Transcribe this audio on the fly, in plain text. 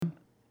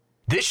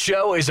This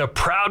show is a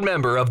proud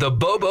member of the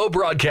Bobo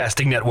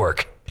Broadcasting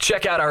Network.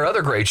 Check out our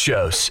other great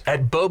shows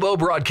at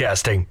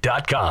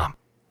bobobroadcasting.com.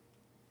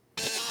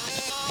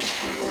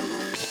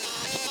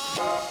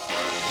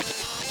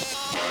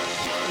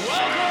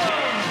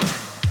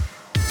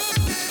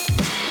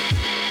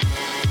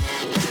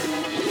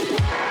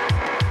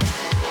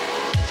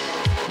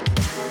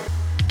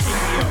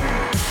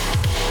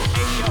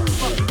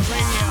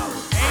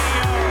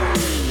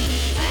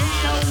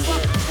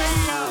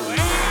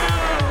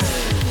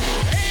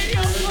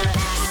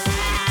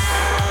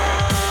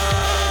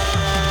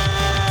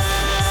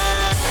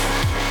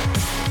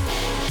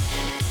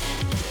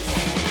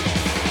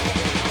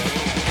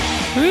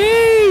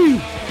 Woo!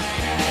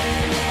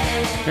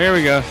 There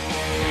we go.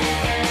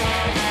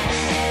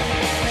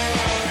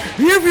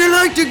 If you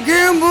like to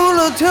gamble,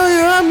 I'll tell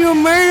you I'm your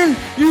man.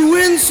 You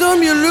win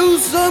some, you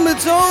lose some,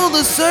 it's all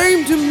the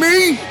same to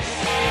me.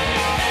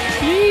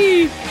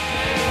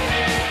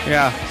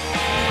 Yeah.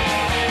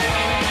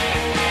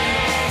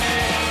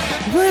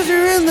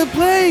 Pleasure in the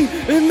play,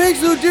 it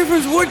makes no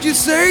difference what you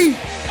say.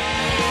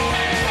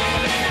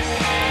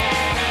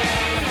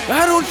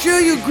 I don't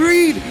share your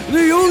greed,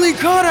 the only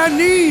card I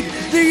need,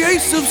 the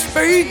ace of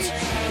spades,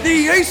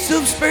 the ace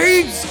of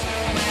spades.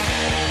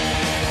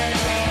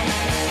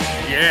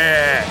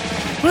 Yeah.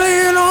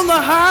 Playing on the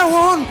high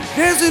one,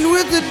 dancing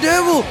with the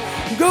devil,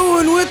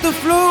 going with the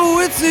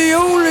flow, it's the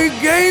only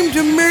game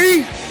to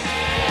me.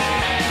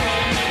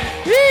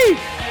 Yee!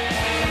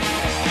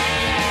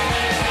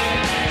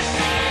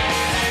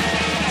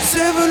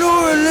 7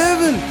 or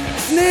 11,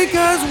 snake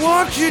eyes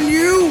watching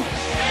you.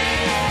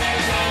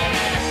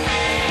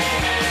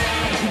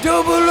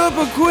 Double up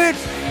or quit,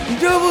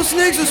 double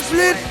snakes a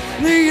split,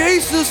 the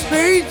ace of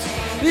spades,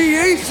 the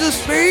ace of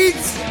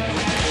spades.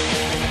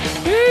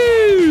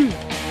 Woo!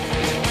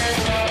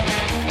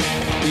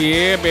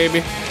 Yeah,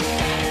 baby.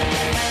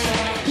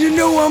 You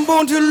know I'm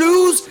born to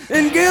lose,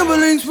 and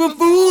gambling's for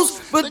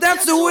fools, but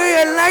that's the way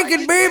I like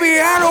it,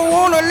 baby. I don't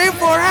want to live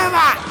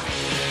forever.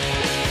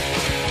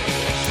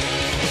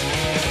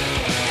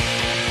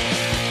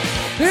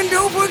 And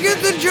don't forget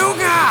the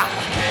Joker.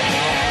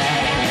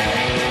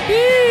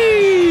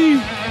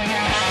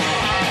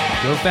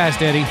 Go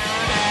fast, Eddie.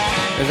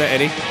 Is that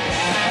Eddie?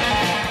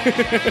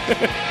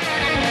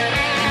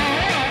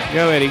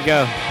 Go, Eddie,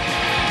 go.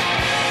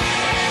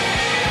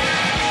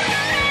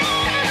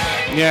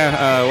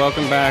 Yeah,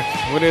 welcome back.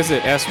 What is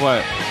it? S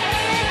what?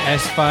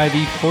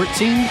 S5E14? I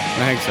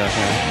think so,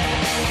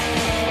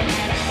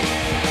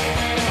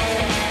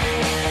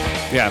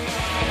 yeah.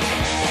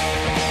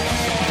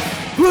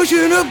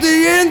 Pushing up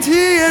the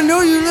ante, I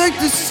know you like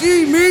to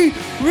see me,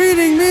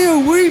 reading me a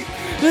weep,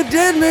 the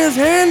dead man's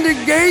hand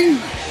again.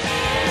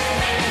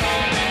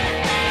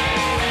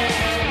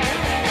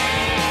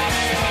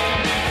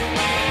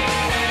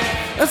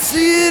 I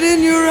see it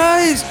in your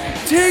eyes,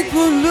 take a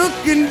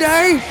look and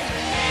die.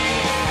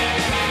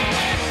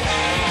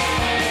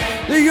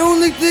 The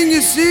only thing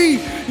you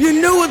see, you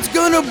know it's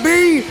gonna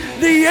be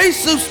the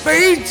ace of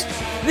spades,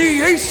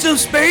 the ace of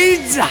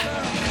spades.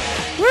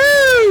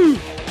 Woo!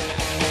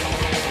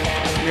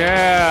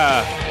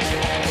 Yeah.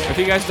 If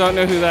you guys don't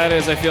know who that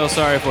is, I feel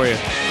sorry for you.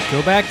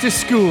 Go back to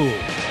school.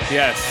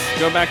 Yes,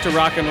 go back to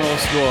rock and roll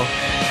school.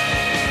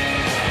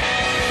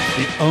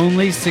 The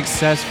only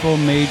successful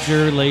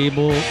major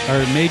label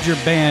or major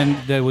band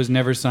that was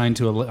never signed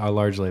to a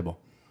large label.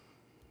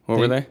 What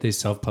were they? They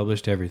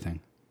self-published everything.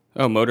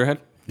 Oh, Motorhead?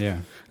 Yeah.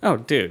 Oh,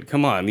 dude,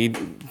 come on.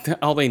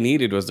 All they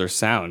needed was their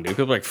sound, dude.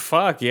 People were like,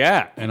 fuck,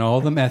 yeah. And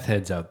all the meth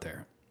heads out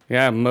there.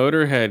 Yeah,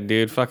 Motorhead,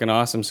 dude. Fucking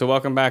awesome. So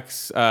welcome back.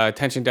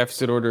 Attention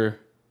deficit order.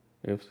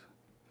 Oops.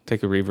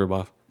 Take a reverb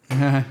off. You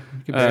can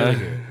barely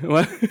hear it.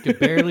 What? You can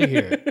barely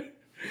hear it.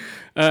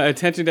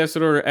 Attention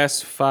deficit order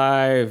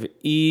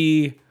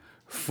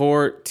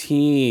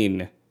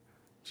S5E14.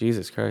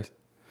 Jesus Christ.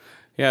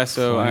 Yeah,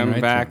 so Flying I'm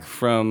right back through.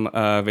 from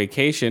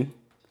vacation.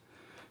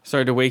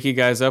 Started to wake you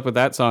guys up with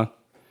that song.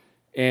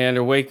 And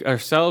to wake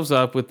ourselves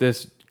up with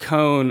this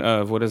cone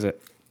of, what is it?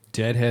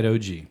 Deadhead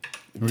OG.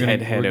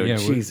 Deadhead OG.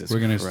 Jesus we're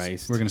gonna,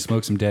 Christ. We're going to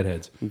smoke some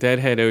Deadheads.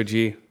 Deadhead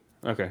OG.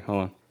 Okay,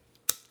 hold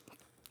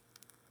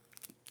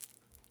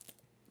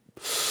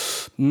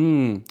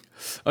on.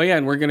 Oh yeah,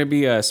 and we're gonna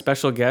be a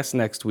special guest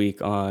next week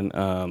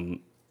on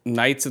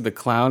Knights of the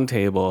Clown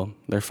Table.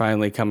 They're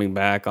finally coming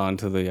back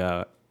onto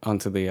the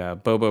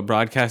Bobo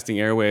Broadcasting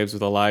airwaves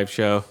with a live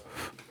show.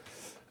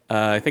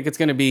 I think it's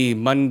gonna be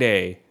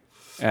Monday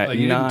at 9.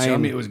 You didn't tell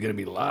me it was going to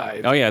be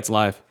live. Oh yeah, it's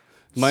live.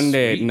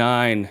 Monday Sweet. at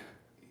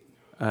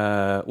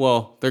 9.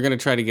 Well, they're gonna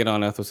try to get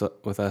on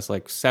with us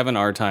like 7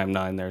 our time,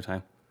 9 their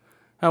time.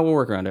 We'll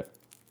work around it.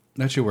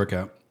 That should work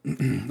out.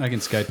 I can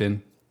Skype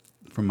in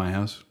from my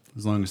house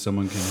as long as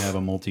someone can have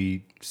a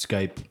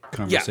multi-Skype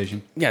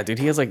conversation. Yeah, dude,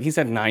 he's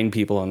had 9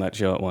 people on that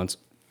show at once.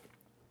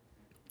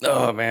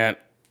 Oh man.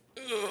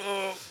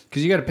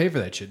 Because you got to pay for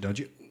that shit, don't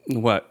you?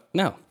 What?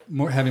 No.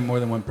 Having more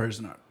than one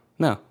person on.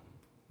 No.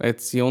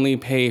 It's you only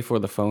pay for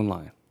the phone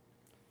line.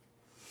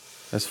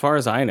 As far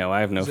as I know,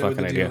 I have no Is that what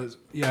fucking the deal idea. is?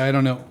 Yeah, I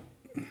don't know.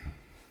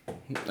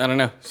 I don't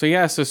know. So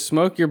yeah, so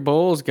smoke your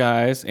bowls,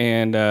 guys,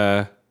 and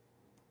And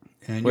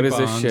what your is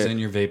this bongs shit? and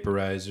your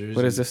vaporizers.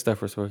 what is this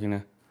stuff we're smoking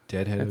now?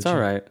 Deadhead. It's OG. all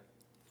right.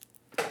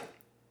 I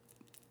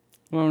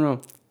don't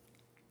know.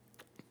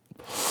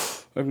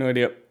 I have no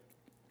idea.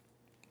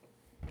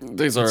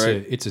 It's all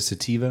right. It's a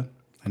sativa.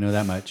 I know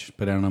that much,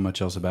 but I don't know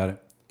much else about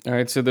it. All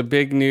right, so the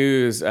big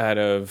news out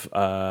of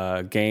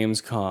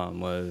Gamescom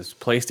was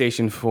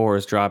PlayStation 4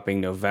 is dropping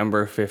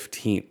November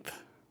 15th.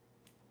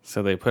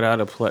 So they put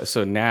out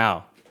so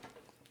now,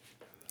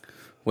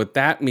 what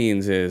that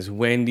means is,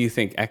 when do you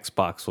think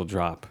Xbox will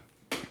drop?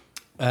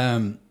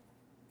 I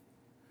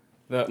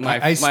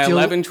My still-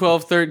 11,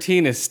 12,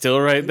 13 is still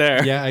right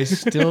there. Yeah,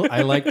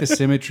 I like the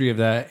symmetry of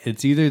that.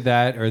 It's either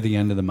that or the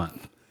end of the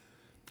month.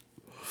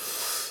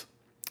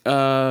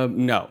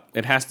 No,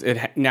 it has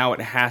to. Now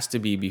it has to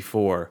be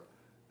before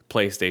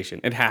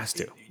PlayStation. It has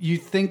to. You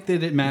think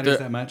that it matters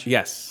that much?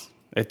 Yes,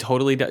 it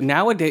totally does.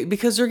 Nowadays,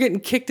 because they're getting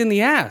kicked in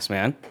the ass,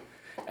 man.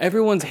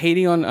 Everyone's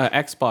hating on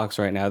Xbox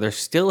right now. They're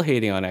still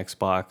hating on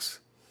Xbox.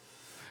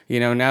 You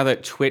know, now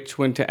that Twitch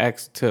went to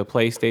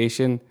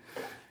PlayStation,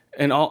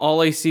 and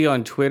all I see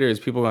on Twitter is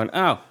people going,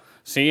 "Oh,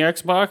 see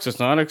Xbox, it's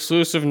not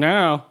exclusive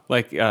now."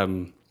 Like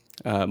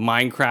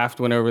Minecraft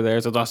went over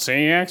there, so they'll see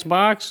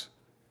Xbox.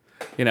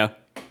 You know.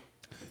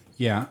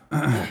 Yeah.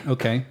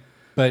 Okay.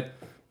 But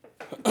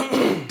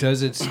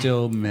does it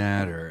still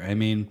matter? I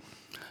mean,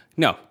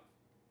 No,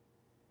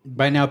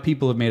 by now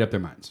people have made up their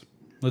minds.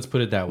 Let's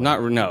put it that way.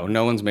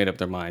 no one's made up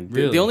their mind.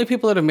 Really? The only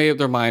people that have made up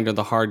their mind are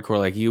the hardcore,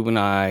 like you and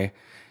I,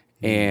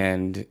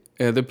 and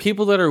the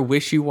people that are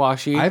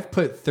wishy-washy. I've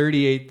put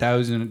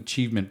 38,000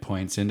 achievement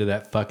points into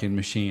that fucking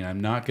machine.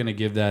 I'm not going to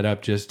give that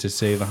up just to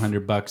save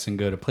 $100 and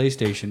go to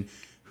PlayStation,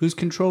 whose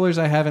controllers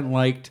I haven't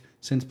liked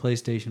since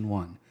PlayStation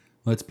 1.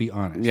 Let's be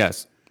honest.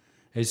 Yes.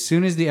 As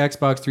soon as the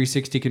Xbox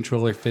 360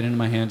 controller fit into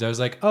my hands, I was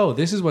like, oh,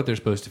 this is what they're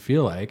supposed to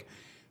feel like.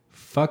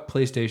 Fuck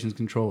PlayStation's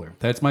controller.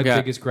 That's my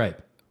biggest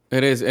gripe.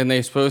 It is, and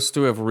they're supposed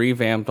to have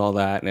revamped all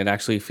that, and it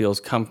actually feels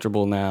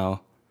comfortable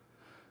now.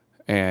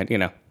 And, you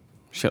know,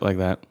 shit like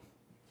that.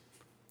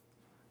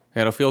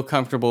 It'll feel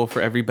comfortable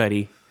for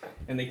everybody.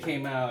 And they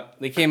came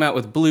out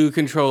with blue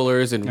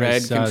controllers and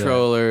red saw that.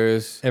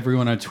 controllers.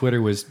 Everyone on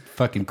Twitter was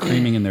fucking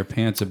creaming in their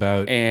pants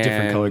about different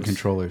And- colored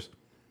controllers.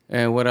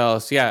 And what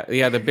else? Yeah.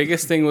 The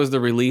biggest thing was the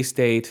release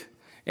date,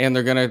 and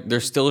they're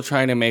still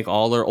trying to make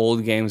all their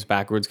old games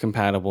backwards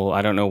compatible.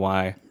 I don't know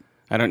why.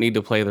 I don't need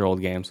to play their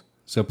old games.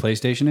 So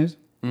PlayStation is?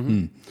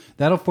 Mm-hmm.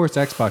 That'll force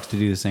Xbox to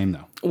do the same,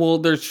 though. Well,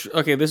 this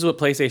is what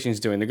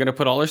PlayStation's doing. They're going to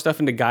put all their stuff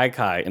into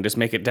Gaikai and just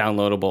make it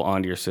downloadable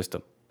onto your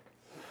system.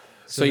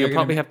 So you'll they're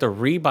probably gonna- have to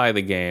rebuy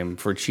the game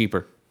for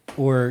cheaper.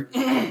 Or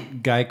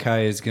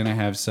Gaikai is going to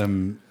have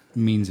some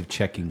means of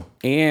checking.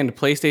 And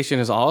PlayStation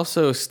is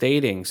also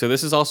stating, so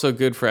this is also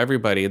good for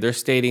everybody. They're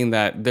stating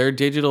that their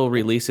digital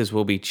releases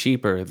will be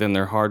cheaper than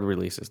their hard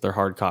releases, their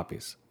hard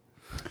copies.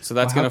 So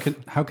that's Well, going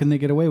to. how can they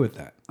get away with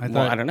that? Well,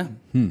 I don't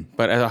know,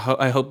 but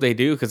I hope they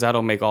do, because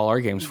that'll make all our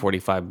games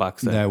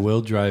 $45. Then. That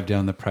will drive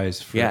down the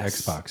price for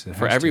Yes, Xbox. It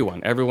for has to.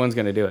 everyone. Everyone's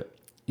going to do it.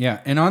 Yeah,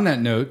 and on that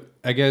note,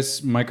 I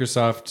guess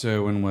Microsoft,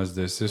 when was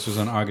this? This was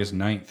on August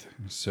 9th,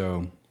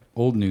 so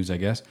old news, I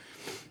guess.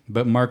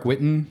 But Mark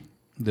Whitten,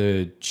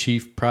 the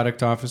chief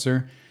product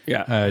officer,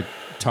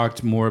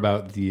 talked more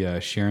about the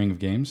sharing of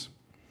games.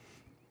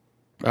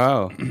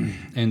 Oh,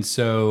 And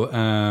so,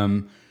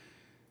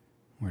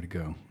 where to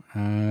go?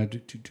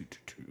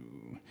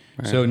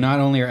 So not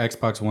only are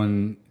Xbox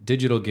One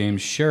digital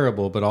games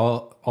shareable, but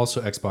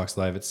also Xbox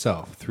Live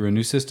itself. Through a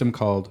new system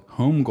called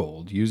Home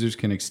Gold, users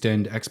can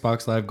extend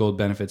Xbox Live Gold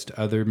benefits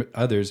to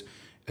others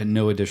at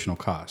no additional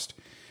cost.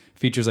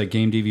 Features like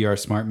Game DVR,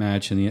 Smart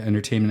Match, and the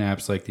entertainment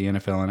apps like the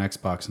NFL on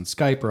Xbox and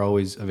Skype are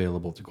always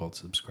available to Gold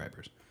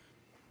subscribers.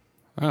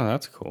 oh,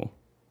 that's cool.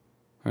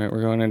 All right,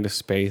 we're going into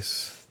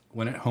space.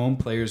 When at home,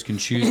 players can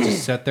choose to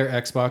set their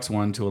Xbox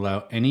One to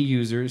allow any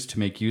users to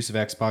make use of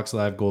Xbox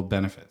Live Gold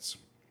benefits.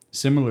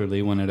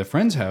 Similarly, when at a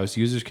friend's house,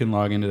 users can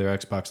log into their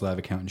Xbox Live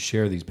account and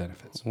share these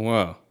benefits.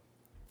 Whoa.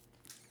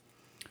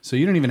 So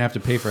you don't even have to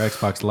pay for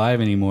Xbox Live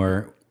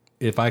anymore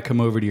if I come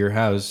over to your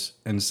house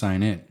and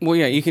sign in. Well,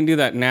 yeah, you can do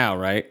that now,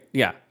 right?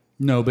 Yeah.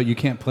 No, but you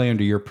can't play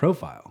under your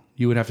profile.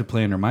 You would have to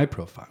play under my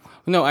profile.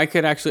 No, I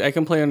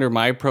can play under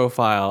my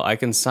profile. I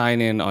can sign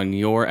in on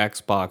your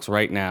Xbox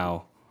right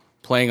now,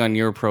 playing on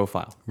your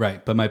profile.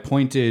 Right, but my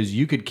point is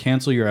you could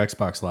cancel your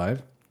Xbox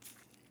Live.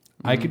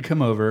 I could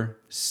come over,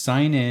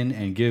 sign in,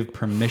 and give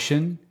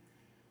permission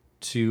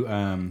to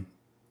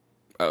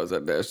Oh, is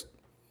that this?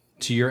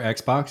 to your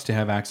Xbox to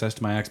have access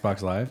to my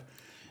Xbox Live.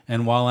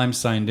 And while I'm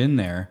signed in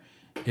there,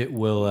 it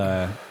will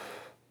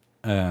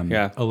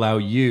allow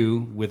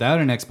you, without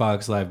an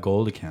Xbox Live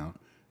Gold account,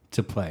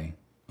 to play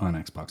on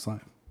Xbox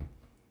Live.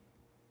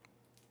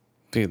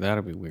 Dude,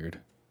 that'd be weird.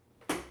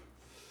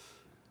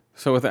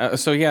 So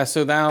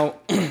now,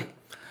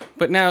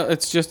 but now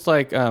it's just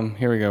like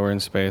here we go. We're in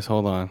space.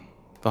 Hold on.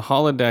 The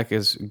holodeck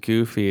is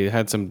goofy. It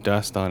had some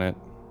dust on it.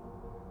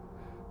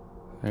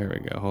 There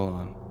we go. Hold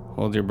on.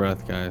 Hold your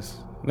breath, guys.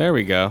 There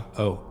we go.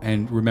 Oh,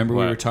 and remember we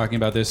What? were talking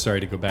about this. Sorry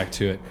to go back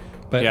to it,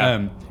 but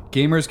Yeah.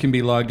 gamers can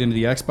be logged into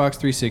the Xbox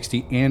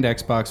 360 and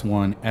Xbox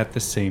One at the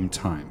same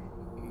time.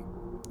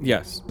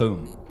 Yes.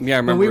 Boom. Yeah,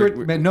 I But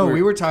remember.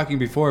 we were talking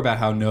before about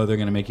how they're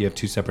going to make you have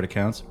 2 separate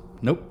accounts.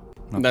 Nope.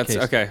 Not That's the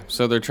case. okay.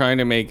 So they're trying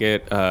to make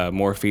it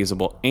more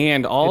feasible,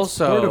 and It's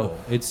also, portable.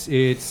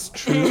 It's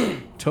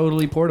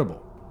totally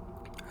portable.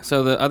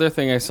 so the other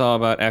thing I saw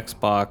about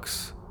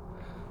Xbox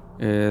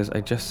is I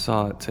just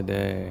saw it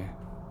today.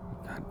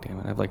 God damn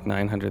it! I have like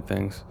 900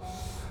 things.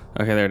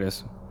 Okay, there it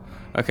is.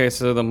 Okay,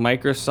 so the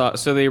Microsoft.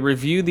 So they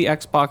reviewed the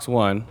Xbox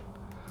One.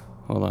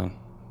 Hold on,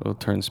 we'll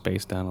turn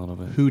space down a little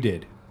bit. Who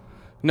did?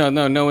 No,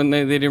 and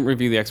they didn't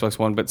review the Xbox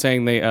One, but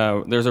saying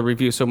there's a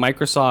review. So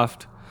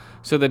Microsoft,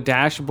 so the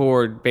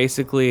dashboard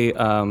basically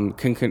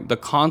the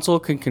console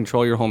can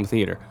control your home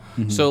theater.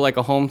 So like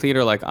a home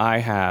theater like I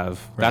have,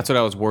 that's what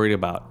I was worried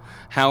about.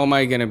 How am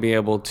I going to be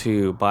able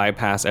to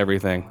bypass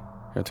everything?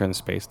 I'm gonna turn the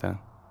space down.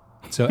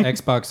 So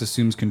Xbox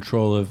assumes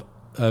control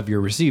of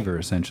your receiver,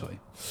 essentially.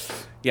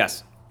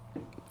 Yes.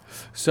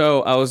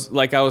 So I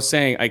was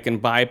saying, I can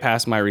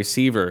bypass my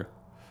receiver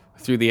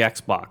through the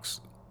Xbox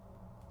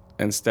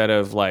instead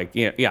of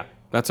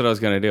that's what I was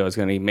going to do. I was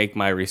going to make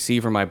my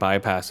receiver my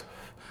bypass.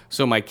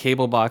 So my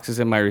cable box is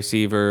in my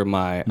receiver.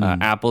 My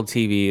Apple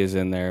TV is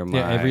in there.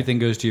 Yeah, everything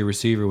goes to your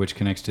receiver, which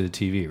connects to the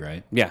TV,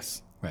 right?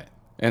 Yes. Right.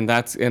 And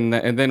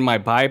and then my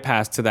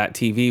bypass to that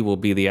TV will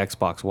be the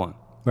Xbox One.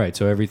 Right.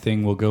 So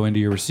everything will go into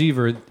your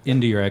receiver,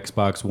 into your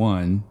Xbox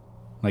One,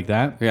 like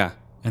that. Yeah.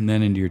 And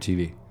then into your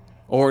TV.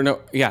 Or no,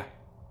 yeah.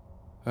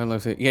 I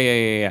love it.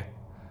 Yeah.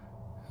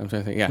 I'm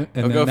trying to think. Yeah. And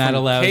It'll then go that from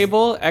allows-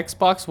 cable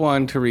Xbox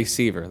One to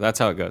receiver. That's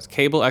how it goes.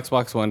 Cable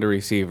Xbox One to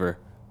receiver.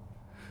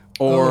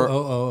 Or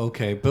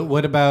Okay. But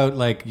what about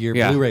like your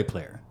Yeah. Blu-ray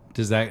player?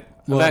 Does that?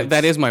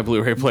 that is my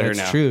Blu-ray player That's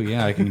now. true.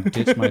 Yeah, I can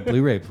ditch my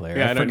Blu-ray player.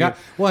 Yeah, I I don't forgot.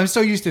 Well, I'm so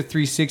used to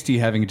 360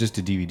 having just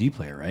a DVD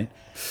player, right?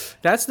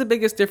 That's the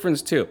biggest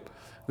difference too.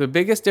 The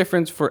biggest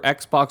difference for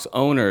Xbox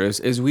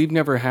owners is we've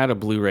never had a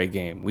Blu-ray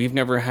game. We've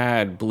never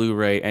had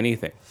Blu-ray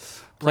anything.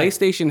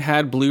 PlayStation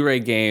had Blu-ray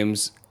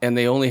games, and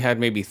they only had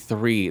maybe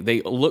 3.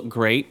 They look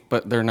great,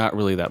 but they're not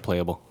really that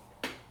playable.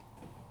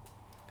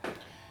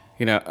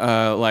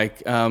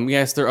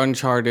 Yes, they're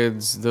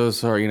Uncharted's.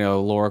 Those are,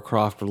 Lara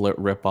Croft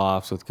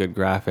rip-offs with good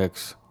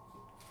graphics.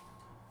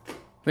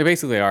 They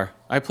basically are.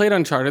 I played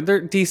Uncharted. They're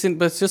decent,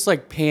 but it's just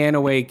like pan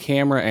away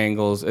camera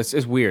angles. It's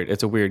weird.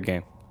 It's a weird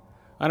game.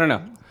 I don't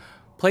know.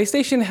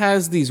 PlayStation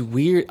has these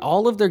weird...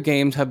 All of their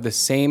games have the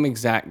same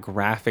exact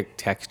graphic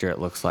texture, it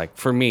looks like,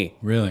 for me.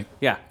 Really?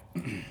 Yeah.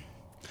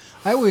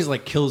 I always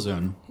like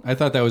Killzone. I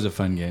thought that was a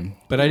fun game,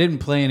 but I didn't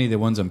play any of the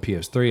ones on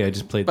PS3. I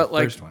just played the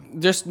first one.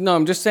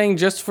 I'm just saying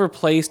just for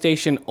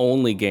PlayStation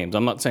only games.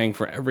 I'm not saying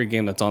for every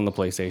game that's on the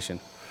PlayStation.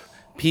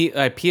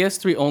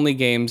 PS3 only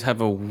games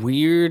have a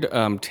weird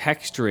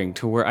texturing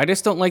to where I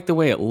just don't like the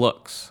way it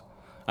looks.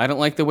 I don't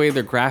like the way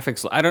their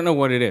graphics... I don't know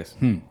what it is.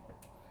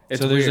 It's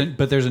So weird.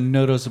 there's a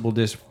noticeable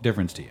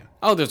difference to you.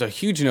 Oh, there's a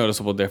huge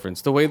noticeable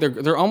difference. The way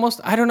they're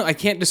almost... I don't know. I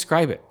can't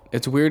describe it.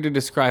 It's weird to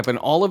describe. And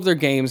all of their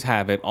games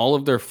have it. All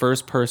of their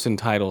first-person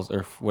titles,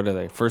 or what are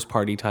they?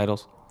 First-party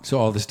titles? So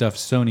all the stuff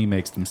Sony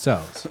makes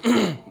themselves.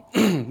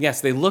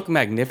 Yes, they look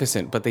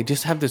magnificent, but they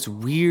just have this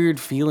weird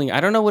feeling. I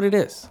don't know what it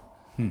is.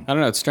 I don't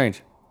know. It's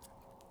strange.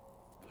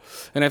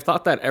 And I've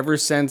thought that ever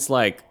since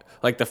like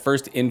the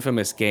first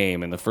Infamous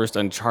game and the first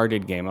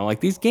Uncharted game. I'm like,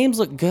 these games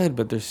look good,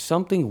 but there's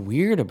something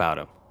weird about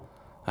them.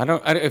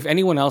 If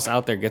anyone else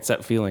out there gets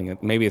that feeling,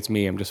 maybe it's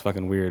me. I'm just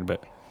fucking weird,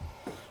 but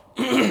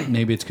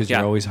Maybe it's because Yeah.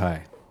 you're always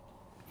high.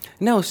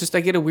 no, it's just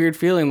I get a weird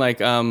feeling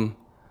like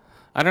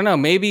I don't know.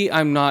 Maybe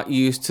I'm not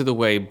used to the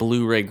way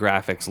Blu-ray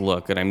graphics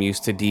look, and I'm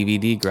used to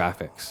DVD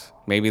graphics.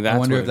 Maybe that's. I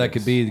wonder what if it that is.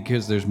 could be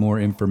because there's more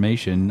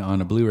information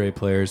on a Blu-ray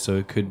player, so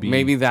it could be.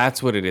 Maybe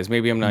that's what it is.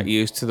 Maybe I'm not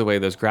used to the way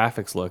those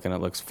graphics look, and it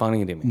looks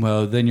funny to me.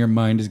 Well, then your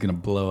mind is going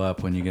to blow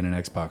up when you get an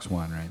Xbox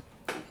One, right?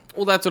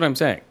 Well, that's what I'm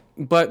saying.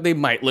 But they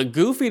might look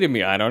goofy to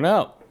me. I don't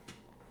know.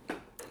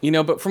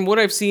 But from what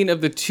I've seen of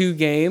the two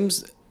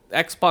games,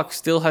 Xbox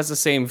still has the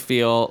same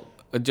feel,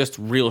 just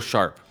real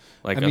sharp,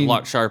 a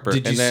lot sharper.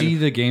 Did you And then- see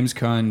the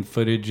Gamescom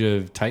footage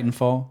of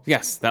Titanfall?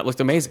 Yes, that looked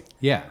amazing.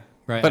 Yeah,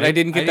 right. But I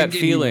didn't get that any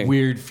feeling.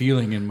 weird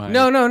feeling in my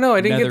No,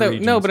 I didn't get nether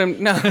that. No,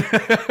 regions.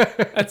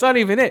 but that's not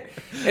even it.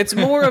 It's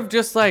more of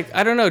just like,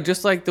 I don't know,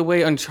 just like the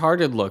way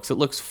Uncharted looks. It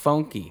looks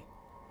funky.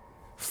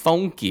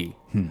 Phony,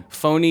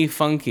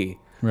 funky.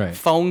 Right.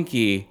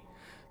 Funky.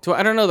 So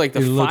I don't know, like the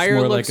It looks fire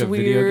more looks like a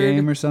weird. video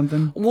game or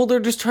something. Well, they're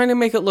just trying to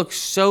make it look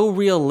so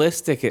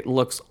realistic it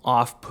looks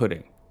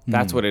off-putting.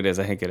 That's what it is.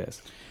 I think it is.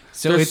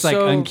 So They're it's like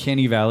so-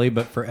 Uncanny Valley,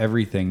 but for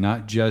everything,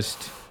 not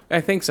just I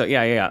think so.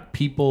 Yeah.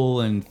 people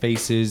and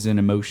faces and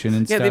emotion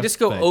and Yeah, stuff. they just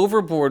go but-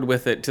 overboard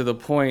with it to the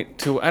point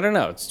to I don't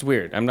know. It's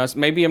weird.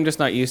 Maybe I'm just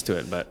not used to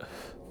it, but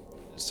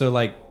So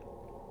like,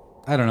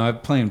 I don't know. I'm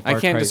playing. I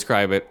can't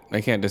describe it.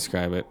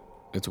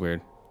 It's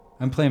weird.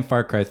 I'm playing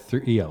Far Cry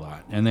 3 a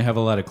lot, and they have a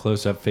lot of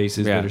close-up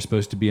faces Yeah. that are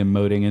supposed to be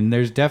emoting, and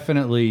there's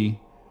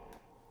definitely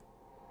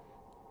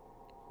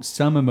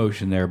some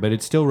emotion there, but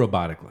it's still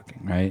robotic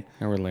looking, right?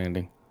 Now we're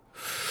landing.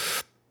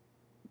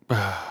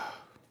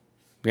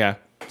 Yeah.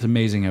 It's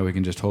amazing how we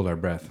can just hold our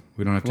breath.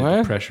 We don't have to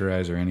What?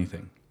 pressurize or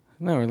anything.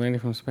 No, we're landing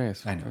from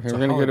space. I know, Okay, it's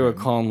we're a going to go to a hologram.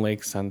 calm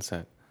lake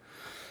sunset.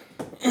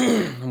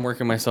 I'm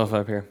working myself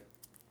up here.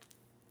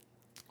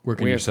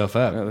 Working We have- yourself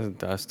up. Oh, this is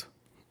dust.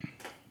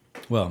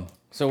 Well,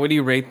 So what do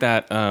you rate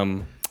that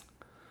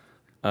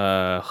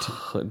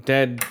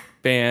dead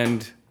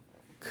band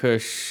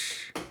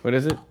Kush, what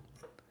is it?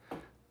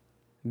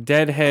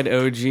 Deadhead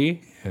OG?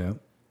 yeah.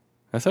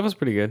 That stuff was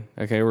pretty good.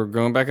 Okay, we're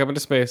going back up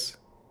into space.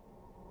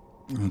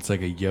 It's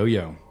like a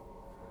yo-yo.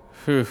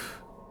 Phew.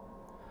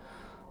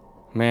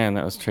 Man,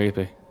 that was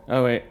trippy.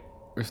 Oh wait,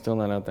 we're still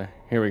not out there.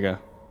 Here we go.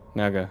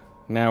 Now go.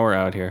 Now we're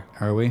out here.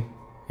 Are we?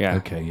 Yeah.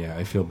 Okay, yeah,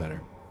 I feel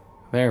better.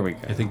 There we go.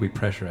 I think we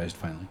pressurized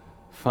finally.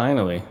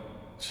 Finally.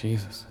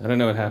 Jesus. I don't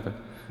know what happened.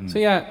 So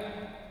yeah.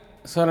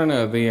 So I don't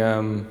know.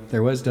 The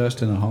There was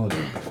dust in the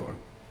holodeck before.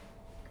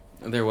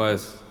 there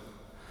was.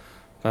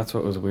 That's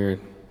what was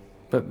weird.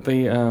 But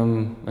the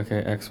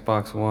okay,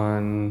 Xbox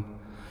One.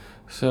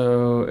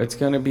 So it's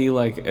gonna be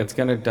like it's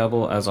gonna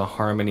double as a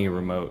Harmony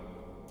remote.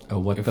 Oh,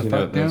 what If the you know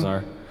fuck what those now?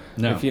 are.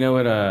 No. If you know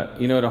what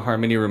a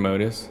Harmony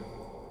remote is.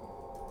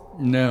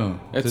 No.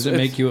 Does it it's-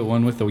 make you at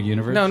one with the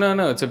universe?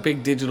 No. It's a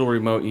big digital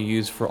remote you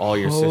use for all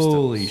your systems.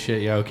 Holy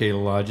shit. Yeah, okay,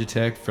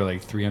 Logitech for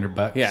like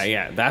 $300.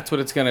 Yeah. That's what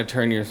it's gonna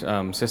turn your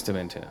system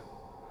into.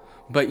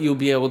 But you'll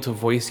be able to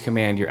voice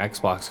command your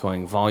Xbox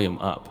going volume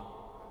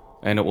up,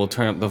 and it will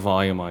turn up the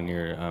volume on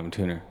your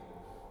tuner.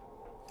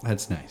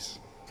 That's nice.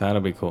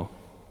 That'll be cool.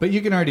 But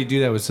you can already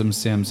do that with some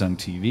Samsung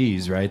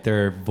TVs, right?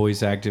 They're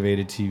voice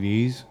activated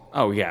TVs.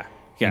 Oh yeah.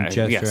 Yeah. And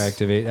gesture yes.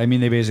 activate. I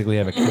mean, they basically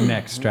have a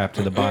Kinect strapped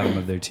to the bottom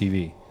of their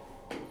TV.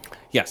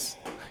 Yes.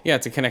 Yeah,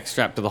 it's a Kinect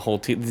strap to the whole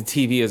TV. The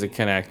TV is a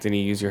Kinect, and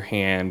you use your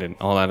hand and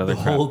all that other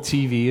The crap. whole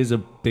TV is a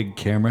big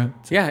camera.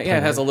 Yeah, it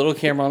has a little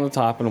camera on the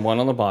top and one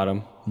on the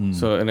bottom.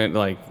 So, and it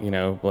like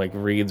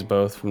reads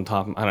both from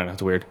top. I don't know.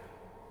 It's weird.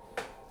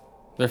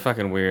 They're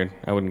fucking weird.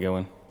 I wouldn't get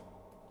one.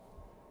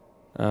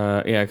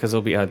 Yeah, because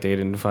they'll be outdated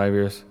in 5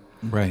 years.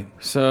 Right.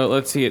 So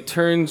let's see. It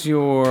turns You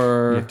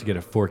your. have to get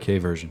a 4K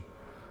version.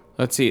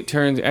 Let's see. It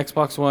turns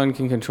Xbox One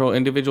can control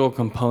individual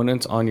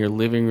components on your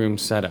living room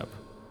setup.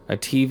 A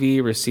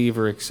TV,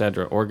 receiver,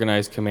 etc.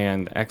 Organized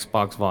command,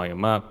 Xbox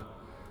volume up,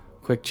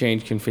 quick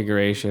change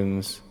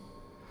configurations.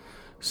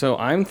 So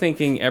I'm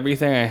thinking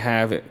everything I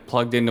have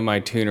plugged into my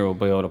tuner will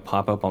be able to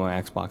pop up on my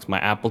Xbox. My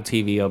Apple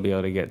TV I'll be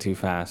able to get too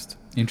fast.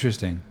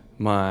 Interesting.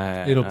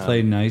 My It'll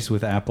play nice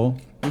with Apple.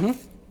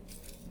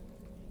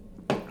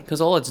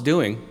 because all it's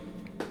doing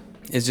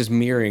is just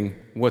mirroring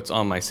what's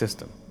on my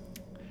system.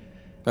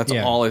 That's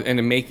Yeah. all,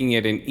 and making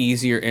it an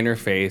easier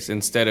interface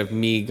instead of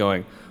me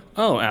going,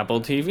 "Oh,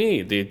 Apple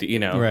TV," you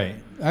know. Right.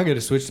 I got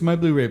to switch to my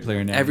Blu-ray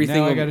player now. Everything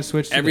now I will- got to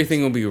switch to everything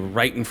this. will be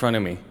right in front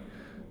of me,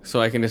 so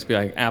I can just be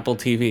like Apple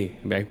TV,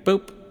 and be like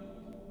boop,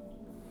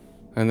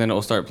 and then it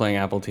will start playing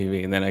Apple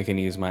TV, and then I can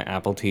use my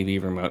Apple TV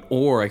remote,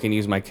 or I can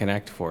use my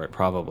Kinect for it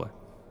probably,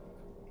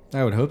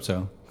 I would hope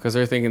so. because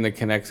they're thinking the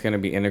Kinect's going to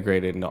be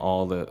integrated into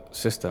all the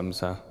systems.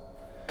 So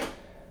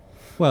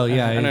Well,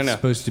 yeah, I don't it's know.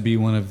 supposed to be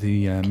one of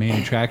the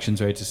main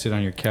attractions, right? To sit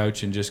on your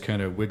couch and just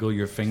kind of wiggle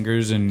your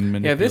fingers and yeah,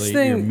 manipulate this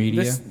your thing,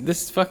 media.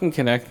 this fucking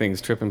Kinect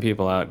thing's tripping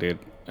people out, dude.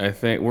 I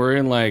think we're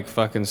in like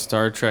fucking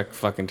Star Trek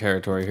fucking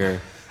territory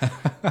here,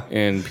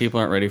 and people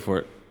aren't ready for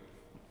it.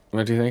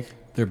 What do you think?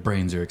 Their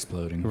brains are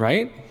exploding.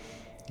 Right?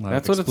 A lot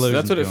That's of what it's. That's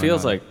explosions what it going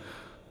feels on. like.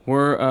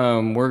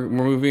 We're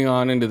moving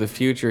on into the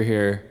future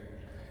here,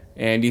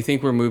 and do you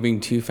think we're moving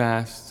too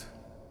fast?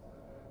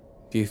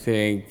 Do you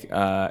think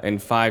in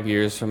 5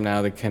 years from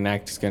now the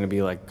Kinect is going to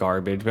be like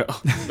garbage? But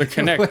the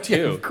Kinect Yeah,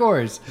 too. of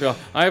course. Well,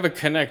 I have a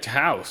Kinect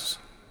house,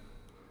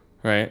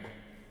 right?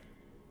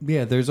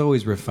 Yeah, there's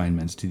always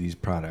refinements to these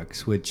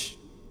products, which,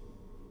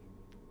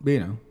 you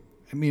know,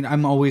 I mean,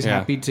 I'm always Yeah.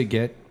 happy to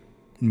get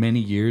many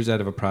years out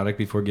of a product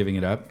before giving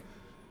it up.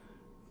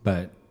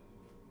 But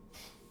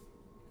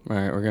All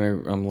right, we're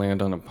gonna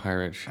land on a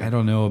pirate ship. I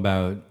don't know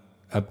about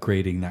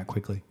upgrading that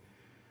quickly.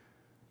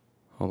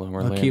 Hold on,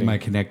 we're I'll landing. keep my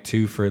Kinect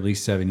 2 for at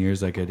least 7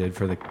 years like I did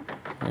for the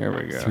There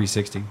we go.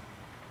 360.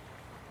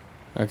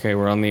 Okay,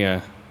 we're on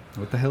the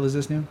What the hell is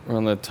this now?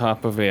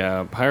 top of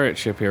a pirate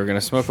ship here. We're gonna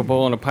smoke a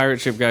bowl on a pirate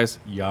ship, guys.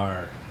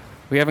 Yar.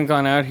 We haven't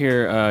gone out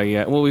here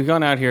yet. Well, we've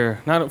gone out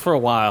here not for a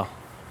while.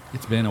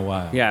 It's been a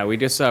while. Yeah, we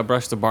just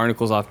brushed the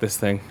barnacles off this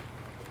thing,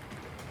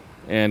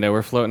 and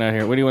we're floating out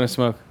here. What do you want to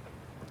smoke?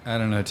 I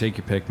don't know. Take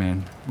your pick,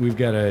 man. We've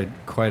got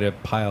quite a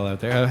pile out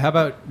there. How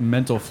about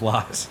mental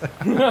floss?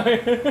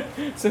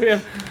 So we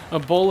have a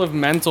bowl of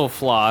mental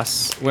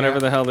floss, whatever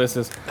the hell this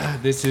is.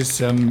 This is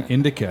some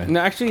indica. No,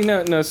 actually,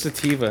 no,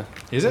 sativa.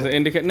 Is it? The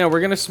indica? No,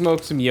 we're gonna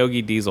smoke some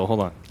Yogi Diesel. Hold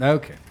on.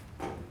 Okay.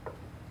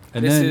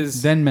 And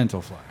This then is-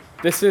 mental floss.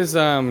 This is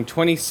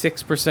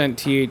 26%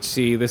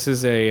 THC. This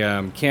is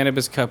a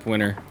Cannabis Cup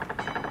winner.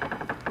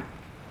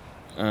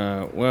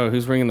 Whoa,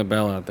 who's ringing the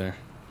bell out there?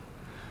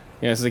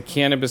 Yeah, this is a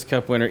Cannabis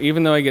Cup winner.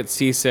 Even though I get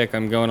seasick,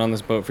 I'm going on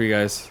this boat for you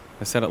guys.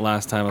 I said it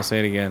last time. I'll say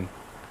it again.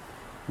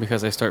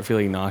 because I start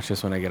feeling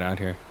nauseous when I get out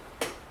here.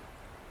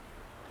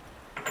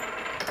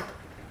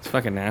 It's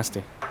fucking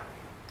nasty.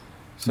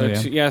 So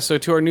so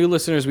to our new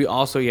listeners, we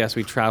also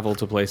we travel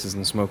to places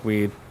and smoke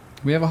weed.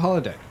 We have a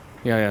holiday.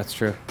 Yeah, that's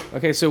true.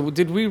 Okay, so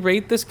did we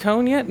rate this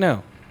cone yet?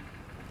 No.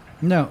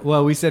 No,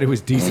 well, we said it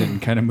was decent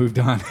and kind of moved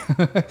on.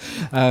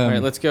 All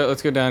right, let's go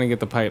down and get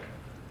the pipe.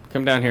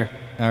 Come down here.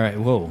 All right,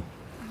 whoa.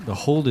 The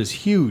hold is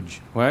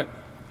huge. What?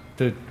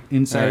 The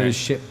inside All right. is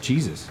ship.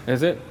 Jesus.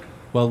 Is it?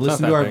 Well, It's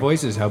listen not to that our big.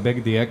 voices, how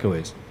big the echo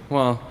is.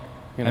 Well,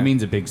 you know. That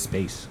means a big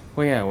space.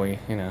 Well, yeah,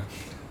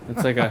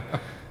 it's like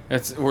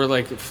we're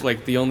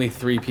like the only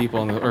 3 people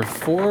on the, or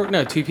 4,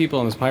 no, 2 people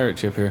on this pirate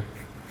ship here.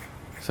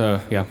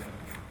 So, yeah.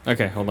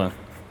 Okay, hold on.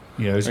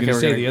 Yeah, I was Okay, going to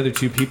we're say gonna- the other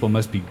 2 people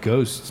must be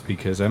ghosts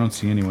because I don't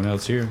see anyone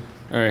else here.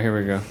 All right, here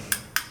we go.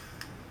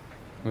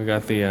 We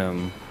got the,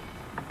 oh,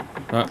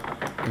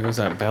 there goes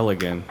that bell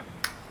again.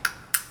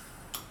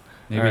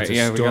 Maybe All right, it's a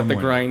yeah, we got storm the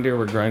warning. grinder.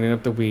 We're grinding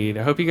up the weed.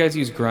 I hope you guys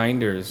use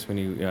grinders when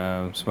you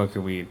smoke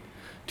your weed.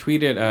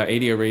 Tweet at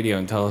ADO Radio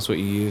and tell us what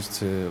you use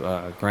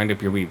to grind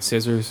up your weed.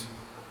 Scissors,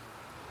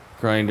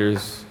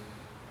 grinders,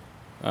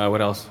 what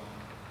else?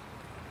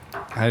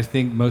 I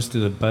think most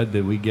of the bud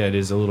that we get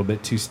is a little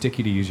bit too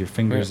sticky to use your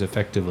fingers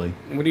effectively.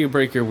 What do you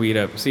break your weed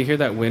up? See, hear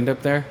that wind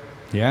up there?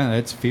 Yeah,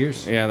 that's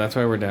fierce. Yeah, that's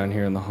why we're down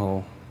here in the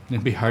hole.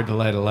 It'd be hard to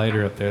light a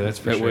lighter up there, that's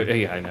for sure.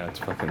 Yeah, I know, it's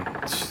fucking...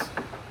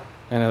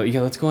 I know,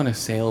 yeah, let's go on a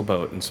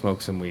sailboat and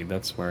smoke some weed.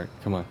 That's smart.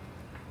 Come on.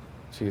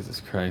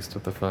 Jesus Christ,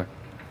 what the fuck?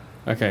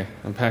 Okay,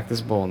 unpack this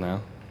bowl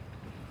now.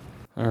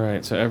 All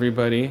right, so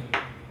everybody,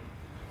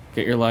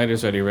 get your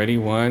lighters ready. Ready?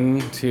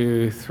 1,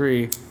 2,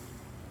 3.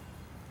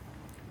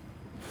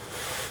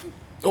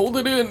 Hold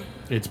it in.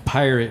 It's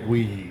pirate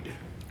weed.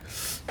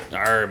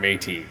 Arr,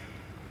 matey.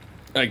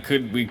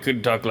 We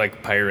could talk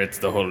like pirates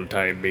the whole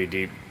time,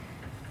 matey.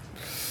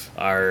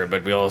 Arr,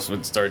 but we also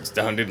would start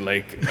sounding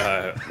like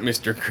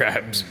Mr.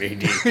 Krabs,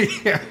 matey.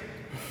 Yeah.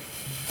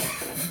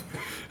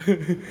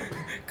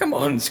 Come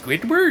on,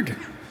 Squidward.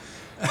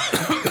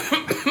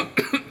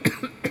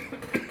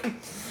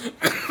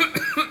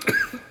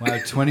 Wow,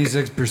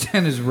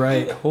 26% is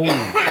right. Holy.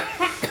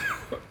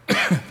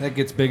 That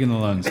gets big in the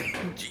lungs.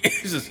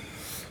 Jesus.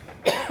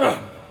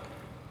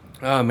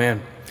 Oh,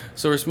 man.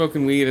 So we're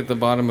smoking weed at the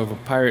bottom of a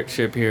pirate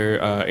ship here,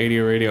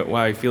 ADO Radio.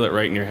 Wow, I feel it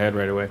right in your head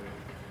right away.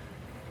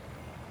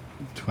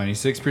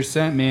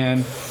 26%,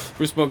 man.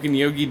 We're smoking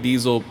Yogi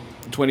Diesel,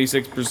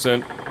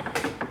 26%.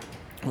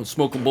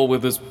 Smokable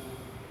with this.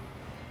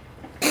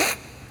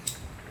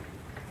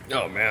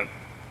 Oh, man.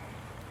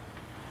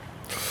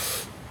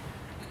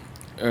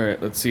 All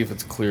right, let's see if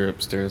it's clear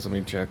upstairs. Let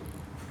me check.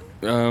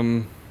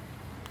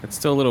 It's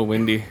still a little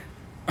windy.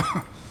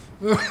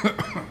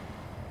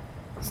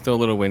 Still a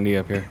little windy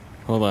up here.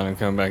 Hold on, I'm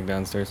coming back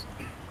downstairs.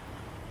 Do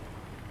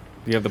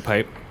you have the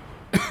pipe?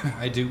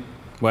 I do.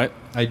 What?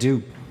 I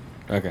do.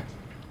 Okay.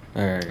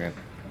 All right, good.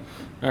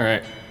 All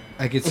right.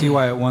 I can see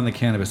why it won the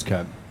Cannabis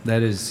Cup.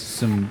 That is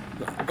some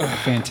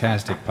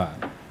fantastic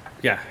pot.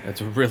 Yeah,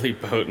 it's really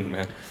potent,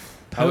 man.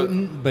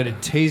 Potent, but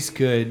it tastes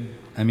good.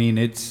 I mean,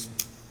 it's...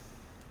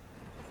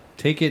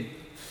 Take it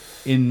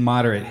in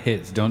moderate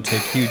hits. Don't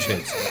take huge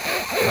hits.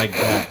 Like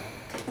that.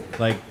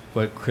 Like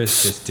what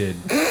Chris just did.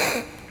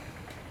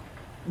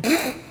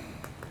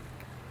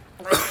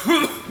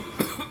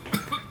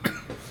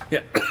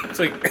 Yeah, it's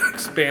like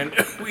expand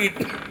weed.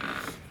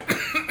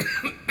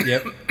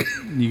 Yep.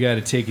 You got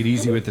to take it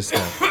easy with the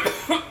stuff.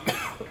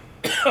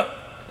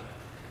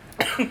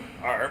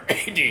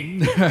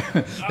 R-A-D.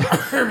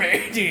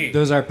 R-A-D.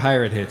 Those are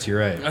pirate hits, you're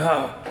right.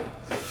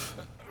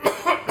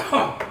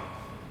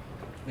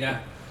 Yeah.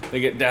 They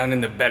get down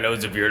in the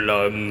bellows of your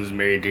lungs,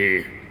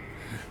 matey.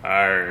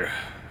 Arr.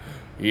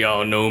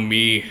 Y'all know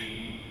me.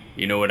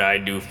 You know what I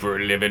do for a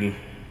living?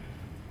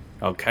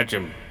 I'll catch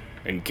him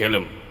and kill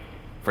him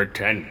for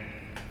 10.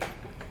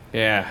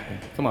 Yeah.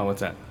 Come on,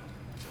 what's that?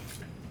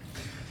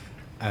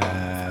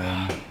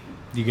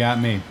 You got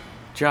me.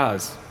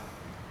 Jaws.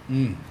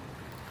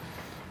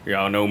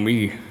 Y'all know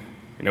me.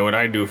 You know what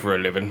I do for a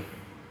living?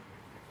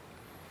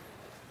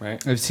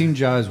 Right? I've seen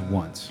Jaws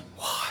once.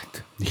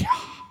 What? Yeah.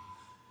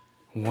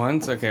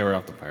 Once? Okay, we're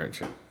off the pirate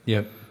ship.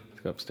 Yep.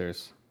 Let's go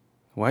upstairs.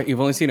 What?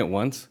 You've only seen it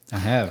once? I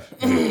have.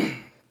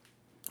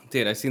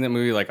 Dude, I've seen that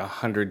movie like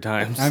 100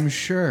 times. I'm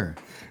sure.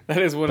 That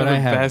is one But of I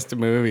the haven't. best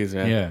movies,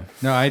 man. Yeah.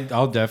 No,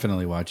 I'll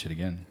definitely watch it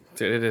again.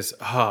 Dude, it is.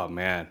 Oh,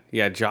 man.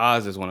 Yeah,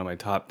 Jaws is one of my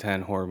top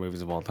 10 horror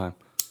movies of all time.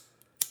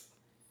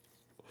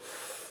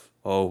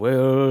 Oh,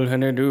 well,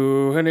 and I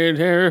do, and it's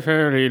here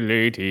fairly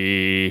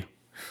latey.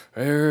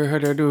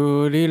 And I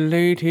do the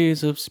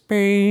ladies of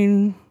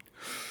Spain.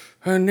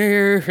 And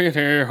if it's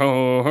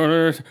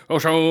oh,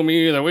 show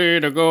me the way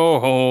to go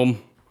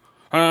home.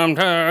 I'm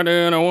tired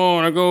and I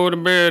want to go to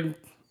bed.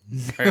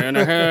 And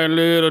I had a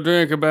little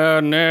drink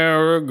about an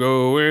hour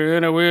ago,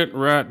 and I went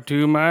right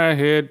to my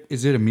head.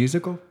 Is it a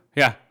musical?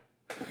 Yeah.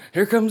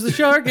 Here comes the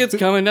shark, it's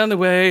coming down the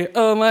way.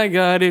 Oh my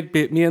God, it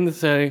bit me in the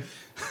say.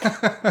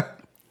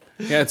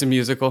 Yeah, it's a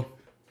musical.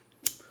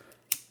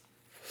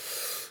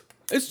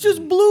 It's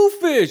just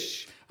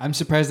Bluefish. I'm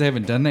surprised they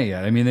haven't done that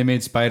yet. I mean, they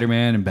made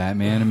Spider-Man and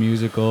Batman a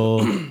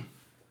musical.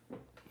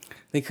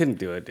 They couldn't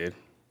do it, dude.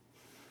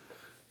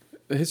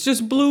 It's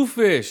just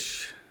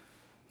Bluefish.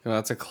 Oh,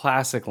 that's a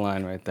classic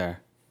line right there.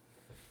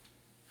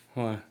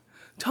 What?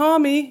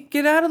 Tommy,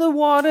 get out of the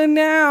water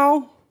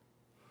now.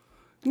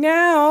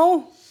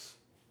 Now.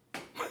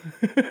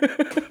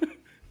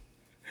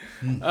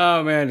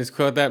 Oh, man, just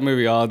quote that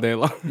movie all day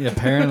long. Yeah,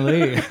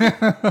 apparently.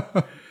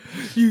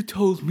 You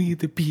told me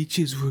the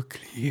beaches were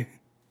clear.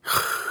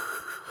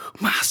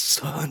 My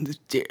son is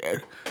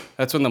dead.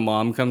 That's when the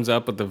mom comes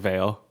up with the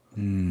veil.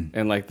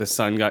 And like the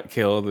son got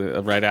killed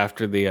right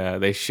after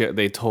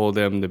they told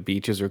him the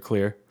beaches were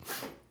clear.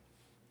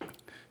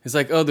 It's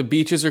like, oh, the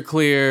beaches are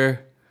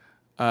clear,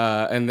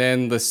 and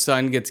then the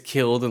son gets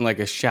killed in like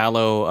a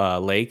shallow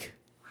lake,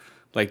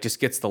 like just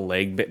gets the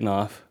leg bitten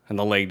off, and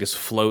the leg just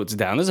floats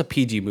down. There's a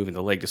PG movie, and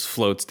the leg just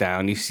floats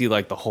down. You see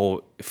like the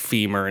whole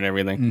femur and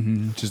everything.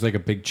 Mm-hmm. Just like a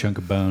big chunk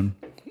of bone.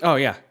 Oh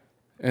yeah,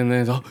 and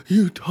then oh,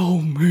 you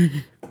told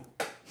me.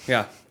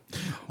 Yeah.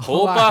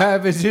 All I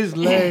have is his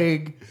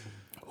leg.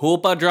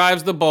 Hoopa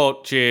drives the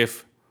boat,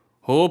 Chief.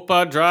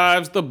 Hoopa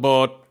drives the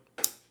boat.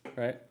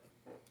 Right?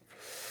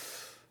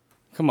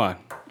 Come on.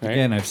 Right?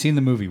 Again, I've seen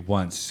the movie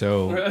once,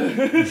 so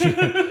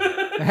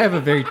I have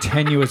a very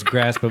tenuous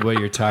grasp of what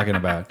you're talking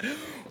about.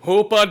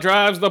 Hoopa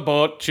drives the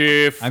boat,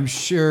 Chief. I'm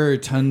sure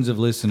tons of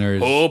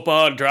listeners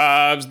Hoopa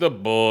drives the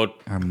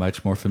boat. are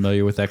much more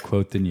familiar with that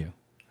quote than you.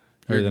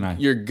 Or than I.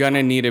 You're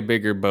gonna need a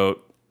bigger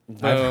boat.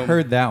 I've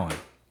heard that one.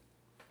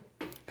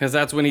 Because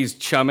that's when he's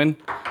chumming.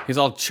 He's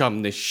all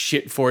chumming this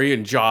shit for you,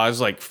 and Jaws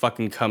like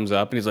fucking comes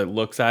up, and he's like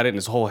looks at it, and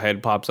his whole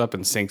head pops up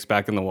and sinks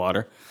back in the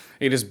water.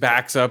 He just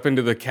backs up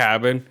into the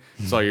cabin.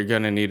 So you're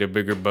gonna need a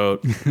bigger boat.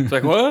 It's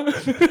like, what?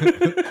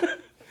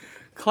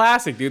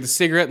 Classic, dude. The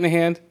cigarette in the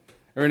hand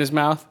or in his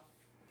mouth.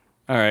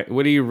 All right,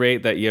 what do you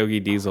rate that Yogi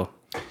Diesel?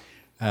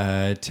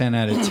 10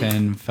 out of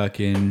 10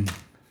 fucking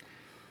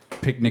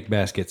picnic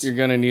baskets. You're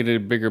gonna need a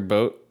bigger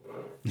boat.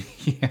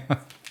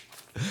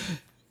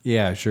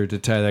 Yeah, sure, to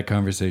tie that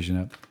conversation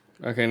up.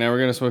 Okay, now we're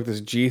gonna smoke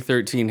this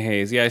G13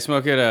 haze. Yeah, I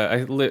smoke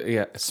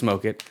it.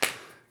 Smoke it.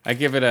 I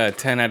give it a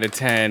 10 out of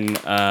 10.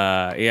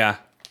 Yeah.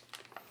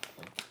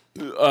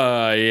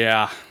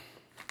 Yeah.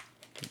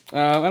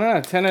 I don't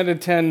know. 10 out of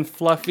 10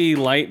 fluffy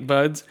light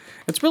buds.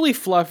 It's really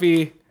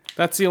fluffy.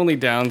 That's the only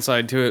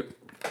downside to it.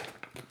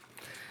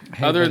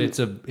 Hey, but it's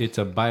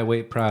a by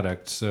weight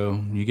product,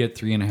 so you get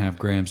 3.5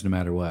 grams no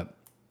matter what.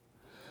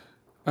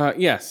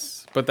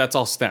 Yes, but that's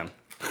all stem.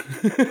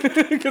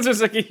 Because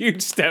there's like a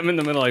huge stem in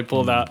the middle I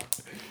pulled out.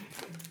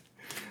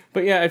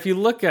 But yeah, if you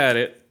look at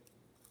it,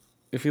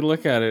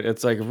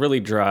 it's like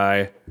really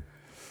dry.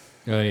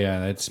 Oh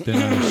yeah, it's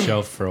been on the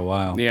shelf for a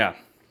while. Yeah.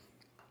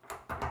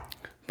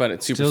 But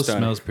it's super Still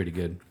stunning. smells pretty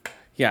good.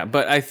 Yeah,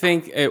 but I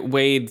think it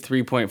weighed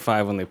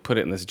 3.5 when they put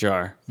it in this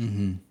jar.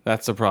 Mm-hmm.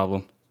 That's the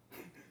problem.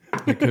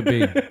 It could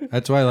be.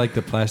 That's why I like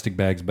the plastic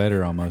bags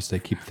better almost. They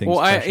keep things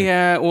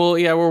fresher.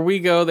 Where we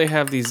go, they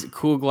have these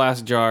cool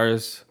glass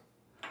jars.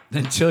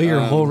 Until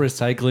your whole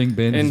recycling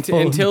bin is full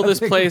until of this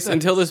place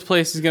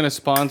is going to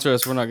sponsor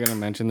us, we're not going to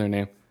mention their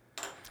name.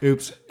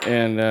 Oops.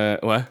 And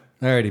what?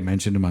 I already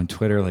mentioned them on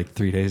Twitter like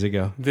 3 days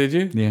ago. Did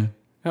you? Yeah.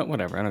 Oh,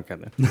 whatever. I don't care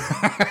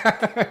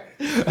that.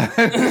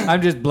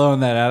 I'm just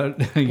blowing that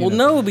out.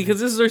 No, because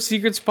this is our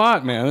secret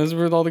spot, man. This is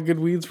where all the good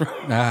weed's from.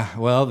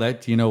 Well,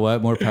 that you know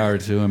what? More power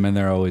to them, and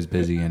they're always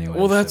busy anyway.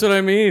 Well, that's what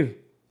I mean.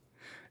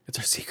 It's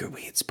our secret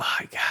weed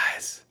spot,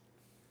 guys.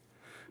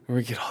 Where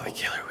we get all the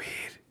killer weed.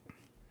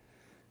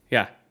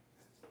 Yeah.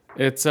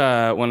 It's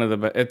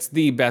it's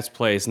the best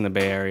place in the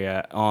Bay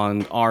Area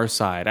on our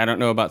side. I don't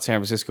know about San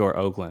Francisco or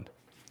Oakland.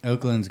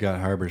 Oakland's got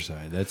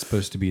Harborside. That's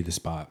supposed to be the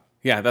spot.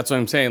 Yeah, that's what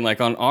I'm saying. Like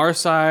on our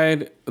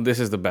side, this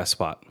is the best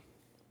spot.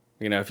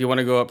 You know, if you want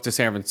to go up to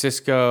San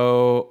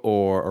Francisco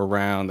or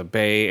around the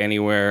Bay,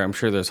 anywhere, I'm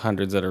sure there's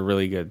hundreds that are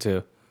really good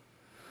too.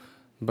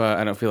 But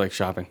I don't feel like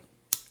shopping.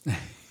 All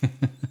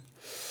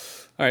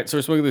right, so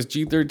we're smoking this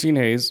G13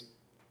 haze.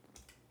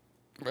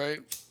 Right.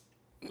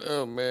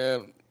 Oh,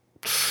 man.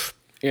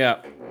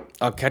 Yeah,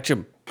 I'll catch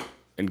him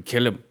and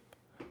kill him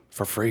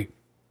for free.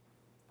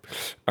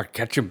 Or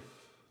catch him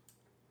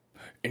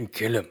and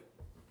kill him.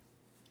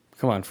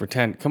 Come on, for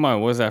 10. Come on,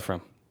 what is that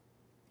from?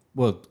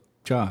 Well,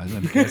 Jaws,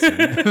 I'm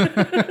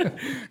guessing.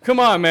 Come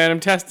on, man, I'm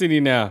testing you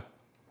now.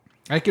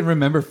 I can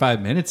remember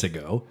 5 minutes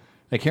ago.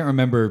 I can't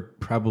remember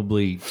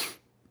probably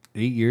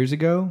 8 years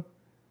ago.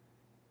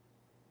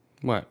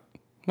 What?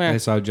 I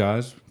saw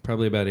Jaws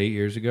probably about 8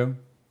 years ago.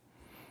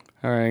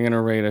 All right, I'm going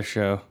to rate a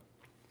show.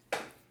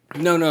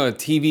 No, a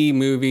TV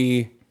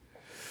movie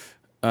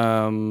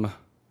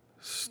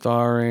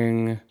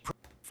starring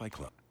Fight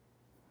Club.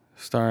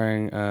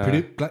 Starring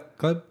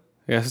Club?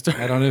 Yeah,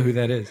 I don't know who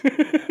that is.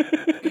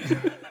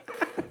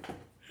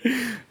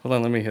 Hold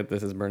on, let me hit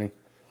this. It's burning.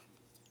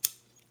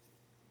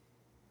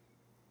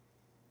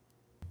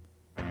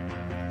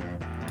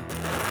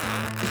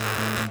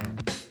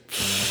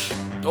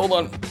 Hold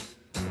on.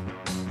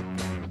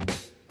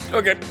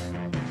 Okay.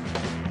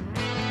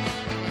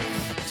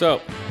 So,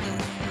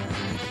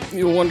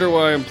 You'll wonder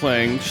why I'm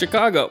playing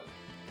Chicago.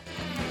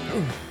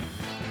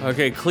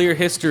 Okay, Clear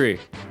History.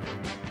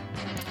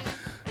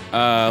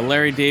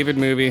 Larry David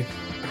movie.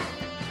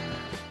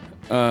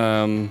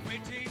 God,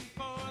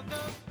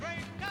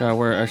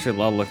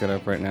 I'll look it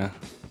up right now.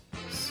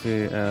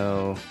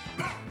 CLEA.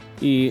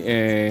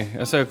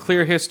 So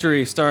Clear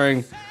History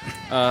starring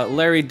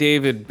Larry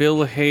David,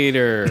 Bill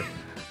Hader,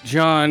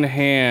 John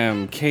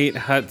Hamm, Kate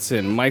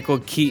Hudson, Michael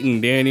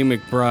Keaton, Danny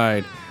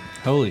McBride,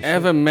 Holy shit.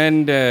 Eva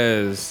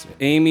Mendes,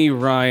 Amy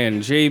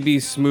Ryan,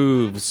 JB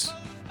Smooths,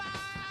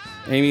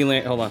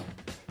 hold on.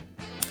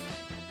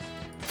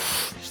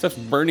 Stuff's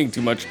burning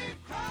too much.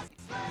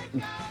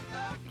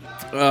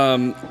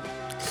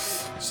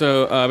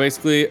 So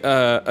basically,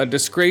 a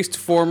disgraced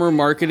former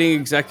marketing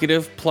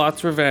executive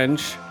plots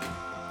revenge.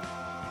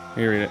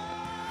 Here, read it.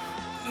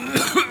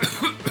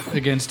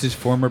 Against his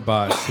former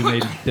boss, who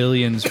made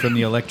billions from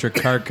the electric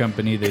car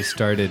company they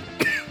started.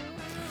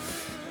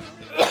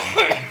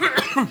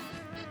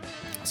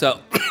 So,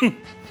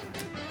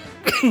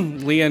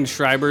 Leanne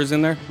Schreiber's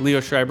in there. Leo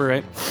Schreiber,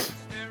 right?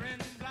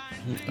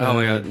 Oh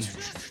my god.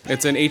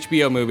 It's an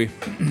HBO movie.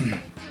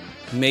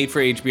 Made for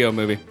HBO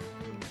movie.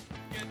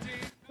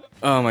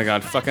 Oh my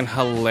god, fucking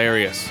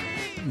hilarious.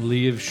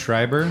 Liev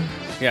Schreiber?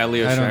 Yeah,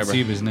 Leo I Schreiber. don't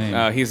see his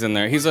name. He's in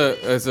there. He's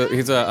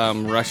a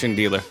Russian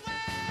dealer.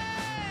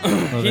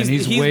 Well, then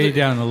he's way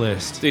down the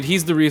list. Dude,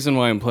 he's the reason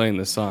why I'm playing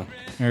this song.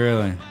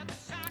 Really?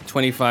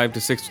 25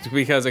 to 60,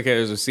 because, okay,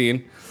 there's a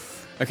scene.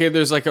 Okay,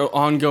 there's like a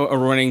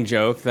running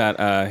joke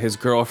that his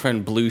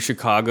girlfriend blew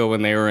Chicago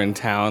when they were in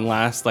town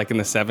last, like in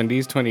the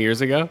 70s, 20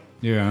 years ago,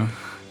 Yeah.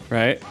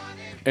 right?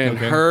 And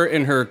Okay. her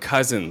and her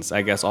cousins,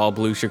 I guess, all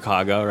blew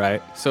Chicago,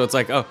 right? So it's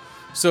like, oh,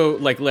 so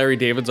like Larry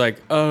David's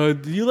like, do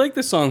you like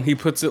this song? He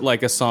puts it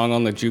like a song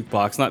on the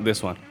jukebox, not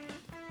this one.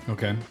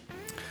 Okay.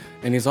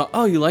 And he's like,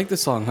 oh, you like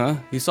this song, huh?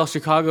 You saw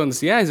Chicago in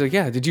this? Yeah. He's like,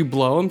 yeah. Did you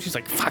blow him? She's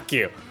like, fuck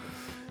you.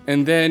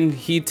 And then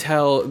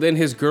then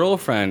his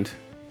girlfriend,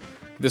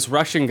 this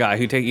Russian guy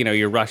who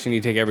you're Russian, you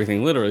take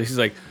everything literally. He's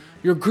like,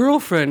 your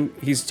girlfriend,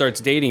 he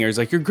starts dating her. He's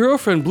like, your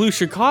girlfriend blew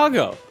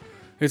Chicago.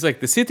 He's like,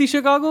 the city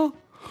Chicago?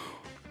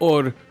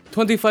 Or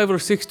 25 or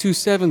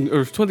 627,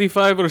 or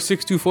 25 or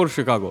 624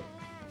 Chicago.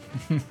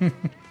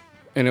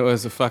 And it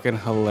was fucking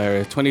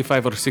hilarious.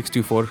 25 or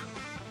 624.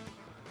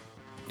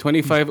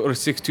 25 or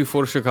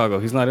 624 Chicago.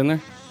 He's not in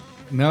there?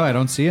 No, I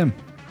don't see him.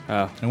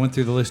 Oh. I went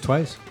through the list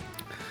twice.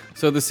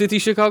 So the city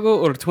Chicago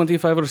or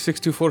 25 or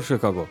 624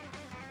 Chicago?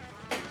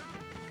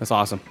 That's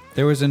awesome.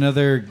 There was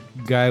another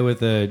guy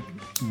with a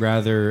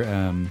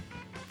rather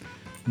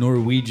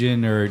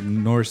Norwegian or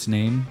Norse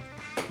name,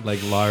 like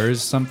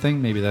Lars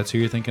something. Maybe that's who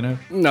you're thinking of.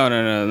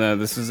 No.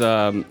 This is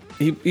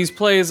he's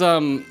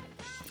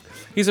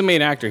a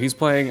main actor. He's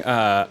playing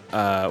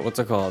what's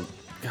it called?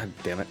 God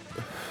damn it.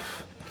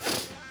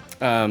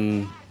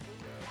 The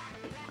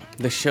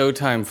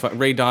Showtime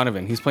Ray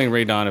Donovan. He's playing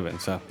Ray Donovan,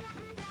 so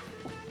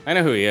I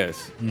know who he is.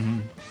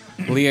 Mm-hmm.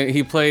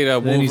 He played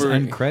Wolverine. He's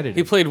uncredited.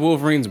 He played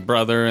Wolverine's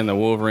brother in the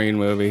Wolverine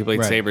movie. He played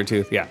Right.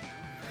 Sabretooth. Yeah,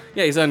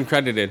 he's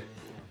uncredited.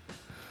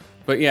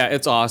 But yeah,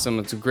 it's awesome.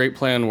 It's a great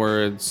play on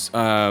words.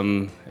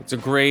 It's a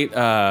great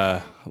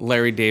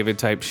Larry David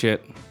type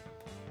shit.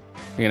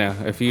 You know,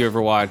 if you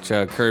ever watch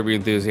Curb Your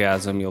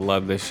Enthusiasm, you'll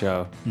love this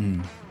show.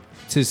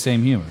 It's his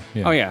same humor.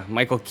 Yeah. Oh yeah,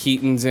 Michael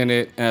Keaton's in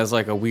it as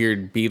like a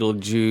weird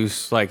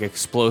Beetlejuice, like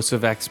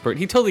explosive expert.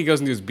 He totally goes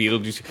into his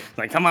Beetlejuice,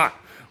 like, come on,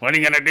 what are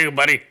you gonna do,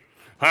 buddy?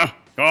 Huh?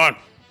 Go on.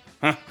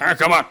 Huh?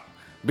 Come on.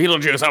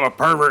 Beetlejuice, I'm a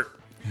pervert.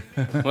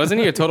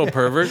 Wasn't he a total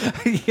pervert?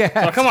 Yeah.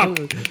 Oh, come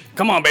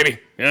on, baby.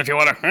 Don't you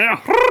wanna?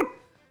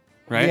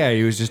 Right? Yeah,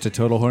 he was just a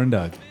total horn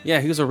dog.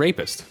 Yeah, he was a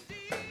rapist.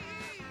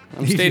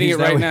 I'm Is stating it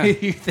that right what now.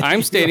 you think I'm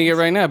he stating it was?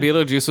 right now.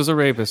 Beetlejuice was a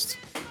rapist.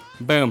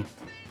 Boom.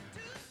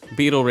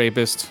 Beetle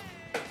rapist.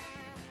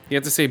 You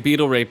have to say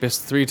beetle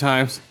rapist 3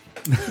 times.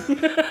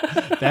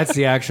 That's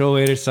the actual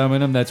way to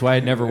summon him. That's why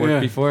it never worked Yeah.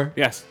 before.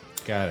 Yes.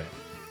 Got it.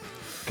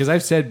 Because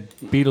I've said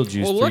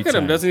Beetlejuice. Well, look at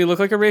him. Doesn't he look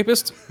like a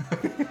rapist?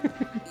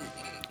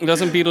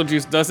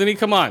 Doesn't he?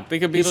 Come on.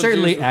 Think of Beetlejuice. He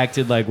certainly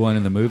acted like one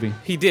in the movie.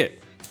 He did.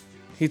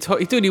 He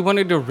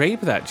wanted to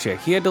rape that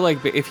chick. He had to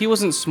if he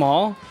wasn't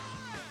small,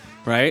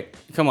 right?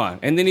 Come on.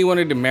 And then he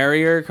wanted to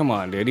marry her. Come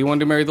on, dude. He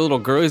wanted to marry the little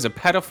girl. He's a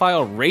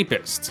pedophile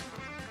rapist.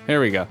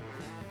 There we go.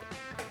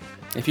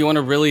 If you want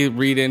to really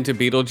read into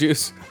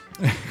Beetlejuice,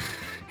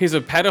 he's a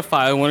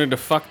pedophile who wanted to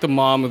fuck the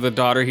mom of the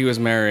daughter he was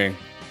marrying.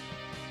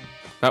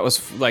 That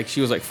was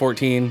she was like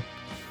 14.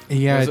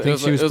 Yeah, I think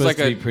she was supposed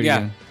to be pretty yeah.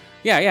 young.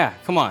 Yeah,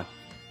 come on.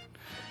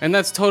 And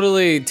that's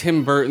totally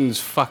Tim Burton's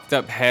fucked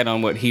up head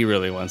on what he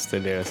really wants to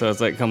do. So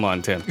it's like, come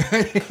on, Tim.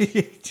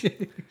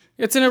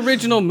 It's an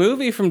original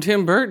movie from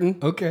Tim Burton.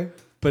 Okay.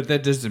 But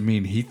that doesn't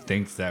mean he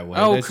thinks that way.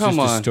 Oh, That's come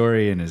just on. a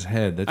story in his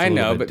head. That's a I little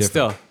know, bit but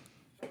different. still.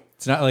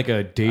 It's not like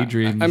a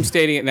daydream. I'm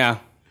stating it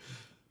now.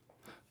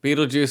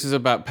 Beetlejuice is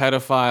about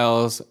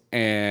pedophiles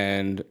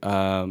and, that's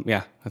well,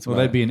 about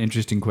that'd it. be an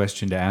interesting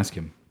question to ask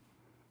him.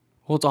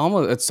 Well,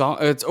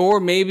 or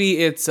maybe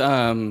it's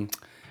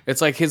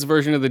like his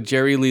version of the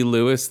Jerry Lee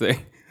Lewis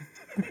thing,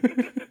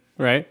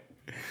 right?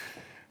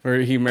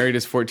 where he married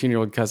his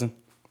 14-year-old cousin.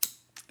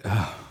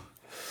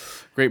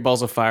 Great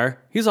Balls of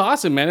Fire. He's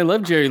awesome, man. I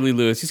love Jerry Lee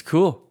Lewis. He's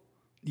cool.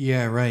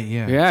 Yeah, right.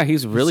 Yeah. Yeah,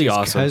 he's really His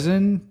awesome.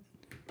 cousin.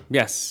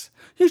 Yes.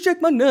 You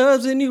shake my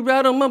nerves and you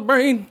rattle my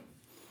brain.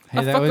 Hey,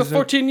 I that fuck a was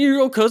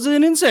 14-year-old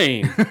cousin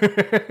insane.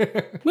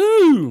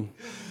 Woo!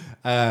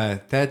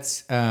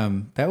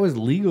 That was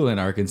legal in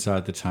Arkansas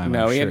at the time.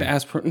 No, I'm he had sure. to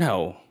ask for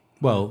no.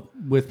 Well,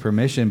 with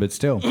permission, but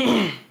still.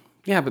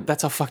 Yeah, but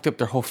that's how fucked up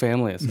their whole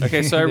family is.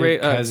 Okay, so I Their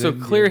rate. So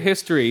cousin, Clear yeah.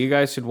 History. You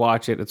guys should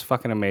watch it. It's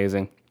fucking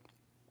amazing.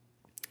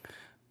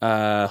 Dude,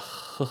 I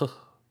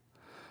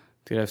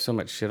have so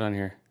much shit on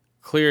here.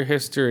 Clear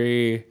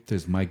History.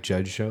 Does Mike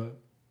Judge show up?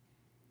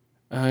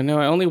 No,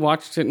 I only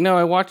watched it. No,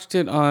 I watched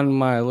it on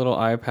my little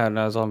iPad and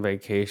I was on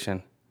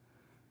vacation.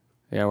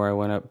 Yeah, where I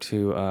went up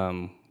to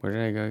where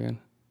did I go again?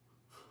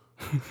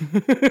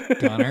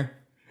 Donner?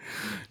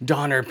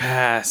 Donner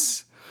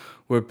Pass,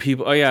 where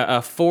people. Oh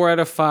yeah, 4 out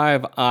of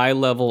 5 eye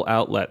level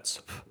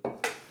outlets.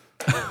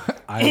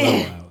 I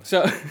love that.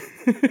 So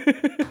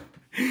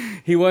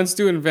he wants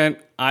to invent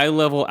eye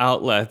level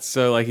outlets,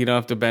 so like you don't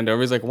have to bend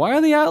over. He's like, why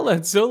are the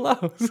outlets so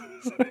low?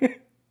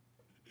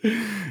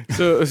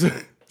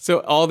 so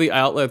all the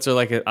outlets are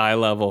like at eye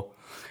level,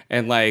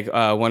 and like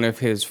one of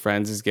his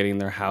friends is getting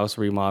their house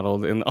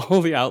remodeled, and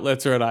all the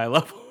outlets are at eye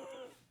level.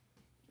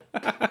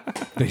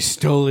 They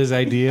stole his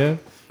idea?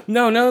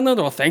 No.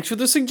 Well, thanks for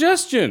the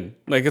suggestion.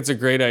 Like it's a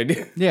great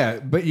idea. Yeah,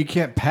 but you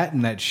can't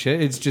patent that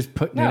shit. It's just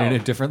putting it No. in a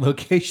different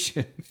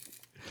location.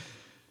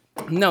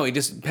 No, he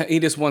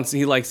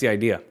likes the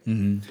idea.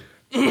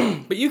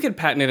 Mm-hmm. But you could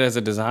patent it as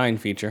a design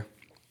feature,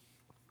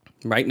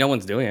 right? No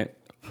one's doing it,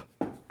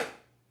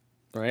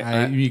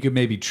 right? You could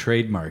maybe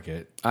trademark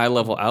it. Eye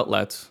level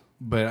outlets.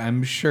 But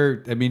I'm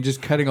sure, I mean,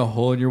 just cutting a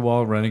hole in your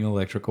wall, running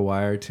electrical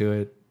wire to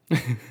it.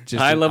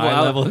 Just Eye an level eye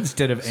out- level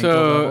instead of ankle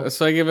level.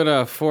 So I give it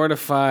a 4 to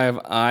 5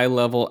 eye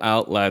level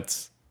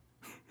outlets.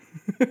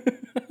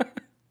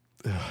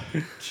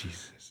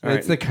 Jesus. All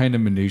That's right. the kind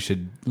of minutia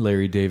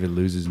Larry David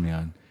loses me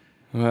on.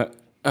 But,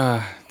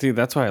 dude,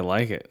 that's why I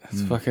like it.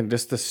 It's fucking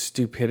just the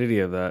stupidity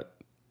of that,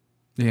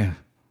 Yeah.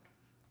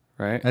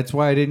 right? That's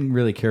why I didn't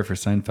really care for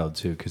Seinfeld,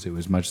 too, because it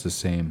was much the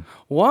same.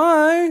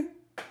 Why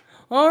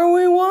are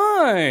we?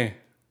 Why?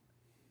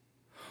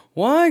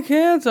 Why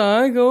can't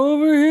I go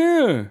over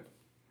here?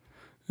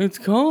 It's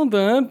called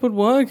that, but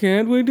why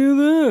can't we do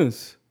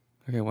this?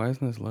 Okay, why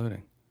isn't this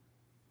loading?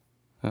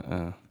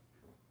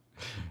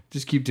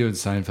 Just keep doing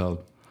Seinfeld.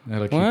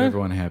 That'll keep What?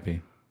 everyone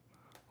happy.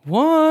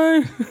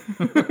 Why?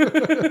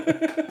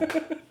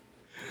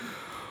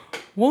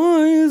 Why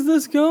is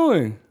this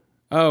going?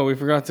 Oh, we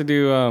forgot to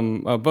do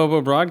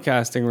Bobo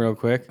Broadcasting real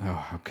quick. Oh,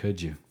 how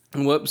could you?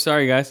 Whoops,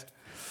 sorry guys.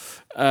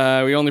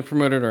 We only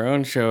promoted our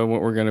own show and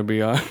what we're going to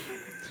be on.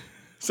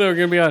 So we're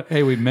going to be on...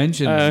 Hey, we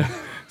mentioned...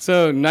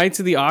 So, Knights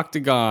of the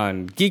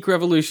Octagon, Geek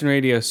Revolution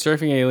Radio,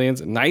 Surfing Aliens,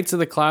 Knights of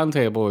the Clown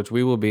Table, which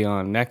we will be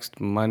on next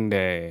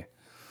Monday,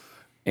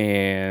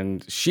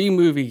 and She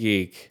Movie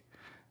Geek,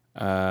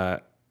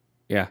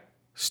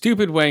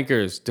 Stupid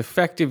Wankers,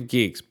 Defective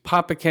Geeks,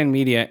 Papa Ken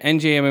Media,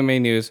 NJMMA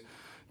News,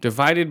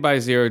 Divided by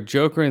Zero,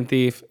 Joker and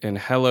Thief, and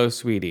Hello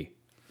Sweetie.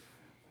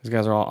 These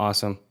guys are all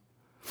awesome.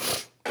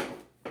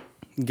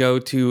 Go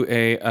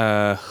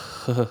to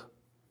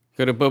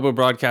Bobo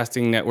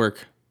Broadcasting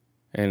Network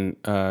and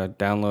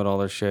download all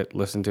their shit,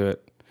 listen to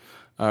it,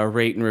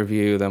 rate and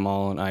review them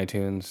all on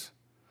iTunes,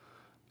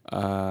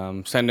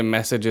 send them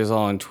messages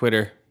all on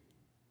Twitter,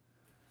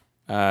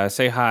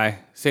 say hi,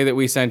 say that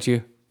we sent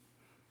you,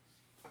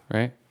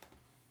 right?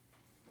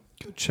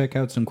 Go check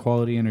out some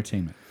quality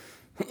entertainment.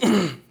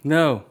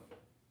 No,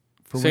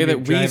 For say when you're that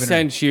we driving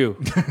sent you.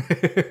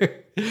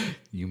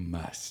 You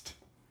must.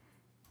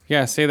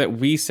 Yeah, say that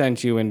we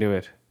sent you into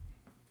it.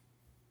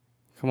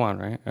 Come on,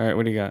 right? All right,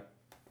 what do you got?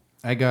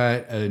 I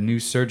got a new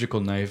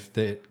surgical knife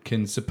that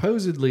can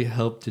supposedly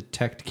help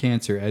detect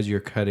cancer as you're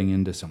cutting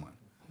into someone.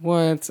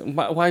 What?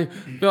 Why?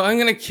 No, I'm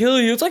gonna kill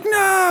you. It's like,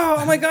 no!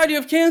 Oh my God, you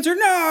have cancer!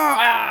 No!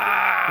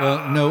 Ah!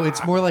 Well, no,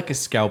 it's more like a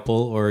scalpel,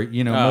 or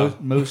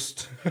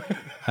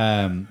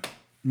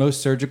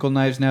most surgical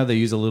knives now, they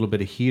use a little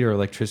bit of heat or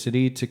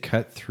electricity to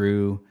cut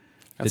through.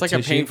 That's the like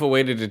tissue. a painful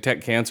way to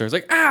detect cancer. It's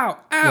like, ow,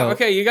 ow. Well-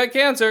 Okay, you got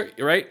cancer.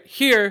 Right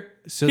here.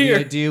 So here.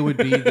 the idea would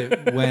be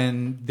that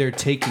when they're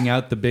taking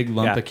out the big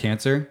lump Yeah. of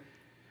cancer,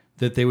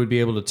 that they would be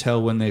able to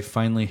tell when they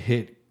finally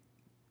hit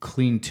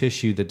clean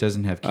tissue that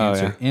doesn't have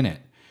cancer in it.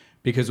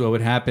 Because what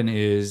would happen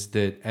is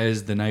that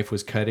as the knife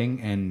was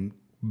cutting and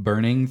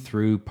burning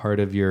through part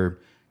of your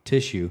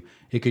tissue,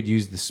 it could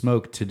use the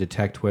smoke to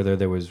detect whether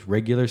there was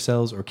regular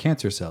cells or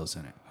cancer cells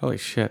in it. Holy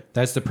shit.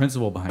 That's the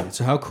principle behind it.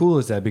 So how cool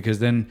is that? Because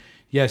then,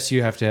 yes,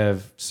 you have to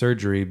have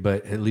surgery,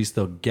 but at least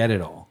they'll get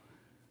it all.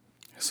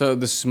 So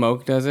the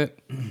smoke does it?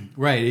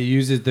 Right.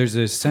 There's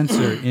a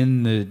sensor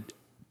in the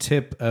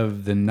tip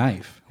of the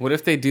knife. What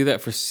if they do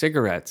that for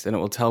cigarettes and it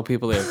will tell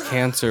people they have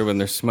cancer when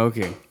they're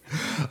smoking?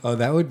 Oh,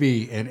 that would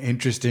be an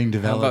interesting How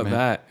development.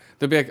 about that?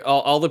 They'll be like,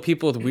 all the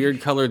people with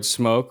weird colored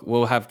smoke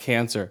will have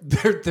cancer.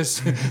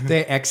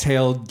 They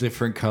exhale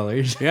different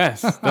colors.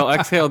 Yes, they'll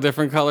exhale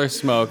different color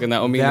smoke, and that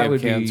will mean they That have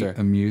would cancer.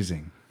 be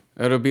amusing.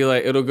 It'll be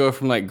like it'll go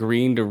from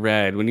green to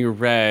red. When you're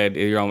red,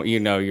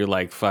 you're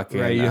like fucking.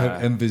 Right, you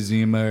have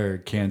emphysema or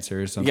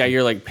cancer or something. Yeah,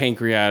 you're like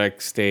pancreatic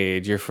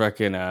stage. You're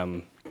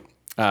fucking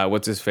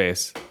what's his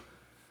face?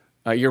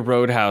 You're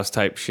Roadhouse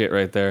type shit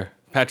right there.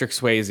 Patrick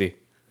Swayze.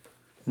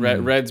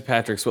 Red's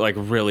Patrick Swayze, like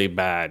really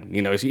bad.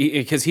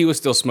 Because he was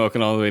still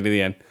smoking all the way to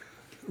the end.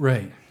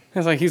 Right.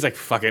 He's like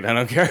fuck it, I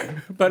don't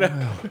care.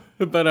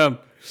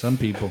 But Some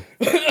people.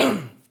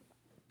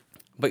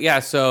 But yeah,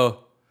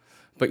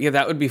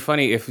 that would be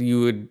funny if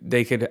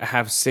they could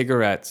have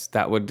cigarettes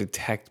that would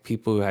detect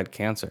people who had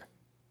cancer.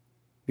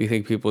 Do you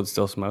think people would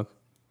still smoke?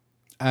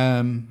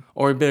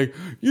 Or be like,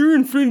 you're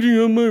infringing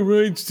on my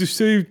rights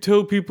to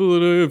tell people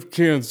that I have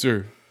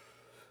cancer.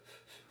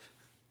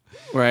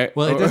 Right.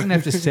 Well, it doesn't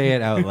have to say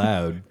it out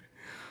loud.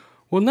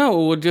 Well,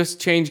 no, it would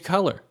just change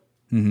color.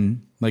 Mm-hmm.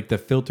 Like the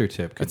filter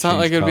tip. It's not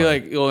like it'd be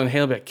like you'll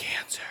inhale, but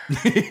cancer.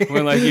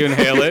 When you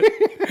inhale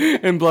it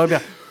and blow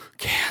down,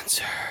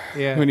 cancer.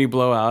 Yeah. When you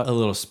blow out A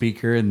little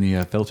speaker in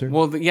the filter.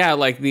 Well,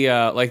 like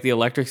the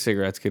electric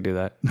cigarettes could do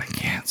that.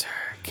 Cancer.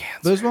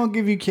 Those won't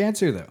give you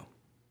cancer though.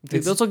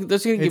 Dude, those are going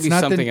to give you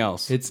something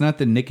else. It's not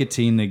the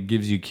nicotine that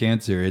gives you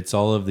cancer. It's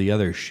all of the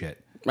other shit.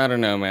 I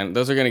don't know, man.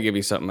 Those are going to give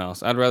you something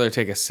else. I'd rather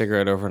take a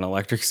cigarette over an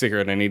electric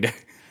cigarette any day.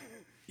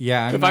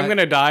 Yeah. I'm going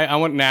to die, I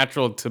want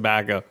natural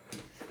tobacco.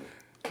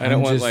 I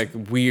don't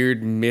want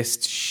weird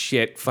mist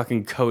shit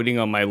fucking coating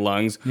on my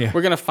lungs. Yeah.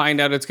 We're going to find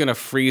out it's going to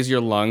freeze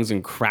your lungs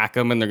and crack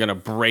them and they're going to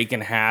break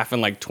in half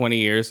in 20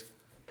 years.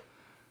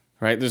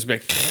 Right? There's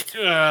big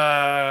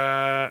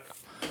half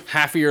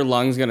of your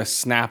lungs going to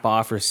snap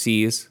off or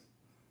seize.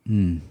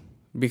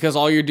 Because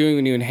all you're doing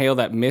when you inhale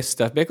that mist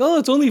stuff,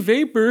 it's only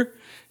vapor.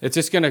 It's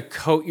just going to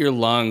coat your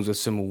lungs with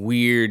some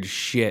weird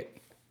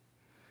shit.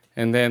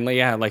 And then,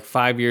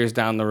 5 years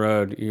down the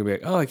road, you'll be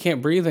like, I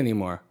can't breathe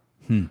anymore.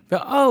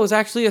 But, it's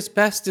actually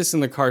asbestos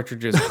in the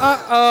cartridges.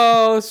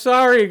 Uh-oh,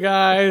 sorry,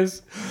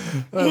 guys.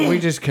 We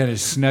just kind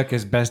of snuck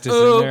asbestos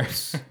in there.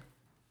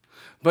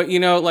 But,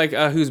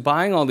 who's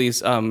buying all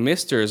these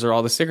misters are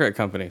all the cigarette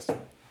companies.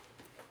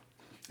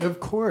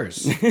 Of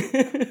course.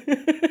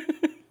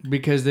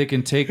 Because they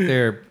can take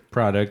their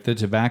product, the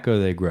tobacco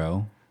they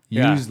grow,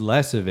 use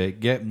less of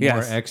it, get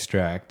more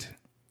extract.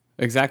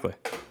 Exactly.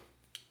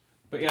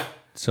 But yeah.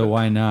 So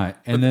why not?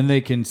 And then they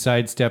can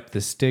sidestep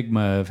the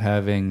stigma of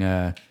having,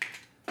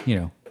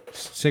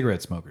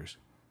 cigarette smokers.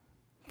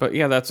 But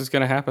yeah, that's what's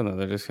going to happen, though.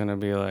 They're just going to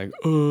be like,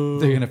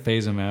 They're going to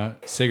phase them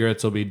out.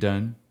 Cigarettes will be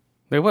done.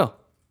 They will.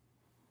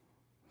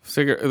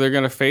 They're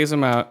going to phase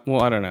them out.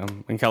 Well, I don't know.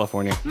 In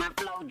California. My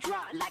flow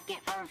drop like an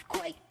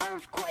earthquake.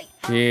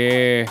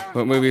 Yeah.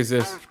 What movie is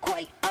this?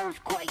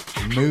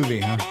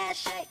 Movie, huh?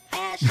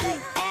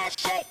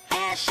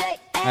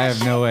 I have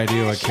no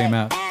idea what came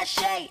out.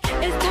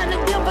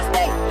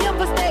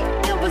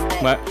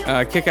 What?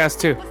 Kick-Ass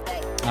 2.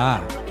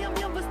 Ah.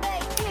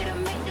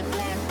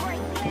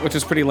 Which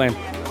is pretty lame.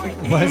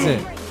 Was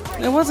it?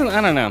 It wasn't,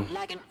 I don't know.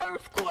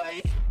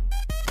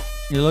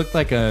 It looked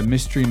like a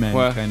Mystery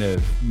Men kind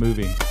of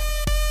movie.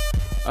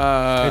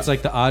 It's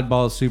like the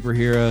oddball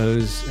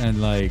superheroes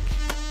and I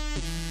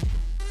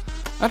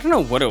don't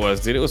know what it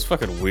was, dude. It was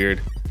fucking weird.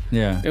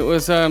 Yeah. It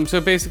was,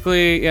 so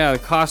basically, the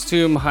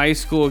costume high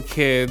school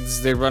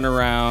kids, they run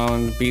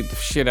around, beat the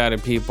shit out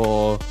of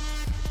people.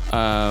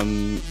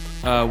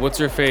 What's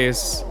her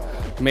face?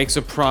 Makes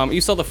a prom. You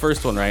saw the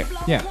first one, right?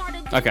 Yeah.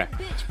 Okay.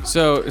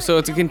 So it's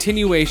a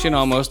continuation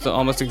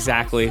almost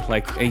exactly,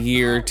 a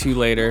year or two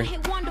later.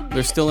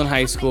 They're still in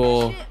high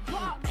school.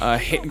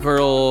 Hit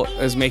Girl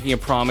is making a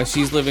promise.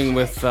 She's living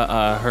with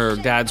her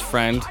dad's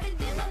friend.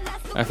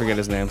 I forget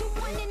his name.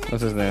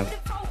 What's his name?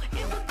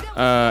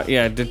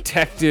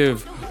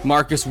 Detective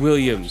Marcus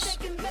Williams.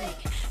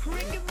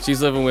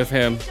 She's living with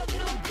him.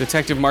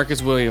 Detective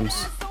Marcus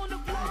Williams.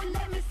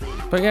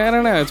 But yeah, I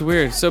don't know. It's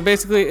weird. So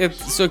basically,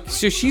 so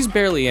she's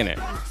barely in it.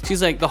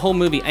 She's like, the whole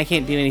movie, I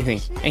can't do anything.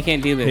 I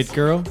can't do this. Hit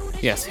Girl?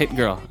 Yes, Hit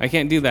Girl. I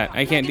can't do that.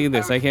 I can't do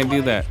this. I can't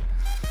do that.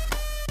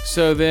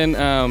 So then,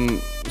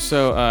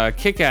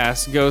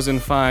 Kick-Ass goes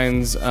and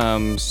finds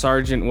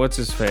Sergeant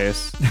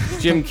What's-His-Face,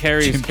 Jim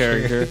Carrey's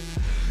character.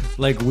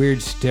 Weird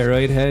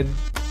steroid head?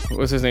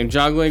 What's his name?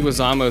 John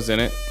Leguizamo's in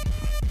it.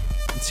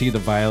 See the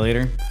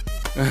Violator?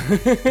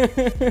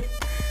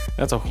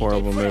 That's a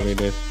horrible movie,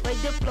 dude.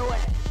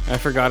 I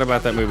forgot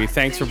about that movie.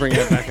 Thanks for bringing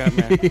it back up,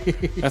 man.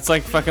 That's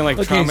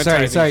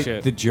traumatizing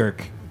shit. The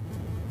Jerk.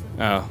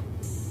 Oh.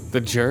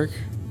 The Jerk?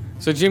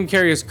 So Jim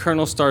Carrey is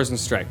Colonel Stars and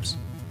Stripes.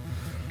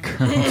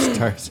 Colonel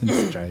Stars and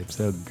Stripes.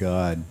 Oh,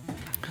 God.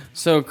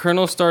 So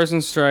Colonel Stars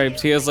and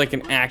Stripes, he has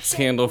an axe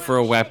handle for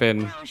a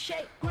weapon.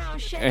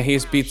 And he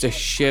just beats the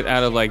shit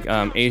out of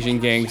Asian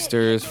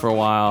gangsters for a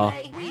while.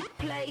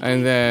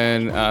 And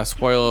then,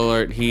 spoiler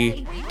alert,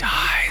 he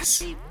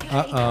dies.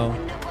 Uh-oh.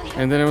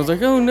 And then it was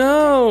like, oh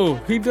no,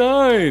 he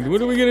died.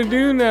 What are we gonna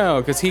do now?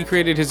 Because he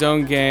created his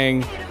own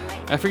gang.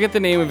 I forget the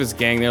name of his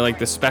gang. They're like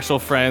the Special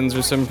Friends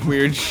or some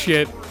weird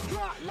shit.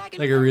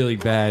 Like a really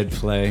bad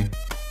play.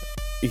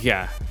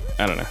 Yeah,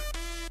 I don't know.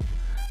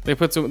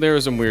 There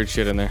was some weird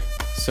shit in there.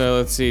 So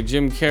let's see.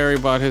 Jim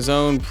Carrey bought his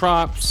own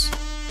props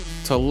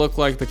to look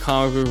like the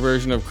comic book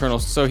version of Colonel.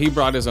 So he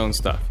brought his own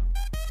stuff.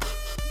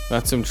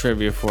 That's some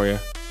trivia for you.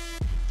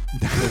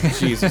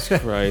 Jesus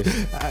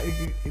Christ.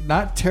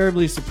 Not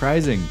terribly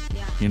surprising,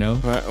 you know?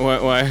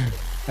 Why?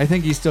 I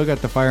think he's still got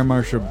the Fire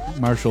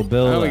Marshal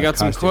Bill. Oh, we got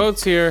some costume.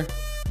 quotes here.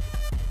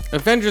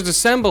 Avengers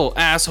assemble,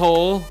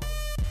 asshole.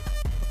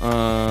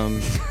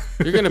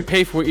 You're gonna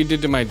pay for what you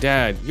did to my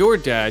dad. Your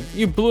dad.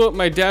 You blew up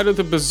my dad with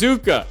a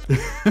bazooka.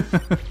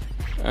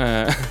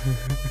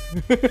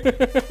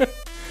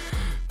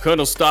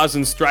 Colonel Stars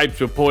and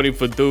Stripes reporting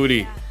for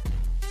duty.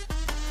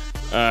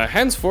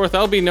 Henceforth,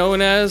 I'll be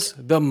known as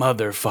the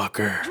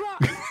motherfucker.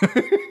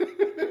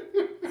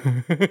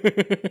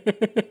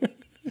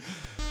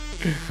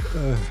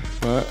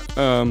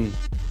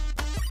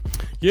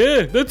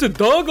 Yeah, that's a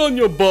dog on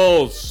your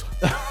balls.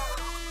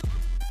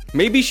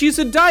 Maybe she's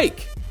a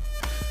dyke.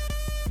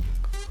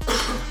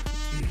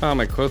 Oh,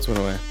 my quotes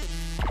went away.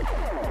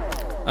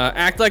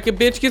 Act like a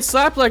bitch, get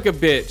slapped like a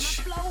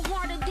bitch.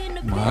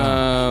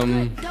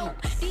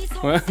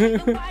 What?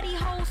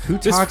 Who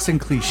talks in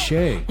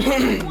cliche?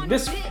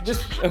 This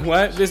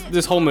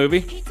whole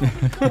movie?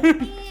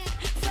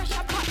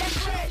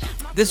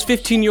 This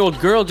 15-year-old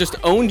girl just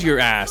owned your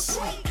ass.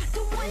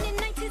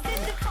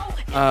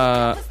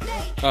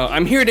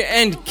 I'm here to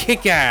end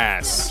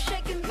kick-ass.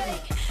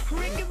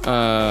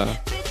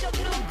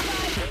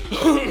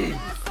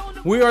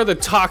 We are the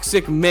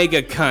toxic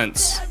mega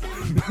cunts.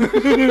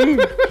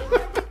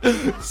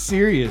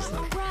 Seriously.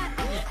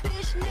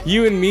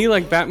 You and me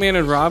like Batman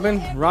and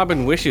Robin?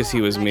 Robin wishes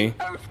he was me.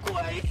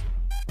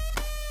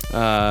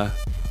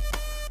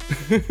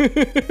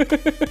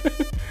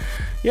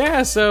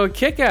 Yeah, so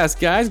Kick-Ass,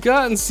 guys. Go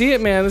out and see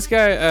it, man. This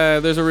guy,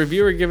 there's a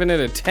reviewer giving it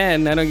a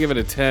 10. I don't give it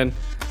a 10.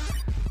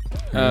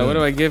 What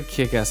do I give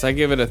Kick-Ass? I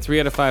give it a 3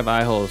 out of 5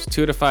 eye holes,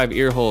 2 out of 5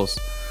 ear holes,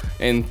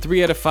 and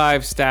 3 out of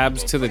 5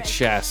 stabs to the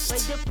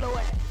chest.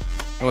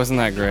 It wasn't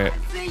that great.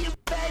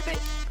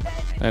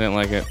 I didn't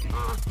like it.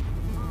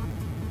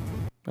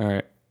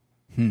 Alright.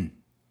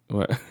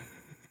 What?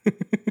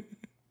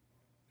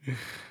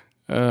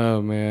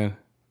 Oh, man.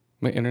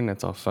 My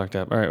internet's all fucked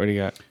up. Alright, what do you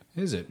got?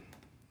 Is it?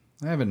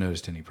 I haven't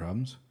noticed any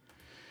problems.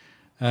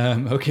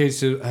 Okay,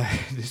 so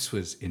this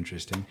was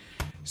interesting.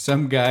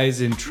 Some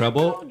guy's in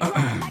trouble.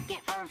 I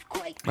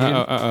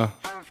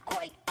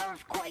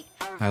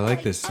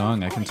like this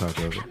song. I can talk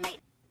over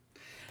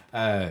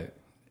it.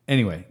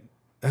 Anyway,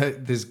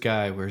 this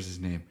guy, where's his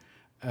name?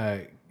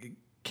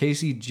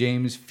 Casey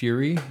James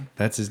Fury.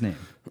 That's his name.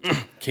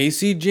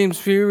 Casey James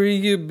Fury,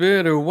 you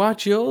better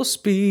watch your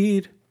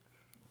speed.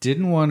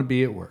 Didn't want to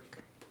be at work.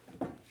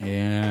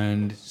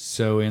 And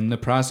so in the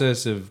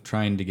process of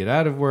trying to get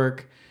out of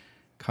work,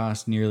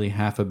 cost nearly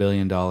 $500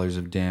 million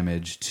of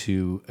damage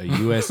to a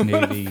U.S.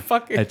 Navy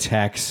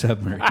attack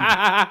submarine.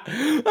 I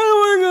don't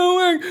want to go to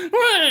work.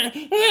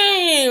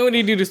 What do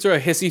you do? Just throw a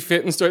hissy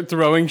fit and start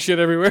throwing shit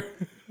everywhere?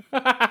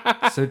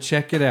 So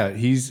check it out.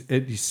 He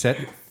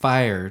set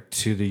fire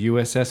to the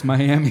USS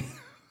Miami.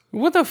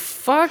 What the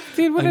fuck,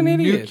 dude? What an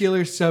idiot.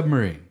 Nuclear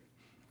submarine.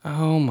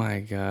 Oh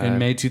my god. In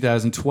May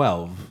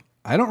 2012.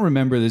 I don't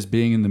remember this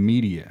being in the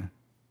media.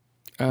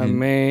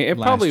 It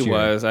probably year.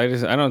 was. I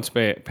don't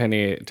pay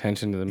any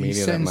attention to the media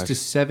He's that sentenced much. to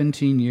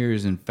 17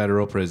 years in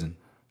federal prison.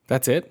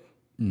 That's it?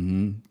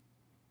 Mm-hmm.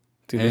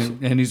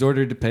 Dude, And he's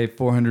ordered to pay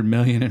 $400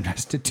 million in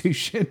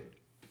restitution.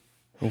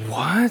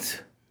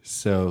 what?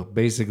 So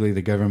basically,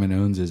 the government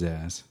owns his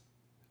ass.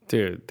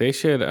 Dude, they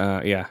should.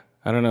 Yeah,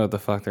 I don't know what the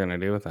fuck they're gonna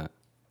do with that.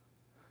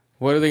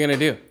 What are they gonna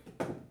do?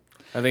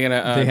 Are they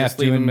gonna? They have just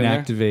to leave him in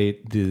there?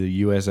 inactivate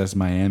the USS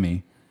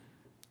Miami.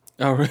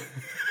 Oh, really?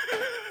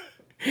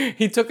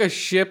 He took a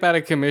ship out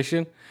of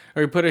commission,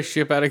 or he put a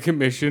ship out of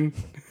commission.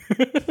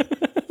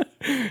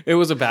 It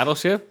was a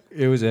battleship?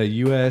 It was a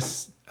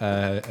U.S.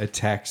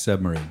 Attack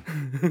submarine.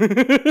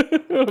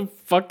 What a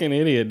fucking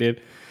idiot,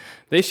 dude.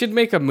 They should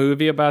make a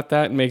movie about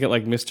that and make it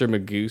like Mr.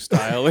 Magoo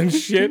style and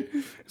shit.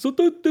 So,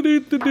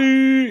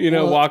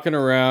 walking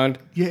around.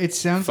 Yeah, it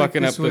sounds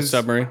fucking like up this the was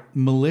submarine.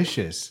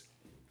 malicious.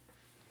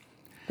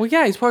 Well,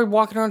 yeah, he's probably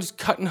walking around just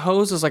cutting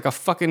hoses like a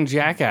fucking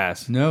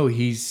jackass. No,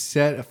 he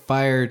set a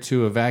fire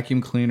to a vacuum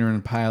cleaner and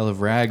a pile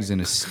of rags in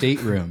a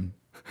stateroom.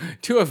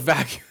 To a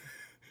vacuum.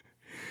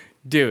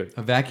 Dude.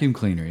 A vacuum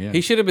cleaner, yeah.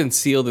 He should have been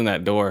sealed in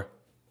that door.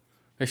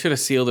 They should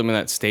have sealed him in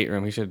that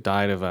stateroom. He should have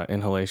died of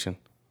inhalation.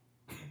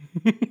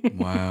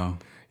 Wow.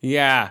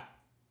 Yeah.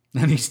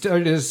 And he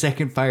started a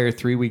second fire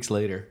 3 weeks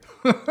later.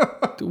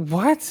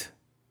 What?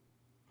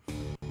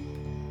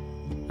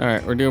 All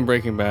right, we're doing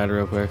Breaking Bad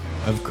real quick.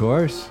 Of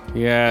course.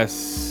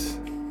 Yes.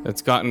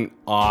 It's gotten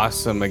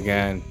awesome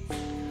again.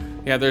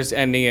 Yeah, there's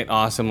ending it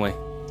awesomely.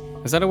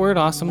 Is that a word,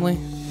 awesomely?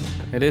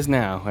 It is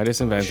now. I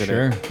just invented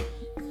it.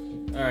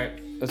 All right,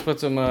 let's put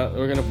some,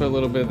 we're going to put a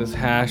little bit of this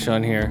hash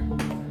on here.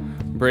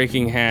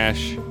 Breaking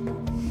hash.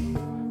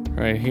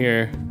 Right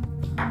here.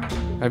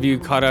 Have you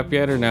caught up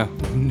yet or no?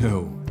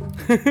 No.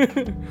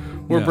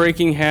 We're No.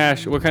 breaking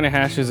hash. What kind of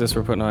hash is this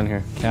we're putting on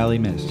here? Cali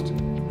Mist.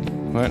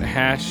 What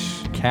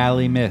hash?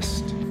 Cali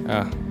Mist.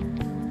 Oh,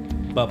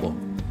 Bubble.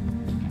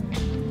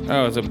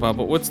 oh, it's a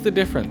bubble. What's the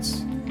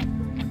difference?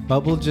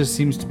 Bubble just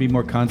seems to be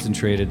more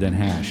concentrated than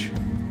hash.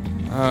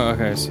 Oh,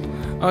 okay. So,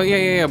 oh,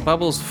 yeah.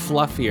 Bubble's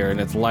fluffier and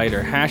it's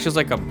lighter. Hash is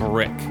like a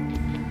brick.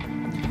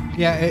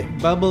 Yeah,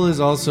 bubble is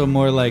also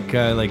more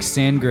like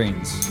sand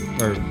grains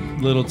or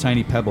little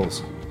tiny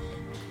pebbles.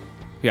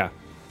 Yeah.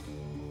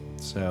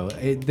 So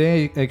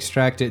they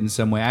extract it in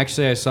some way.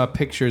 Actually, I saw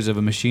pictures of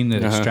a machine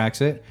that extracts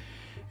it.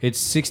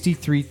 It's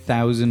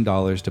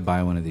 $63,000 to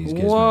buy one of these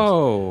gizmos.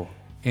 Whoa.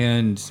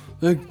 And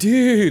Like,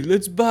 dude,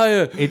 let's buy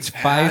a. it's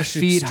 5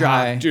 feet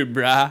high.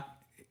 Brah.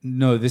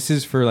 No, this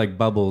is for like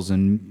bubbles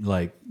and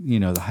like,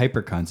 the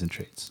hyper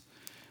concentrates.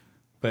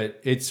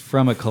 But it's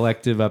from a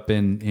collective up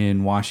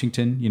in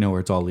Washington, where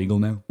it's all legal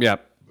now.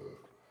 Yep.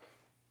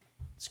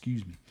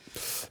 Excuse me.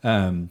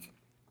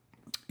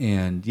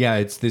 And yeah,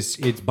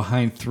 it's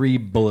behind 3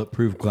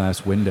 bulletproof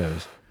glass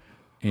windows.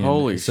 And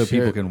Holy so shit.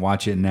 people can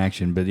watch it in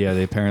action. But yeah,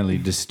 they apparently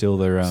distill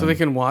their own. So they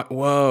can watch.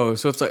 Whoa.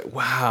 So it's like,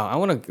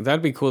 wow.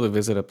 That'd be cool to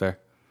visit up there.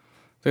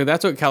 Dude,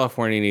 that's what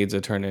California needs to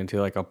turn into,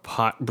 like a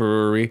pot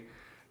brewery.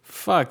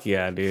 Fuck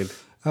yeah, dude.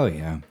 Oh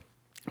yeah.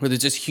 Where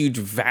there's just huge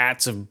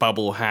vats of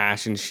bubble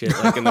hash and shit,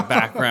 like in the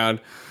background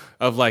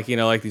of like,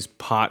 like these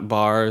pot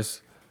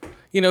bars.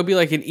 It'd be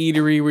like an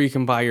eatery where you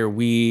can buy your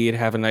weed,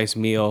 have a nice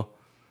meal.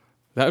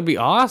 That would be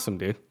awesome,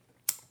 dude.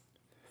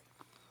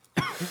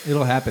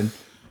 It'll happen.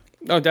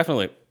 Oh,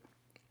 definitely.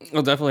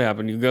 It'll definitely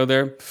happen. You go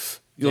there.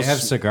 They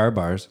have cigar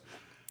bars.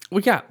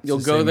 Well, yeah, you'll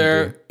the go same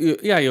there.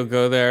 You'll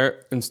go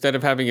there instead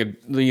of having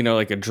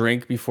like a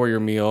drink before your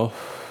meal.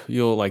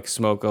 You'll like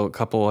smoke a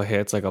couple of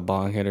hits, like a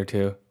bong hit or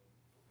two.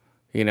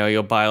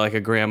 You'll buy like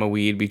a gram of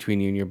weed between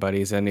you and your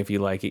buddies, and if you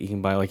like it, you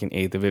can buy like an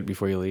eighth of it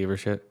before you leave or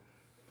shit.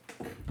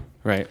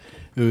 Right.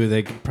 Ooh,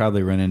 they could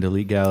probably run into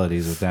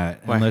legalities with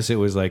that, Why? unless it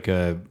was like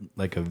a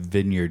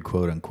vineyard,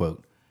 quote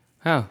unquote.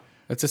 How?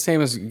 It's the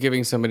same as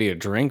giving somebody a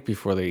drink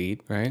before they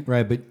eat, right?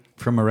 Right, but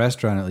from a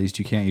restaurant, at least,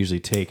 you can't usually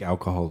take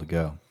alcohol to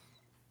go.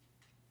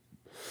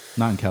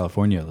 Not in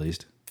California, at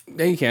least.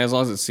 Yeah, you can as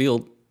long as it's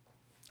sealed.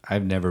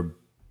 I've never.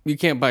 You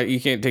can't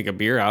take a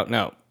beer out.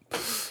 No.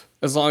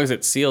 As long as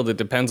it's sealed, it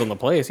depends on the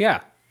place.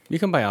 Yeah. You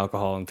can buy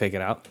alcohol and take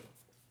it out.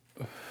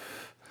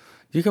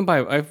 You can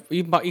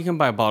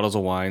buy bottles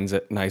of wines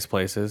at nice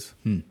places.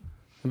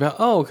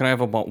 About, can I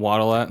have a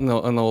bottle of that?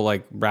 And they'll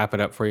like wrap it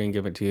up for you and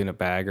give it to you in a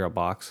bag or a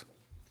box.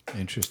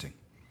 Interesting.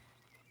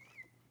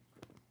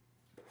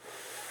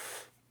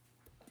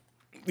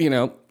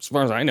 As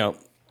far as I know,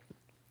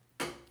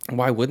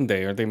 why wouldn't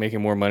they? Aren't they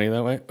making more money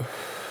that way?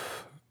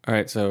 All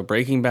right, so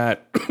Breaking Bad.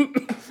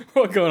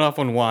 We're going off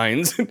on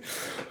wines.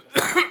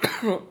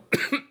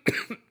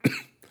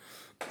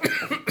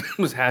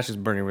 This hash is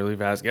burning really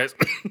fast, guys.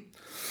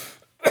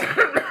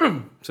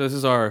 So this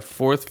is our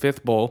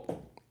 5th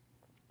bowl.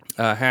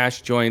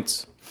 Hash,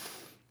 joints.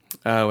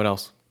 What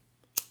else?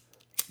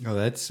 Oh,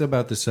 that's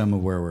about the sum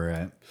of where we're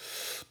at.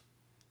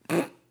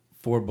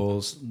 4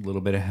 bowls, a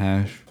little bit of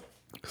hash.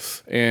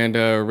 And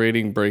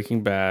rating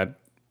Breaking Bad.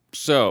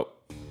 So,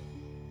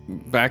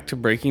 back to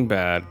Breaking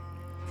Bad.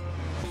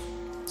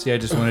 See, I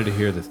just wanted to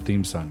hear the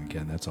theme song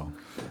again. That's all.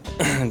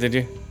 Did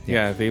you?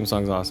 Yeah, the theme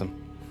song's awesome.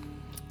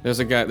 There's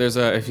a guy.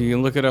 If you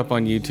can look it up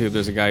on YouTube,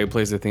 there's a guy who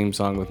plays the theme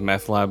song with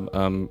meth lab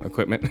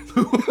equipment.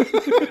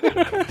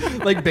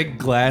 Like big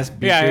glass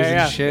beakers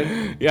and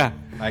shit. Yeah,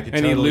 I could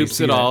and he totally loops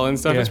see it that. all and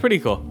stuff. Yeah. It's pretty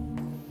cool.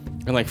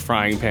 And like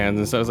frying pans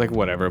and stuff. It's like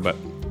whatever. But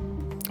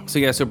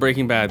so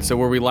Breaking Bad. So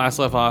where we last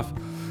left off,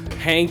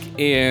 Hank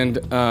and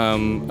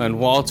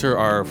Walter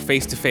are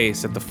face to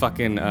face at the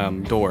fucking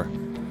door,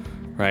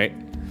 right?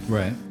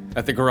 Right.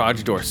 At the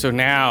garage door. So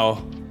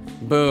now,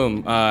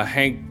 boom,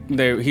 Hank,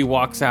 he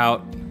walks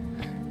out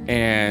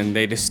and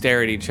they just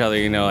stare at each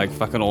other, like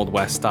fucking Old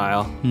West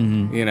style,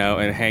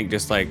 and Hank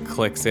just like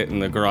clicks it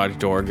and the garage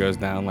door goes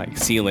down, like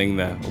sealing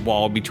the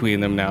wall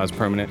between them now is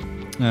permanent.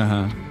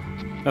 Uh-huh.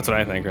 That's what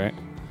I think, right?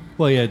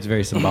 Well, yeah, it's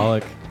very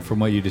symbolic from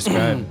what you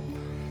described.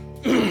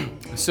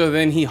 So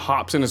then he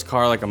hops in his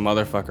car like a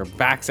motherfucker,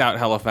 backs out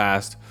hella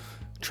fast,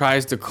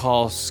 tries to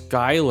call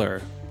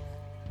Skylar,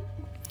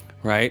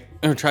 right?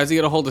 Or tries to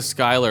get a hold of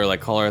Skylar,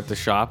 like call her at the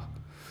shop.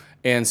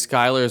 And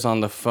Skylar's on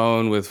the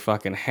phone with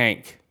fucking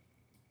Hank.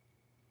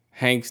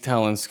 Hank's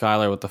telling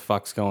Skylar what the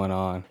fuck's going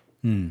on.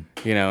 And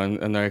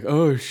they're like,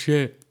 oh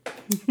shit.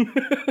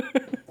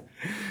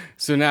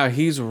 So now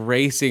he's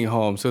racing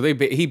home. So he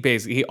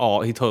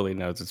totally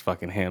knows it's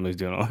fucking him who's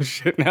doing all this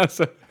shit now.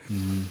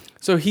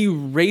 So he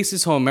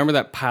races home. Remember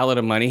that pallet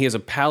of money? He has a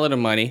pallet of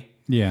money.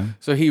 Yeah.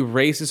 So he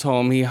races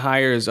home. He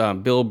hires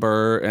Bill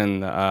Burr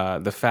and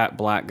the fat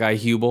black guy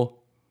Hubel,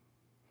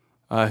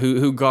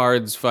 who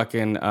guards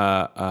fucking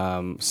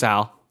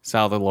Sal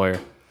the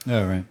lawyer.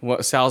 Oh,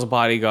 right. Sal's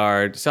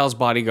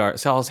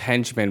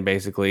henchmen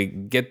basically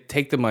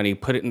take the money,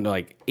 put it into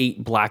like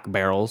 8 black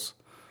barrels,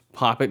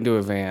 pop it into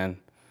a van,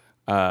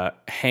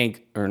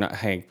 Hank, or not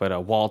Hank,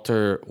 but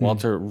Walter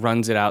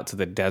runs it out to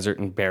the desert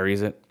and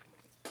buries it.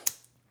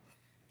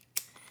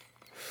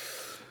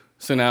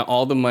 So now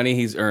all the money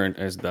he's earned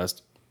is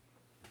dust.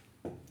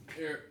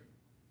 Here.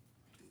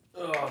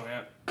 Oh,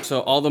 man.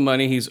 So all the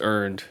money he's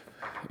earned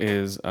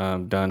is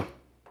done.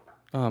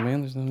 Oh,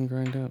 man, there's nothing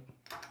grind up.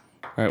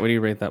 All right, what do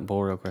you rate that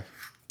bowl real quick?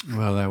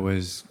 Well, that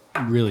was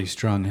really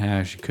strong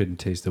hash. You couldn't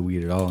taste the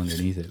wheat at all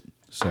underneath it.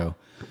 So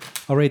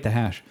I'll rate the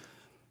hash.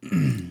 All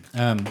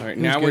right,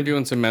 now we're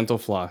doing some mental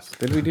floss.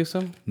 Did we do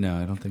some? No,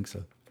 I don't think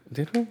so.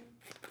 Did we?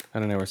 I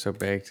don't know. We're so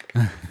baked.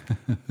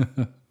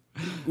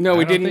 No,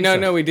 we didn't. think so.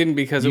 No, we didn't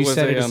because You it was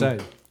set it a,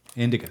 aside.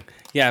 Indica.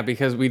 yeah,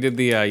 because we did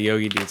the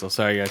Yogi Diesel.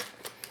 Sorry, guys.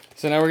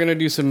 So now we're gonna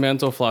do some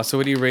mental floss. So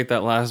what do you rate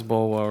that last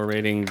bowl while we're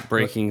rating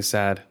Breaking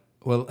Sad?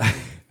 Well,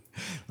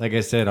 like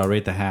I said, I'll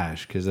rate the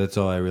hash because that's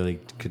all I really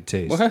could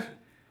taste. What?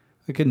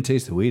 I couldn't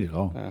taste the wheat at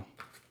all. Oh.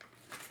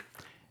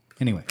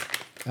 Anyway,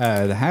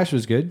 the hash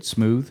was good,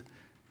 smooth,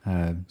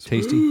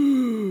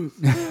 tasty.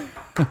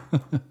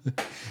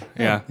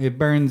 Yeah. It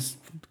burns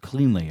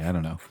cleanly. I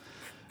don't know.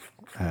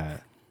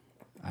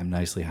 I'm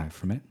nicely high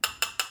from it.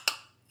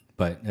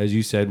 But as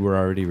you said, we're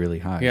already really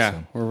high. Yeah,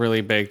 So. we're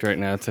really baked right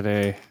now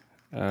today.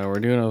 We're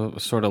doing a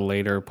sort of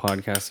later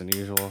podcast than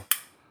usual.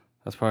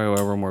 That's probably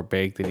why we're more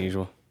baked than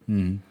usual.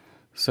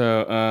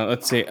 So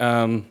let's see.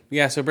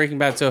 So Breaking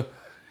Bad. So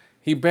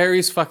he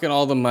buries fucking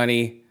all the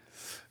money.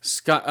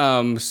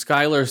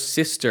 Skylar's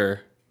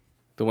sister,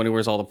 the one who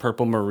wears all the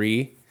purple,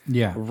 Marie,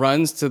 Yeah.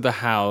 runs to the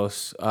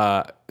house,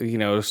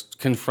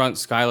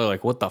 confronts Skylar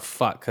like, what the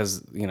fuck?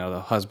 Because, the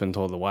husband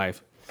told the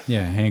wife.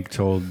 Yeah, Hank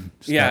told.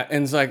 Yeah,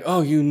 and it's like,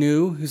 oh, you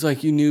knew? He's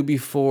like, you knew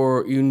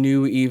before, you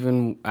knew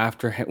even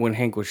after when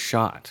Hank was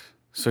shot.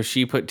 So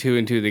she put two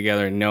and two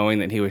together, knowing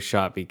that he was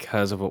shot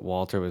because of what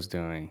Walter was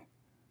doing.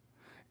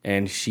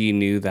 And she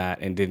knew that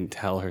and didn't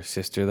tell her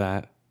sister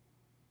that.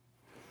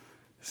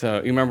 So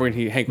you remember when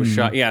Hank was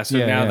shot? Yeah,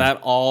 so now that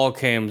all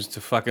came to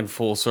fucking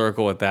full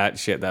circle with that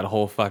shit. That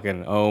whole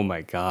fucking, oh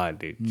my God,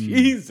 dude.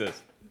 Jesus.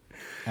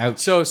 Ouch.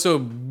 So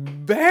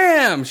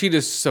bam! She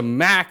just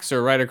smacks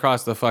her right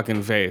across the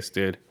fucking face,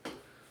 dude.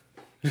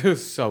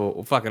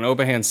 So fucking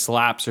open hand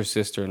slaps her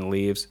sister and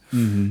leaves.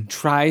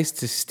 Tries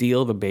to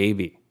steal the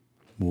baby.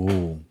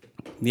 Whoa.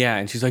 Yeah,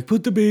 and she's like,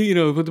 put the baby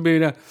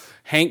down.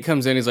 Hank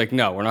comes in, he's like,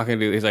 no, we're not gonna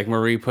do it. He's like,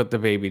 Marie, put the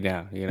baby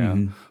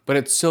down, But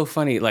it's so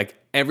funny, like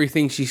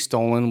everything she's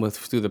stolen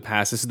through the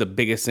past, this is the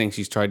biggest thing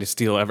she's tried to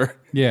steal ever.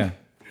 Yeah.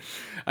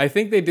 I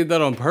think they did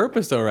that on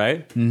purpose though,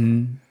 right?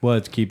 Well,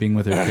 it's keeping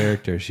with her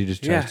character. She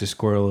just tries Yeah. to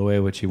squirrel away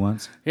what she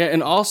wants. Yeah,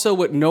 and also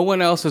what no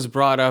one else has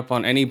brought up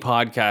on any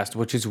podcast,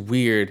 which is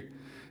weird,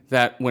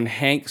 that when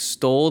Hank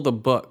stole the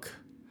book,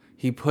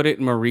 he put it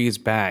in Marie's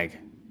bag.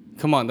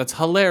 Come on, that's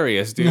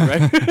hilarious, dude,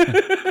 right?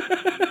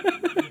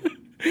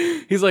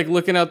 He's like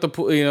looking out the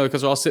pool,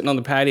 because we're all sitting on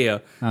the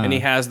patio, and he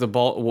has the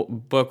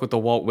book with the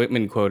Walt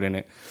Whitman quote in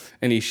it,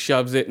 and he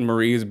shoves it in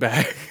Marie's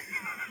bag.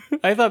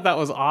 I thought that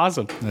was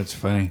awesome. That's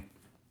funny.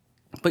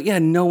 But yeah,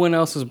 no one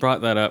else has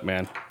brought that up,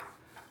 man.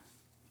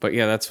 But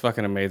yeah, that's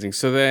fucking amazing.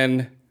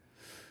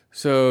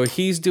 So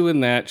he's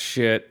doing that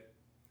shit.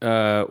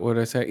 What did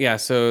I say? Yeah,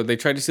 so they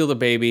tried to steal the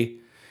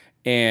baby,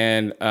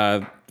 and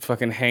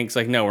fucking Hank's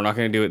like, no, we're not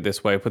going to do it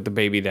this way. Put the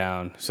baby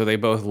down. So they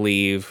both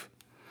leave,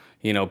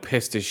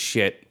 pissed as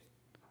shit.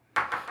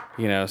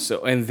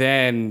 So, and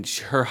then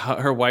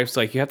her wife's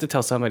like, you have to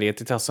tell somebody.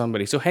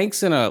 So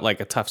Hank's in a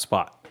tough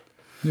spot.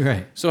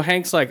 Right. So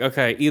Hank's like,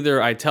 okay,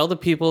 either I tell the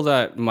people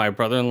that my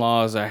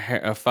brother-in-law is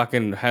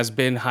has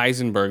been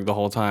Heisenberg the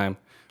whole time,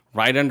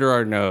 right under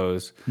our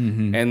nose,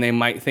 and they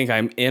might think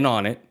I'm in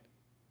on it,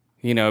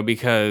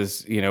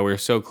 because, we're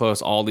so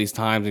close all these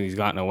times and he's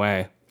gotten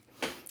away.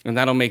 And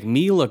that'll make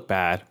me look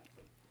bad.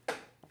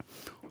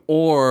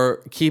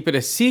 Or keep it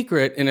a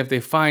secret, and if they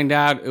find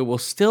out, it will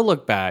still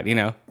look bad,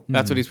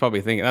 That's what he's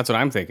probably thinking. That's what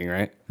I'm thinking,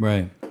 right?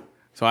 Right.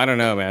 So I don't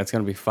know, man. It's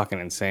going to be fucking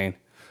insane.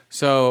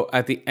 So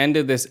at the end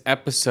of this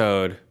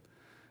episode,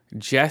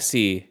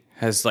 Jesse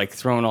has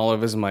thrown all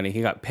of his money.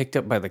 He got picked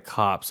up by the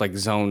cops,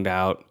 zoned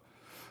out,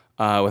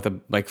 with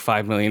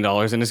 $5 million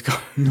in his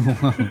car.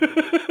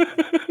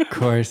 Of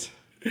course.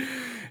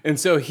 And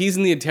so he's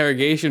in the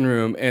interrogation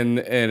room, and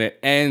it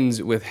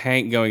ends with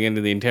Hank going into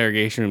the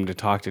interrogation room to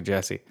talk to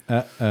Jesse.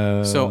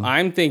 Uh-oh. So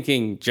I'm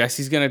thinking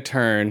Jesse's going to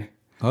turn,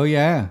 Oh,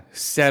 yeah.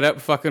 set up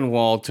fucking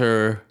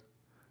Walter,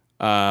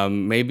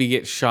 maybe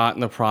get shot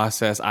in the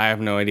process. I have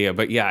no idea.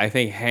 But yeah, I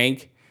think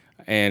Hank,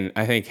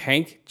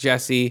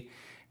 Jesse,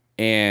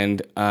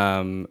 and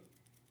Hank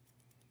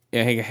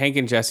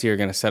and Jesse are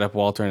going to set up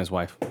Walter and his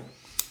wife.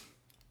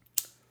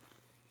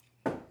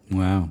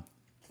 Wow.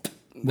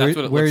 That's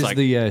what it Where's looks like.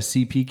 the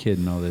CP kid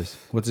in all this?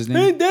 What's his Hey,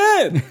 name?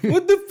 Dad!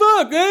 What the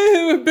fuck? I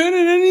haven't been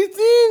in any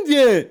scenes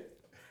yet.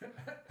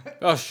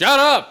 Oh, shut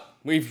up!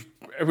 We've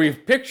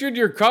pictured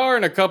your car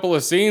in a couple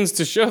of scenes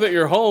to show that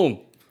you're home.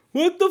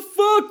 What the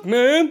fuck,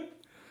 man?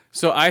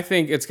 So I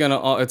think it's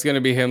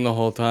gonna be him the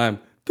whole time.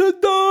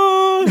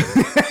 Ta-da!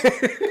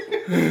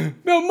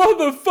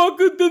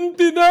 motherfucker didn't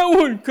see that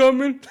one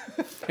coming.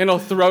 And he'll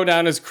throw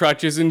down his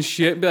crutches and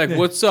shit. Be like,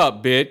 what's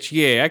up, bitch?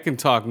 Yeah, I can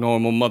talk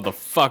normal,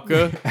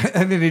 motherfucker.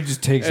 And then he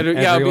just takes And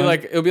everyone. yeah,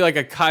 it'll be like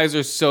a Kaiser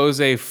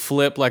Soze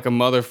flip like a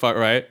motherfucker,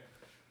 right?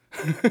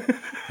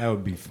 That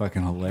would be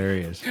fucking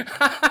hilarious.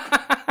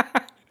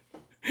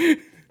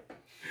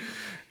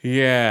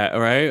 Yeah,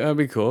 right? That'd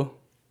be cool.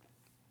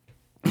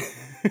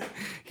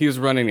 He was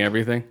running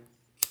everything.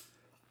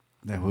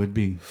 That would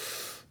be.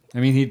 I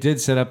mean, he did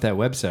set up that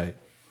website.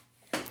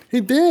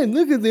 Hey, Dan,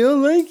 look at they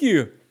don't like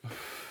you.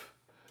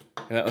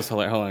 And that was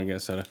hilarious. Hold on, get a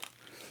soda.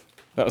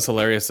 That was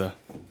hilarious, though.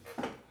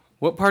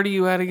 What part are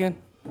you at again?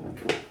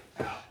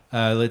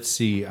 Let's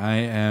see. I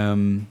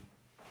am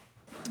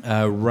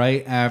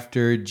right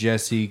after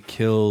Jesse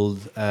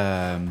killed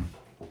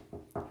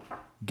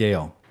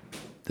Gale,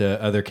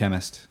 the other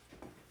chemist.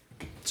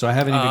 So I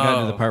haven't even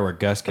gotten to the part where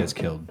Gus gets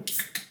killed.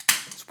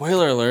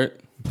 Spoiler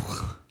alert.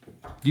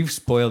 You've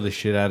spoiled the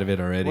shit out of it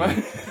already. All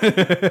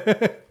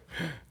right,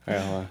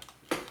 hold on.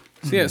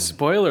 So yeah,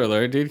 spoiler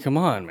alert, dude. Come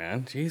on,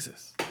 man.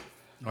 Jesus.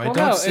 I Well,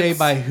 don't no, say it's-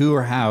 by who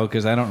or how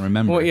because I don't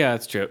remember. Well, yeah,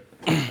 it's true.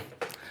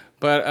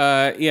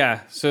 But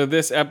yeah, so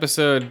this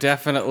episode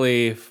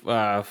definitely,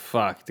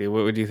 fuck, dude.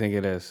 What would you think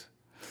it is?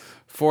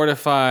 4 to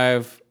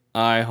 5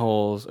 eye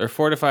holes, or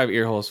 4 to 5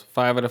 ear holes,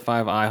 5 out of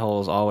 5 eye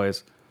holes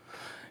always,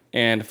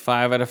 and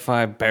 5 out of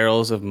 5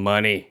 barrels of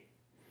money.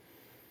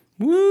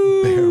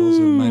 Woo! Barrels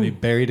of money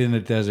buried in the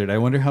desert. I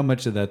wonder how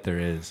much of that there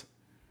is.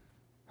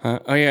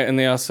 Oh yeah, and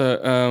they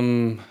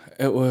also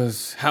it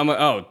was how much?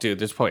 Oh, dude,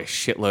 there's probably a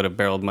shitload of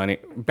barreled money.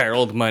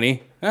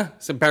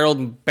 It's a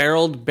barreled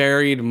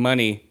buried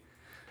money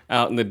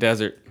out in the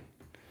desert.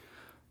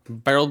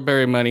 Barreled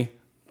berry money,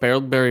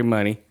 barreled berry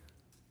money,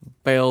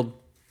 barreled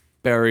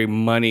berry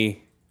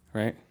money.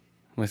 Right?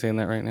 Am I saying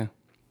that right now?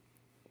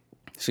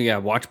 So yeah,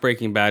 watch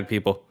Breaking Bad,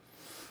 people.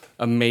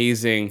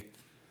 Amazing.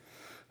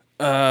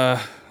 I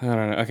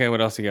don't know. Okay,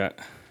 what else you got?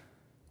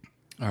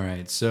 All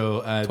right,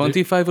 so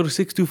 25 or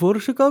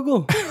 624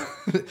 Chicago.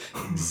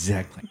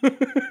 exactly.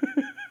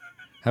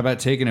 How about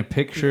taking a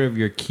picture of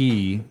your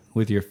key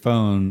with your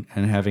phone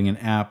and having an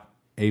app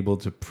able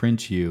to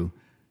print you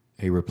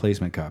a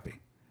replacement copy?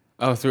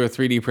 Oh, through a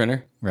 3D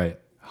printer? Right.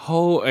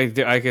 Oh, I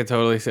could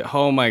totally see.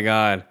 Oh my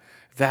god,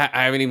 that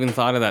I haven't even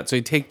thought of that. So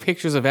you take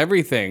pictures of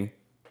everything.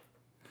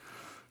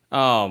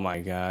 Oh my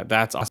god,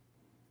 that's awesome.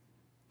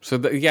 So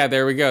yeah,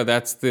 there we go.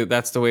 That's the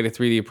way to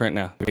 3D print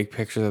now. Take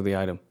pictures of the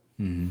item.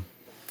 Mm-hmm.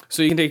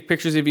 So you can take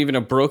pictures of even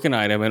a broken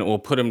item, and it will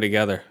put them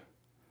together.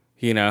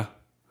 You know,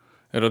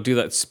 it'll do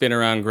that spin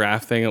around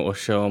graph thing. It will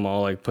show them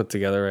all like put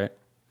together,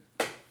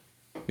 right?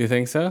 You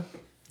think so?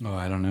 Oh,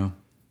 I don't know.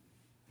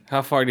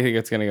 How far do you think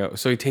it's gonna go?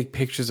 So you take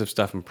pictures of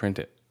stuff and print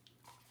it.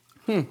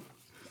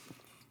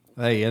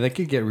 Yeah, that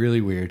could get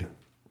really weird.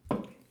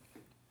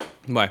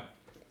 Why?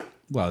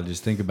 Well,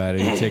 just think about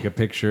it. You take a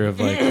picture of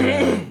like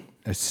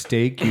a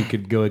steak. You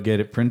could go get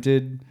it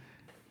printed.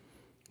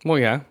 Well,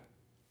 yeah.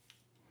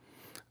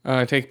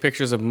 Take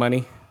pictures of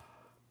money.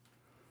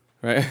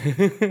 Right?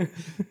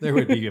 There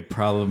would be a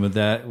problem with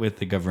that with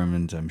the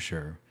government, I'm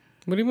sure.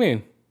 What do you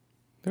mean?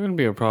 There wouldn't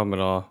be a problem at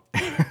all.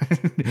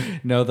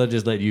 No, they'll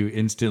just let you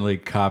instantly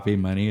copy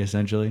money,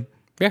 essentially.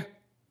 Yeah.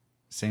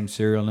 Same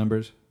serial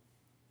numbers.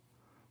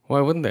 Why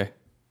wouldn't they?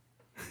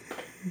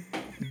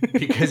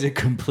 Because it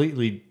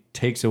completely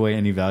takes away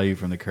any value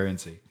from the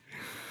currency.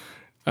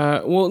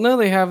 Well, no,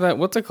 they have that.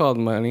 What's it called?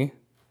 Money.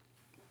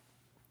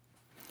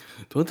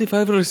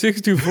 25 or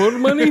 624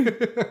 money?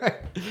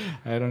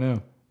 I don't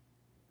know.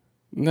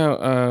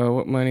 No,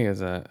 what money is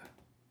that?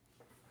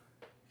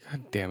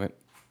 God damn it.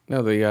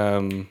 No,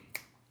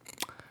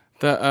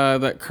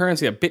 that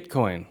currency, a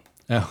Bitcoin.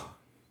 Oh,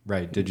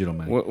 right. Digital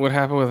money. What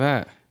happened with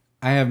that?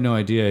 I have no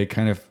idea. It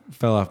kind of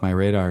fell off my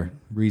radar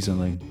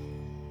recently.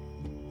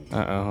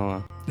 Uh-oh, hold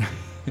on.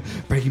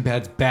 Breaking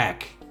Bad's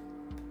back.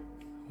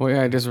 Well,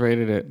 yeah, I just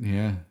rated it.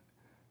 Yeah.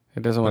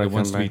 It doesn't But want it to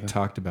wants come to be back.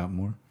 talked about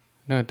more.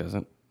 No, it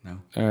doesn't. No.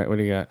 All right, what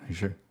do you got? Are you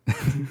sure?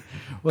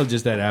 Well,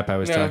 just that app I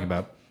was No. talking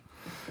about.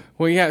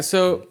 Well, yeah,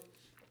 so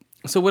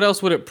what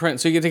else would it print?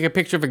 So you can take a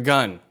picture of a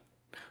gun,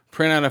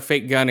 print out a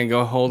fake gun, and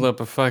go hold up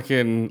a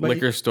fucking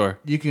liquor store.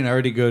 You can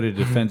already go to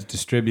Defense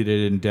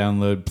Distributed and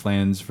download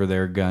plans for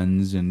their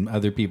guns, and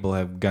other people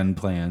have gun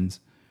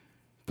plans.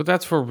 But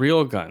that's for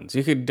real guns.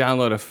 You could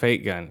download a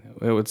fake gun.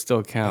 It would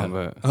still count,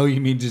 but... Oh, you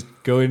mean just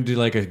go into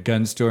like a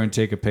gun store and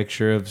take a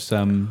picture of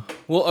some...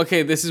 Well,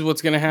 okay, this is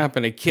what's going to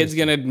happen. A kid's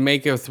going to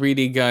make a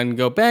 3D gun,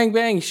 go bang,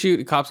 bang, shoot.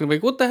 The cop's going to be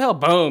like, what the hell?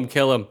 Boom,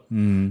 kill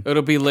him.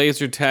 It'll be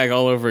laser tag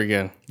all over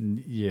again.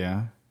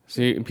 Yeah.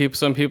 See,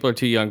 some people are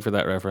too young for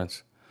that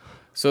reference.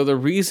 So the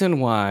reason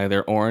why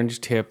they're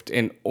orange-tipped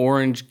and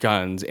orange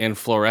guns and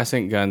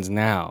fluorescent guns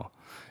now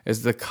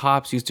is the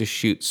cops used to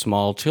shoot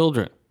small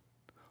children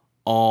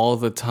all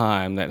the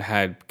time that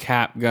had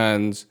cap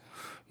guns,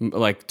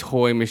 like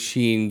toy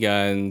machine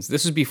guns.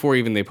 This was before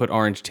even they put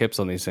orange tips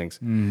on these things.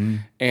 Mm-hmm.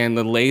 And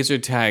the laser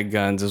tag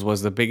guns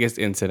was the biggest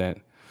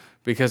incident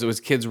because it was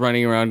kids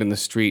running around in the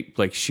street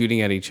like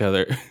shooting at each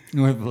other.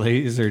 With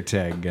laser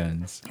tag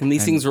guns. And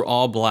these things were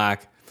all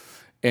black.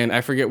 And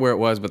I forget where it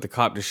was, but the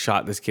cop just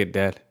shot this kid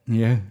dead.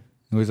 Yeah.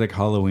 It was like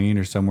Halloween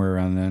or somewhere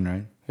around then,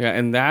 right? Yeah,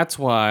 and that's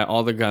why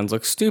all the guns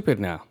look stupid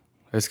now.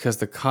 It's because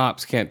the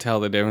cops can't tell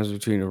the difference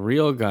between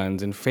real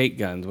guns and fake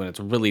guns when it's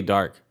really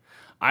dark.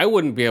 I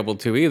wouldn't be able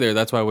to either.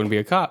 That's why I wouldn't be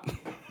a cop.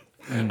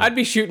 I'd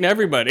be shooting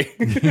everybody.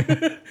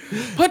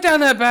 Put down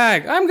that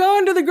bag. I'm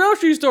going to the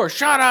grocery store.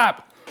 Shut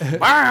up.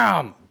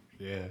 Bam.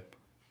 Yeah.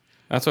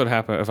 That's what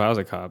happened if I was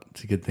a cop.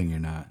 It's a good thing you're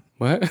not.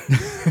 What?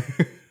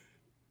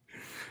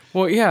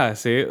 Well, yeah,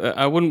 see,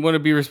 I wouldn't want to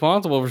be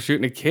responsible for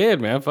shooting a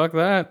kid, man. Fuck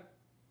that.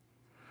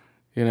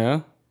 You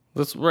know?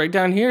 That's right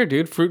down here,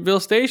 dude.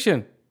 Fruitville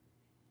Station.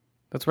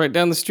 That's right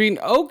down the street in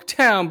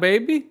Oaktown,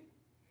 baby.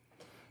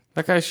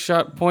 That guy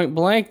shot point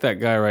blank that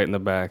guy right in the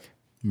back.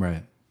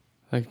 Right.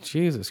 Like,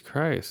 Jesus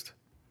Christ.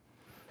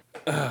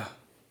 Oh,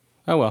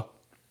 well.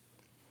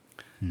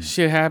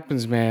 Shit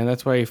happens, man.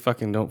 That's why you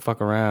fucking don't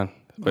fuck around.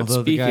 But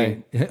Although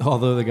speaking...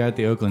 the guy at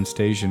the Oakland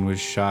station was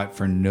shot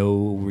for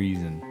no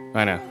reason.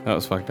 I know. That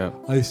was fucked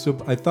up. I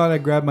thought I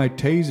grabbed my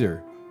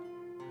taser.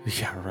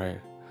 Yeah, right.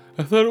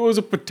 I thought it was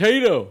a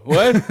potato.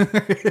 What?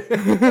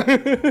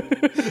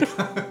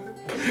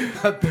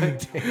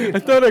 I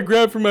thought I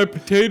grabbed for my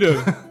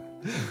potato.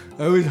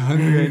 I was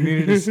hungry. I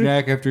needed a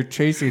snack after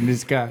chasing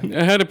this guy.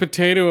 I had a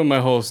potato in my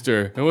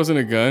holster. It wasn't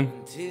a gun.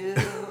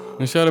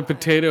 I shot a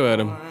potato at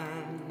him.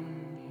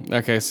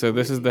 Okay, so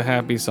this is the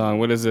happy song.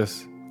 What is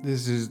this?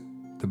 This is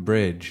the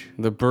bridge.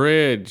 The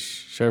bridge.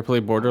 Should I play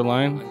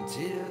Borderline?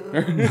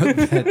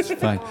 That's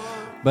fine.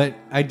 But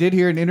I did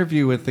hear an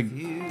interview with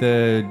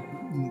the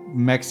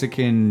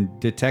Mexican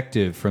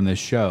detective from this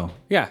show.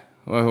 Yeah.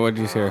 What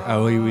did you hear?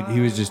 Oh, he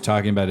was just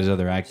talking about his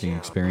other acting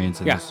experience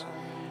in this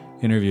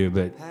interview,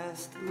 but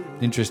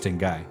interesting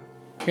guy.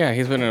 Yeah,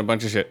 he's been in a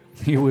bunch of shit.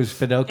 He was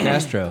Fidel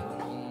Castro.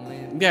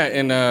 Yeah,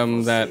 in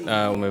that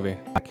movie.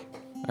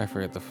 I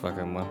forget the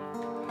fucking one.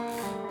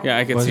 Yeah,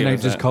 I can see it. Wasn't it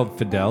as just that. called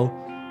Fidel?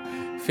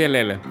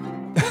 Filele.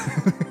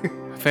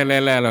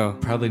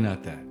 Filelelo. Probably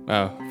not that.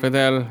 Oh,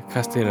 Fidel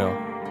Castillo.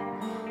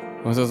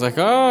 I was like,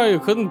 oh, you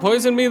couldn't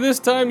poison me this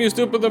time, you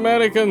stupid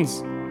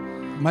Americans.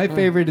 My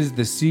favorite is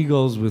the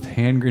seagulls with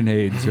hand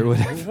grenades or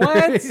whatever.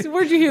 What?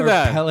 Where'd you hear Or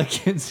that?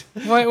 pelicans.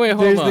 Wait,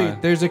 hold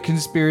on. There's a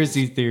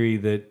conspiracy theory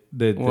that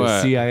the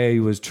What? CIA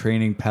was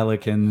training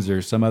pelicans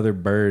or some other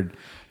bird.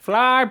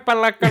 Fly,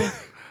 pelican.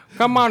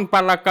 Come on,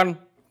 pelican.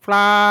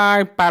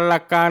 Fly,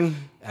 pelican.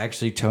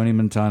 Actually, Tony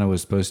Montana was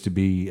supposed to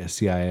be a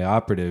CIA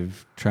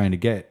operative trying to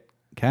get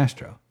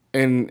Castro.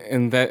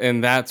 And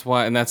that's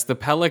why, and that's the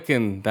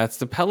pelican. That's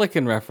the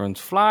pelican reference.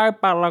 Fly,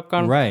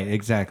 pelican. Right,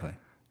 exactly.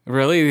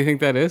 Really? Do you think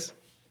that is?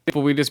 But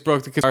we just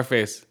broke the our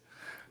face.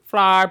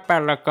 Fly,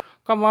 pelican.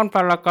 Come on,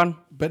 pelican.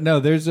 But no,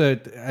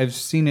 I've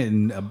seen it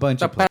in a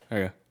bunch of places. There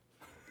you go.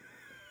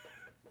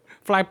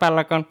 Fly,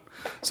 pelican.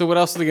 So what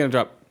else are they going to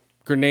drop?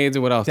 Grenades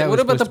and what else? That What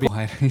was about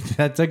supposed to be,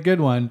 that's a good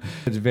one.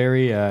 It's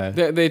very,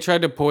 They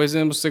tried to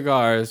poison him with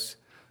cigars.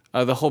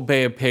 The whole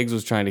Bay of Pigs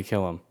was trying to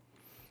kill him.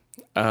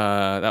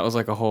 That was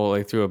like a whole,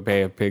 they threw a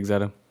Bay of Pigs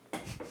at him.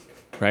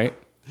 Right?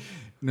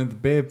 no, the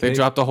Bay of They Pigs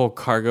dropped a whole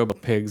cargo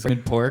of pigs.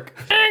 and pork.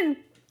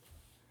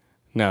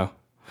 No,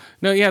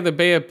 yeah, the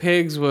Bay of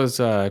Pigs was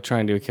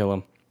trying to kill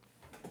him.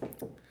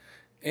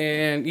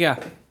 And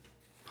yeah.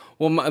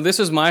 Well, this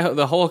is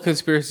the whole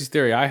conspiracy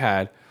theory I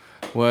had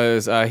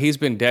was he's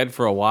been dead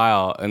for a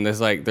while, and it's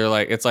like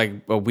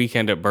a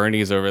weekend at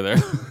Bernie's over there.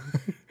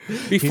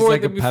 before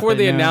like a before puppet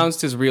they now?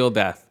 announced his real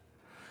death.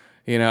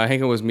 You know, I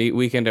think it was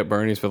weekend at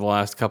Bernie's for the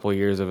last couple of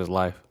years of his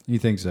life. You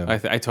think so? I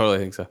totally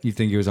think so. You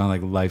think he was on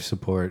like life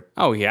support?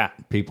 Oh yeah.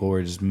 People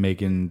were just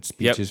making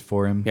speeches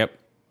for him? Yep.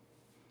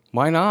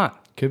 Why not?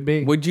 Could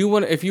be. Would you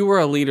want, if you were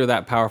a leader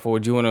that powerful,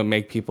 would you want to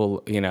make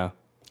people, you know?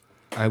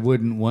 I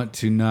wouldn't want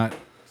to not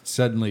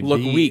suddenly Look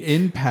be weak.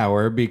 in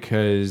power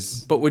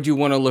because But would you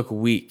want to look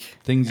weak?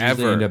 things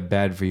usually ever? end up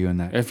bad for you in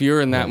that. If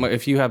you're in that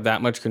if you have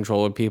that much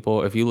control of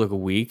people, if you look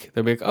weak,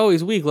 they'll be like, "Oh,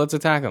 he's weak. Let's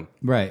attack him."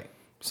 Right.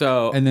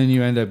 So And then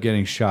you end up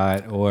getting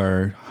shot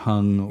or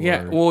hung. Or,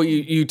 yeah, well,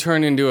 you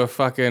turn into a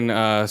fucking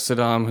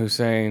Saddam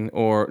Hussein,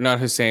 or not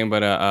Hussein,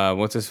 but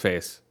what's his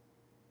face?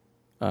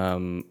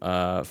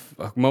 Muammar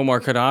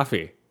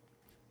Gaddafi.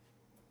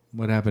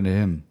 What happened to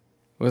him?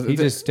 Was He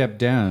just stepped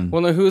down.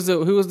 well, no, who was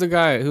the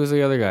guy? Who was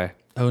the other guy?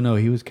 Oh no,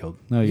 he was killed.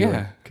 No, you're Yeah,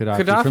 right.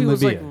 Gaddafi from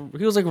was Libya. like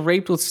he was like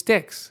raped with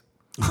sticks.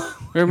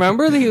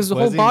 Remember that his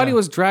whole he body not?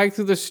 was dragged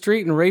through the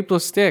street and raped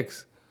with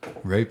sticks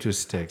Raped with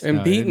sticks and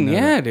No, I didn't beaten. know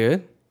Yeah, that.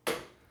 dude,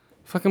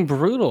 fucking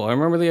brutal. I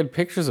remember they had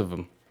pictures of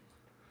him.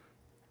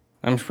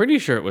 I'm pretty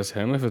sure it was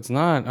him. If it's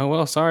not, oh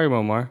well, sorry,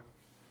 Muammar.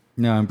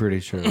 No, I'm pretty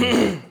sure. It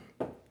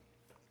was.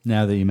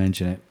 Now that you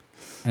mention it,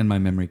 and my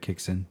memory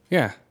kicks in.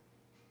 Yeah.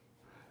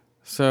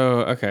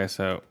 So okay,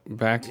 so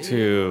back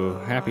to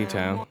Happy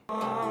Town.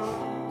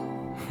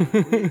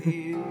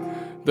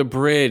 The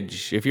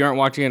bridge. If you aren't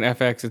watching on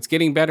FX, it's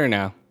getting better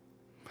now.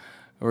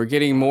 We're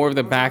getting more of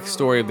the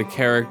backstory of the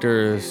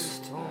characters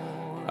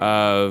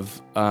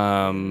of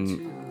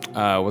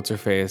what's her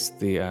face?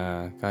 The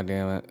God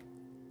damn it,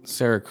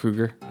 Sarah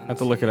Kruger. I have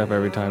to look it up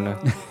every time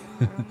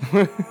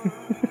now.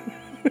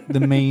 the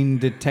main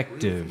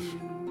detective,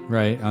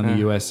 right, on the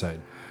U.S.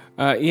 side.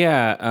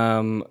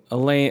 Elaine.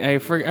 I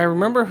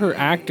remember her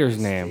actor's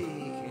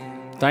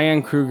name,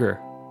 Diane Kruger,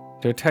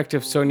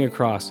 Detective Sonia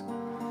Cross.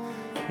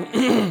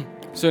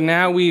 So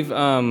now we've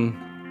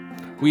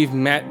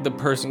met the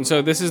person.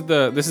 So this is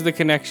the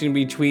connection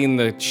between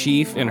the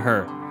chief and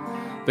her.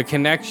 The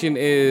connection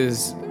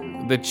is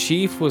the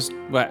chief was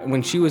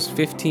when she was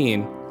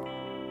 15.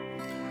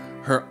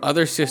 Her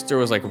other sister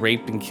was like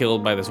raped and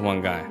killed by this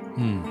one guy,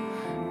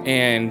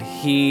 and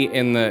he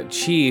and the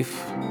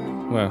chief.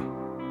 Well,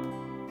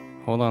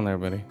 hold on there,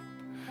 buddy.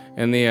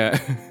 And the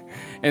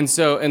and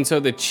so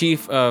the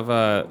chief of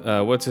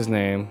what's his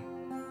name?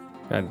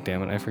 God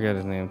damn it, I forget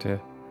his name too.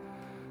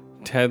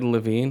 Ted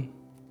Levine?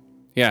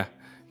 Yeah,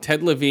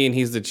 Ted Levine,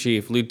 he's the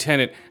chief.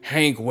 Lieutenant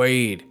Hank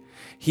Wade.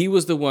 He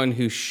was the one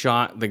who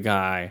shot the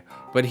guy,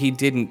 but he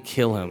didn't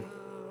kill him.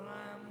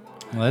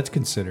 Well, that's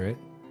considerate.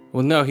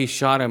 Well, no, he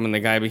shot him and the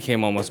guy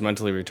became almost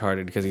mentally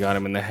retarded because he got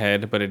him in the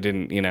head, but it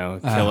didn't,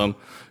 kill him.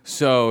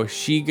 So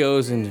she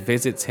goes and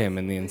visits him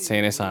in the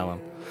insane asylum.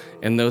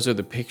 And those are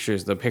the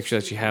pictures. The picture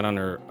that she had on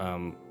her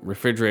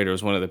refrigerator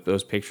was one of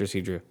those pictures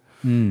he drew.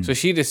 So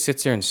she just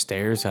sits there and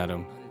stares at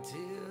him.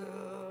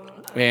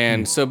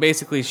 And so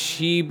basically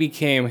she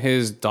became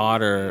his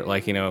daughter,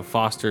 like, a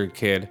foster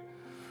kid,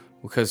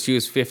 because she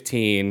was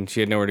 15,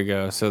 she had nowhere to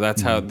go. So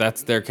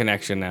that's their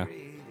connection now.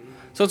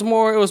 So it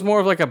was more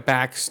of like a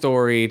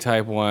backstory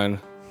type one.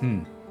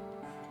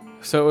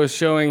 So it was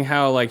showing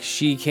how like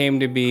she came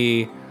to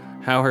be,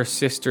 how her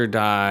sister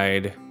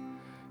died,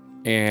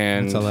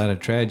 and That's a lot of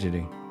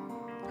tragedy.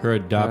 Her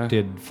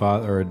adopted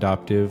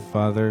adoptive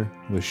father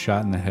was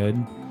shot in the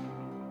head.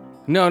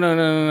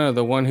 No.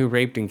 The one who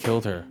raped and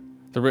killed her.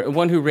 The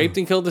one who raped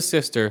and killed the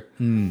sister.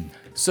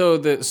 So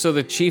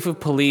the chief of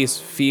police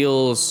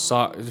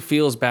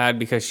feels bad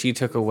because she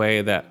took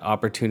away that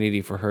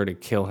opportunity for her to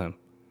kill him,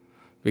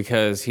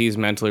 because he's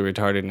mentally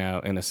retarded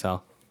now in a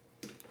cell,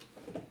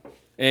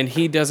 and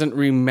he doesn't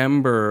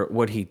remember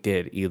what he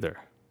did either.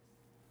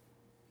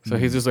 So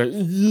he's just like,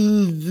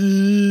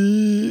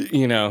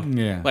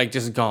 like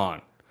just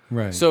gone.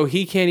 Right. So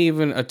he can't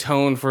even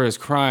atone for his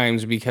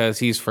crimes because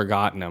he's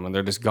forgotten them and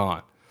they're just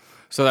gone.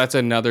 So that's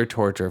another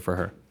torture for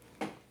her.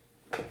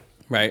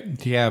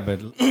 Right? Yeah, but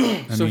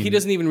So he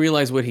doesn't even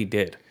realize what he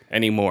did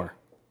anymore.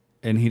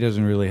 And he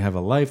doesn't really have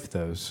a life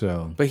though,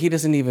 so But he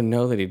doesn't even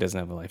know that he doesn't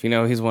have a life.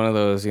 He's one of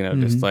those,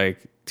 just like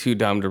too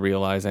dumb to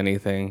realize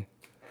anything.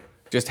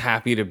 Just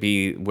happy to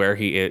be where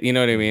he is. You know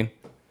what I mean?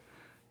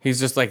 He's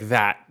just like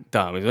that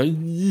dumb. He's like,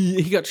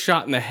 he got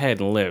shot in the head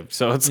and lived.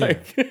 So it's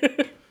like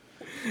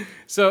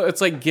so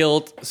it's like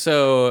guilt.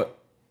 So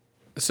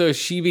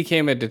she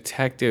became a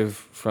detective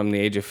from the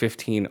age of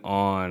 15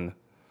 on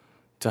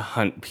to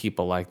hunt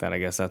people like that. I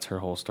guess that's her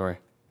whole story.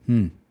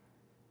 So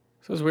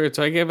it's weird.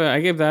 So I gave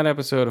that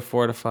episode a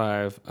 4 to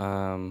 5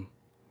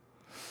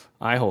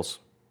 eye holes.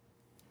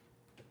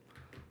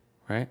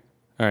 Right?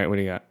 All right, what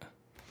do you got?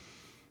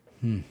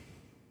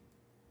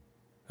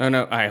 Oh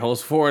no, eye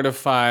holes 4 to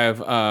 5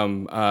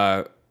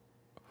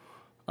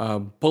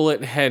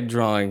 bullet head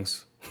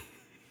drawings.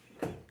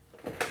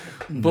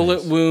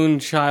 Bullet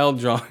wound child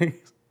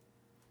drawings.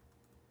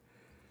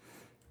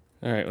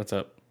 All right, what's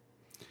up?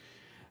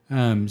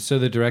 So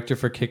the director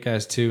for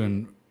Kick-Ass 2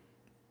 and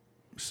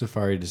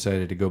Safari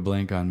decided to go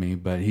blank on me,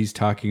 but he's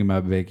talking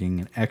about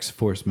making an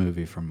X-Force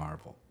movie from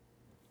Marvel.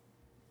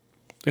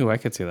 Ooh, I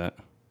could see that.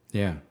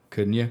 Yeah,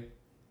 couldn't you?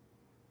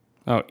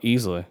 Oh,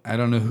 easily. I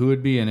don't know who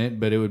would be in it,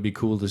 but it would be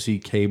cool to see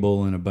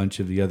Cable and a bunch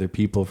of the other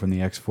people from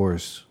the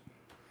X-Force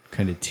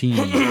kind of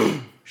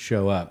team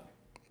show up.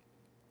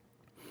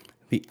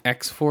 The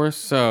X-Force?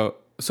 So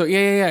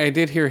yeah, I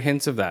did hear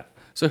hints of that.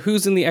 So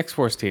who's in the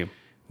X-Force team?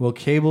 Well,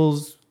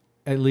 Cable's,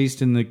 at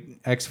least in the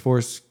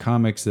X-Force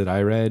comics that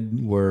I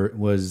read,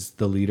 was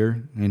the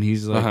leader, and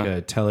he's like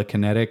a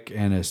telekinetic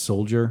and a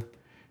soldier.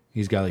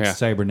 He's got like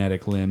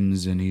cybernetic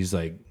limbs, and he's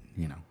like,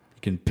 he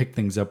can pick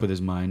things up with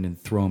his mind and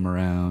throw them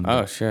around.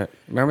 Oh shit!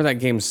 Remember that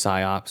game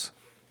Psyops?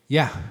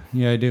 Yeah,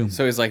 I do.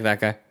 So he's like that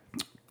guy.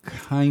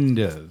 Kind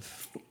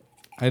of.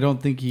 I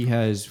don't think he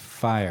has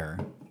fire.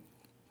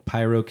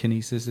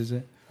 Pyrokinesis, is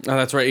it? Oh,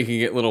 that's right. You can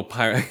get little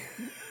pyro.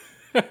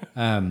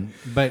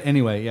 But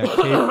anyway, yeah,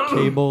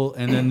 Cable,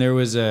 and then there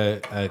was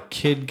a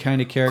kid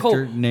kind of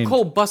character named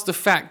Cole Bust a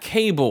Fat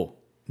Cable.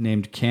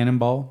 Named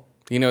Cannonball.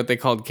 You know what they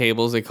called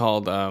cables? They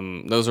called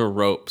those are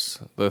ropes,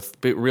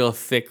 the real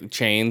thick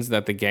chains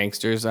that the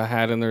gangsters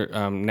had in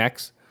their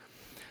necks.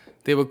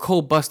 They would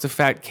Cole Bust a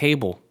Fat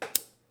Cable.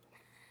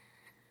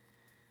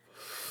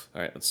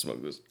 All right, let's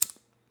smoke this.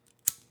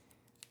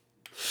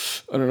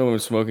 I don't know what I'm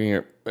smoking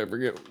here. I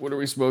forget. What are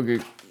we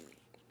smoking?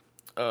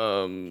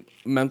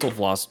 Mental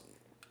floss.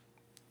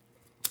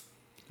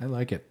 I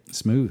like it.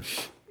 Smooth.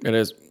 It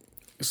is.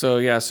 So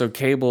yeah, so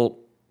Cable,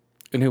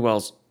 and who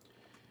else?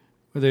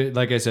 Well,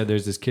 like I said,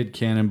 there's this kid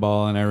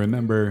Cannonball, and I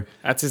remember...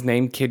 That's his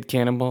name, Kid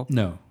Cannonball?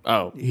 No.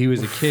 Oh. He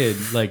was a kid,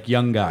 like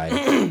young guy,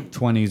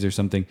 20s or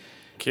something.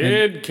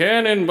 Kid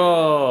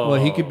Cannonball!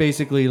 Well, he could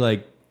basically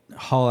like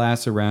haul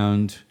ass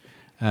around.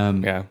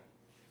 Yeah.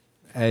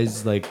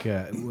 as like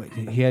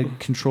he had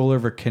control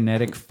over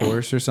kinetic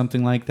force or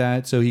something like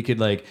that, so he could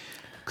like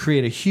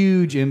create a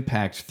huge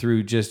impact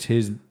through just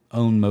his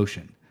own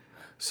motion.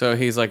 So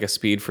he's like a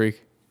speed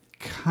freak,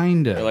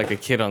 Kind of. or like a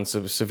kid on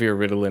severe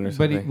Ritalin or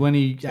But something. when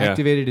he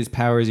activated his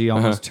powers, he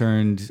almost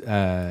turned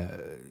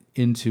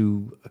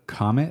into a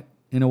comet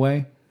in a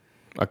way.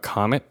 A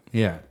comet?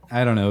 Yeah,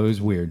 I don't know. It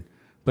was weird.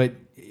 But,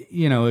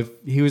 you know, if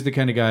he was the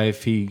kind of guy,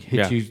 if he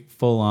hit you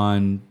full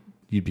on,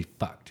 you'd be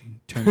fucked. He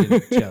turned into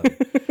jelly.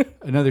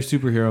 Another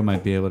superhero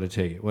might be able to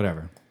take it.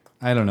 Whatever.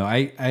 I don't know.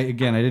 I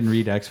didn't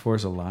read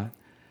X-Force a lot.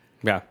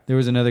 Yeah. There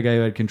was another guy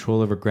who had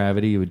control over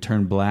gravity. He would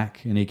turn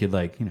black, and he could,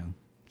 like, you know,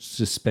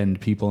 suspend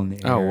people in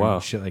the air Oh, wow.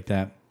 and shit like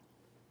that.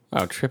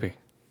 Oh, trippy.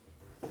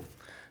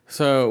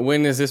 So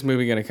when is this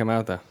movie going to come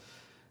out, though?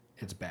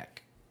 It's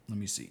back. Let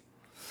me see.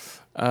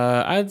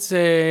 I'd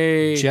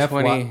say Jeff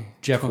 20,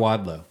 Jeff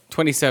Wadlow.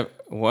 27.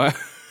 What?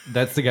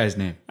 That's the guy's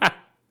name.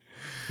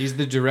 He's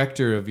the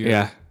director of your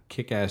Yeah.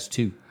 Kick-Ass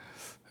 2.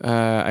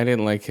 I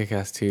didn't like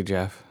Kick-Ass 2,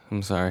 Jeff.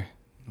 I'm sorry.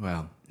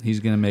 Well, he's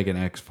going to make an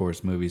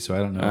X-Force movie, so I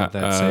don't know what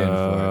that's saying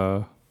for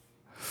it.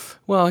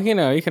 Well, you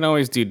know, you can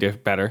always do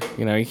better.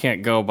 You know, you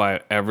can't go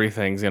by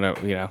everything's going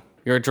to, you know,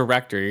 you're a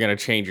director. You're going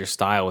to change your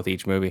style with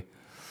each movie.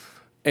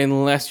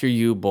 Unless you're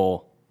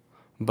U-Bull.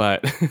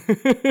 But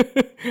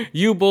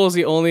U-Bull's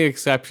the only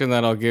exception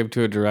that I'll give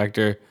to a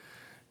director.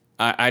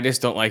 I just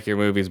don't like your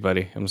movies,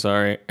 buddy. I'm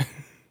sorry.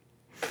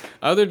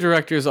 Other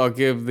directors, I'll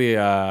give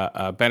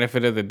the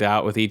benefit of the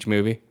doubt with each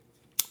movie.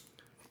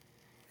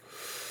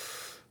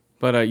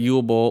 But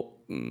U-Bull,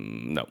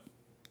 no.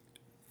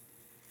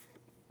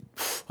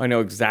 I know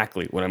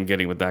exactly what I'm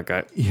getting with that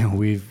guy. You know,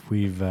 we've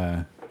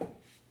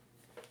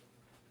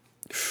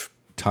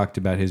talked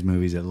about his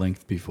movies at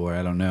length before.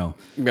 I don't know.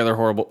 Yeah, they're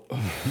horrible.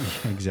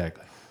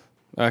 Exactly.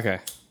 Okay.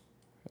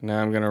 Now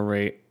I'm going to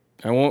rate.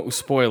 I won't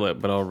spoil it,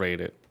 but I'll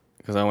rate it.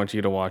 Because I want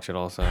you to watch it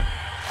also.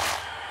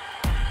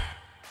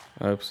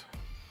 Oops.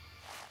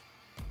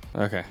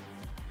 Okay.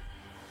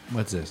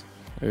 What's this?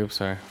 Oops,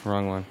 sorry.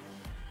 Wrong one.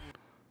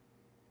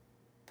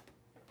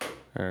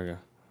 There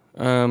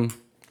we go.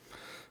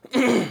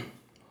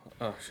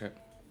 Oh, shit.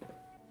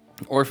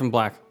 Orphan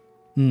Black.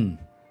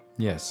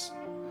 Yes.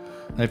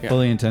 I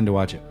fully intend to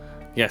watch it.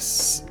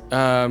 Yes.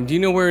 Do you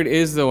know where it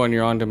is, though, on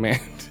your on-demand?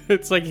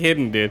 It's like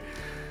hidden, dude.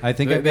 I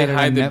think They- I've they got it on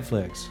hide the-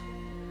 Netflix.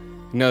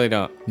 No, they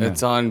don't. No.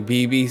 It's on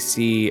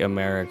BBC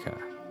America.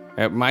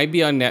 It might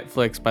be on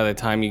Netflix by the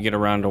time you get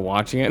around to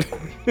watching it.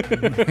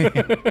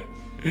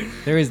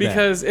 There is that.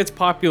 Because it's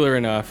popular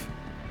enough.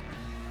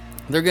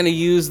 They're gonna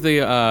use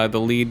the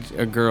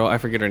lead girl. I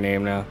forget her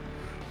name now.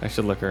 I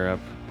should look her up.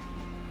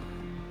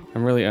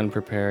 I'm really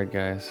unprepared,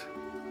 guys.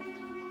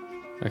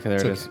 Okay, there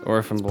it is.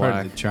 Orphan Part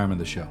Black. of the charm of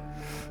the show.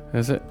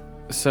 Is it?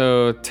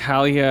 So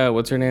Talia,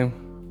 what's her name?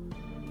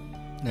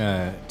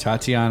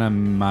 Tatiana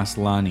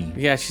Maslany.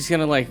 Yeah, she's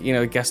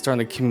gonna guest star in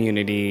the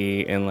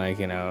Community,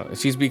 and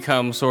she's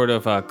become sort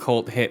of a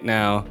cult hit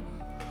now.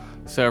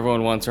 So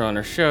everyone wants her on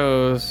her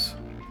shows.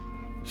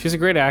 She's a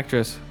great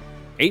actress.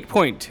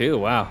 8.2,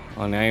 wow,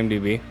 on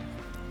IMDb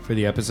For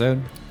the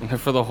episode?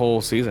 for the whole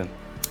season.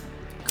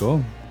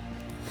 Cool.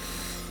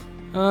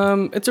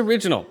 It's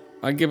original.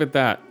 I give it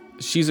that.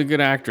 She's a good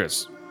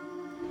actress.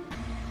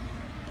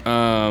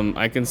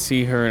 I can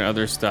see her in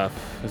other stuff.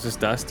 Is this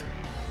dust?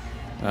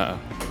 Uh-oh.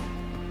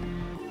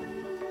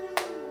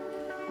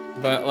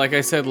 But like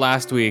I said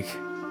last week,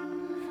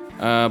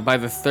 by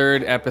the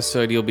third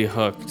episode, you'll be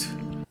hooked.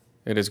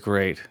 It is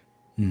great.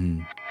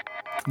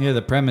 Yeah,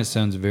 the premise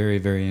sounds very,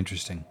 very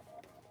interesting.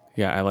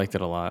 Yeah, I liked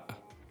it a lot.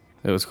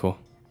 It was cool.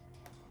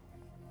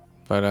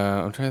 But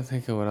I'm trying to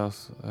think of what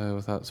else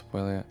without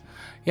spoiling it.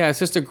 Yeah, it's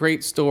just a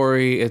great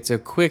story. It's a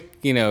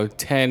quick,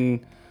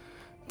 10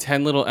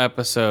 little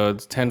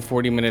episodes, 10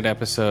 40-minute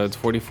episodes,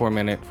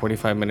 44-minute,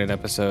 45-minute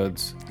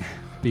episodes.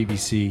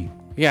 BBC.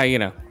 Yeah,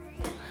 it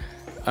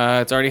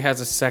already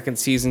has a second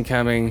season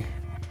coming,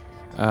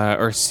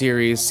 or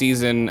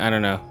season. I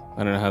don't know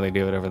how they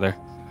do it over there.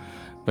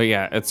 But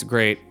yeah, it's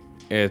great.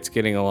 It's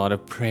getting a lot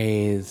of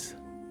praise.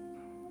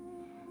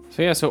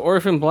 So yeah,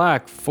 Orphan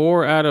Black,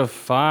 4 out of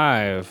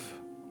 5.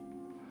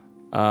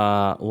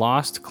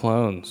 Lost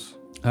Clones.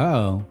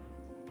 Oh,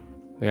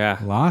 Yeah.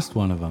 lost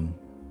one of them.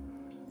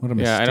 What a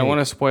mistake. Yeah, I don't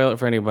want to spoil it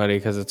for anybody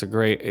because it's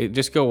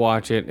just go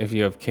watch it if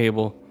you have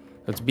cable.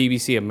 That's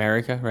BBC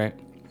America, right?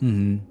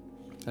 Mm-hmm.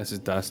 That's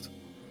just dust.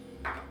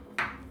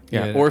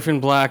 Yeah, Yeah. Orphan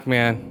Black,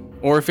 man.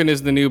 Orphan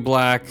is the new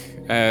black,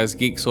 as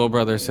Geek Soul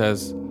Brother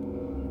says.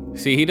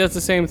 See, he does the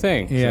same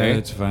thing. Yeah, see?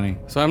 that's funny.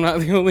 So I'm not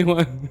the only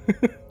one.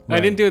 I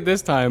didn't do it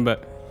this time,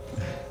 but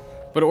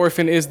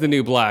Orphan is the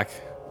new black.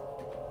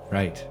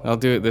 Right. I'll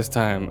do it this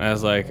time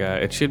as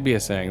it should be a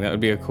saying. That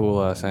would be a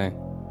cool saying.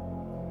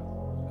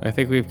 I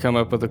think we've come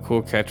up with a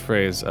cool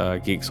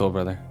catchphrase, Geek Soul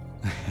Brother.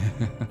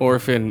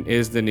 Orphan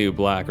is the new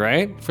black,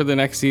 right? For the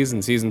next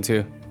season, season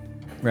 2.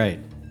 Right.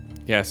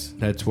 Yes.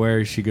 That's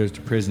where she goes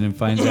to prison and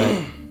finds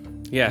out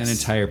Yes. an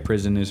entire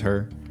prison is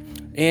her.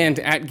 And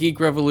at Geek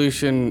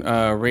Revolution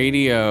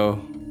Radio,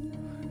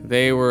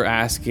 They were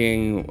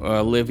asking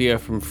Olivia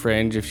from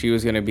Fringe if she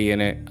was going to be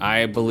in it.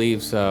 I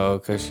believe so,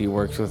 because she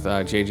works with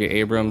J.J.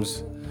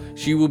 Abrams.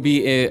 She will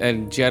be a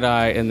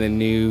Jedi in the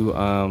new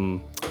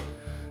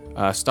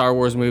Star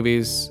Wars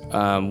movies.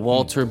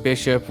 Walter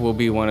Bishop will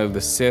be one of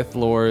the Sith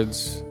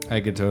Lords.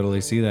 I could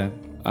totally see that.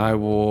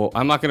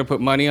 I'm not going to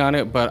put money on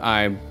it, but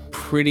I'm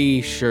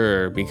pretty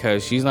sure,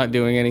 because she's not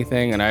doing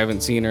anything and I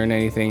haven't seen her in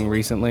anything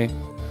recently.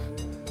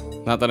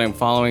 Not that I'm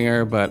following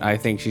her, but I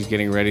think she's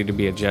getting ready to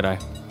be a Jedi.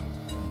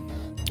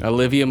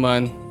 Olivia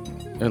Munn,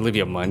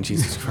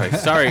 Jesus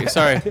Christ. Sorry.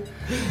 God,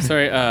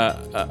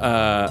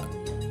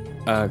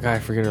 I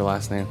forget her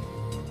last name.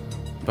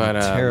 But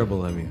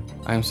Terrible of you.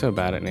 I'm so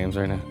bad at names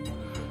right now.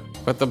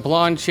 But the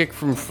blonde chick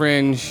from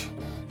Fringe,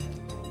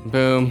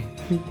 boom.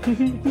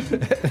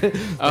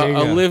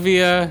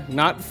 Olivia,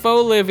 not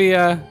faux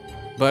Olivia,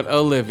 but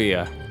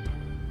Olivia.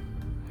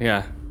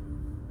 Yeah,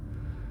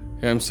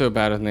 I'm so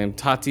bad with names.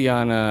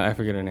 Tatiana, I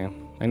forget her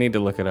name. I need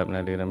to look it up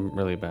now, dude. I'm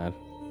really bad.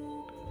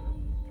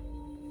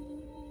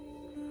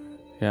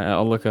 Yeah,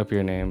 I'll look up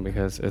your name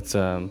because it's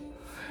Anna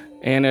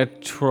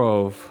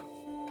Torv.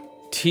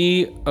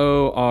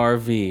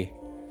 Torv.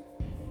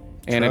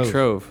 Anna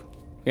Torv.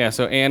 Yeah,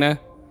 so Anna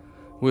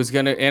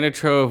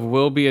Torv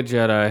will be a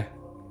Jedi.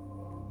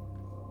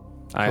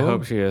 I Cool.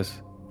 hope she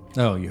is.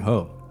 Oh, you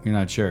hope. You're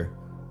not sure.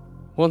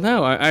 Well,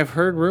 no, I've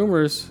heard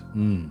rumors.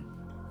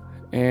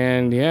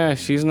 And yeah,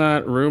 she's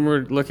not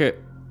rumored. I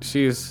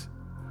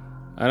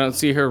don't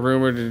see her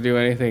rumored to do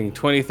anything.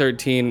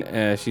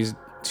 2013,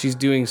 she's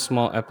doing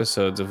small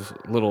episodes of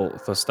little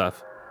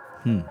stuff.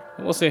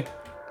 We'll see.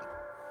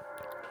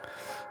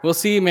 We'll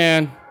see,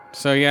 man.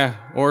 So yeah,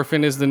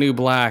 Orphan is the new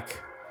Black.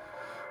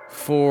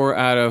 4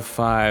 out of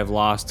 5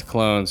 Lost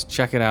Clones.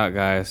 Check it out,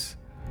 guys.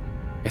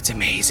 It's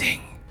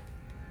amazing.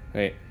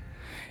 Wait.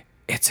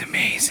 It's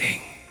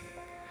amazing.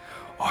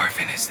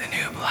 Orphan is the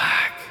new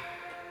Black.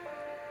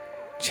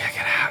 Check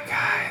it out,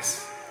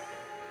 guys.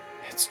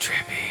 It's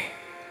trippy.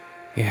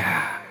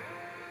 Yeah.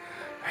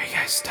 Are you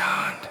guys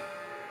stoned?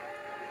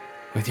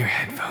 With your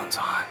headphones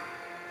on?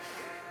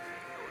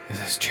 Is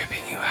this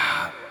tripping you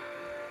out?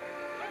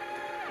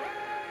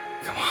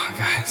 Come on,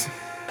 guys.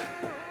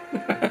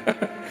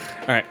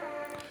 All right.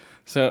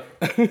 So,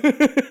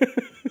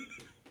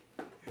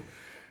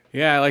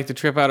 yeah, I like to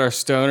trip out our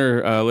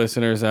stoner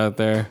listeners out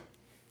there,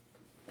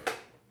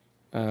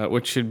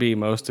 which should be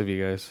most of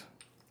you guys.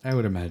 I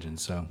would imagine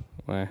so.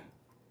 Why?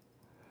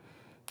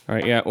 All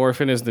right, yeah,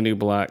 Orphan is the new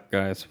Black,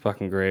 guys.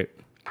 Fucking great.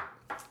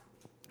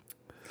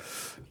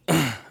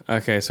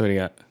 Okay, so what do you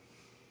got?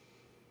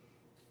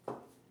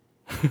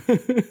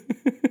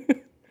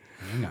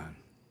 Hang on.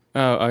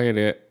 Oh, I get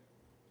it.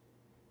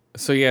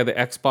 So yeah, the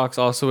Xbox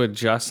also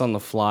adjusts on the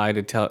fly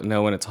to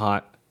know when it's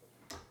hot.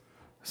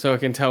 So it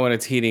can tell when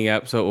it's heating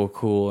up, so it will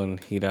cool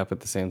and heat up at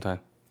the same time.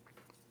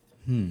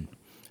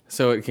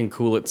 So it can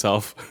cool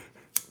itself.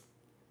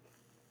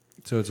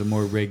 So it's a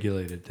more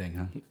regulated thing,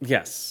 huh?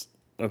 Yes.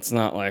 It's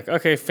not like,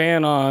 okay,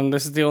 fan on,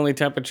 this is the only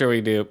temperature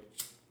we do.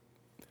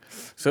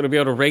 So to be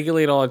able to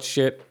regulate all its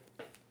shit.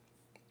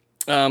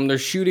 They're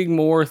shooting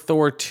more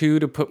Thor 2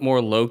 to put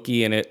more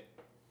Loki in it.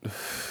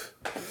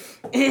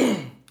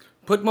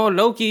 Put more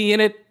Loki in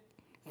it.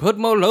 Put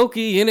more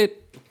Loki in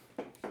it.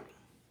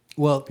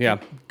 Well, Yeah.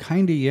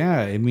 Kinda, yeah.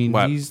 I mean,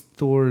 What? he's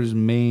Thor's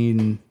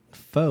main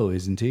foe,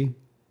 isn't he?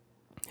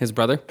 His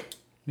brother?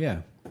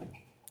 Yeah.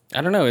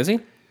 I don't know, is he?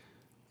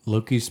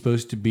 Loki's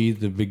supposed to be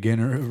the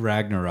beginner of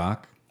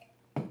Ragnarok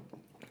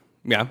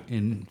Yeah.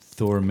 in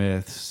Thor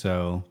myths,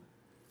 so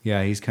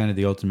yeah, he's kind of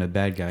the ultimate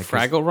bad guy. 'Cause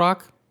Fraggle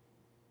Rock?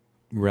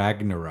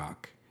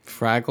 Ragnarok.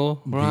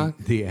 Fraggle Rock?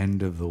 The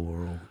end of the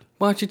world.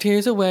 Wash your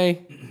tears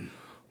away.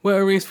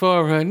 Worries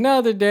for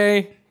another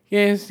day.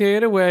 Yes,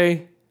 get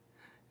away.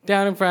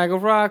 Down in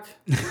Fraggle Rock.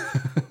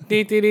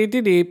 Deep, deep, deep,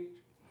 deep,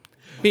 deep.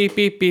 Beep,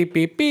 beep, beep,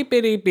 beep, beep,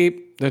 beep,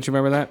 beep. Don't you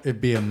remember that?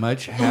 It'd be a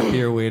much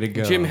happier way to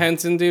go. Jim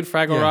Henson, dude,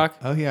 Fraggle Yeah. Rock.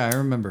 Oh yeah, I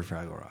remember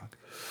Fraggle Rock.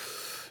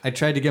 I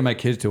tried to get my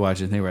kids to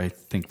watch it, and they were, I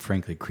think,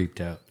 frankly,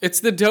 creeped out. It's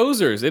the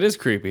Dozers. It is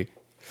creepy.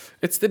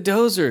 It's the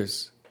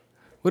Dozers.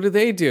 What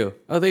do?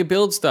 Oh, they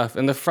build stuff,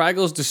 and the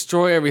Fraggles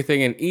destroy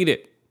everything and eat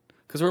it.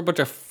 Because we're a bunch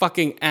of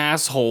fucking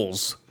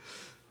assholes.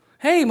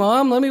 Hey,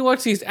 Mom, let me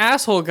watch these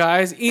asshole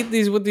guys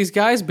eat what these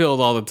guys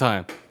build all the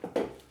time.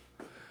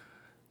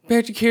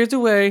 Bet your cares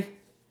away.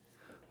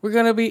 We're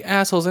gonna be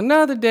assholes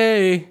another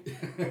day.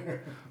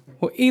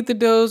 We'll eat the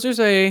Dozers,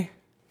 eh?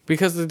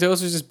 Because the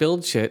Dozers just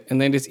build shit and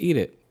then just eat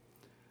it.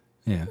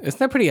 Yeah. Isn't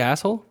that pretty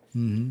asshole?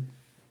 Mm-hmm.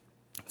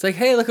 It's like,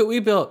 hey, look what we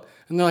built.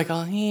 And they're like, oh,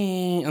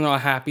 and they're all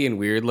happy and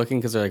weird looking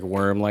because they're like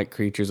worm-like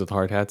creatures with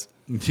hard hats.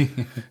 And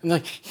they're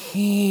like,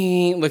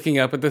 looking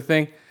up at the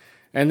thing.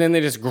 And then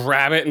they just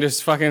grab it and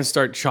just fucking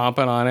start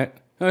chomping on it.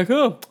 They're like,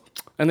 oh.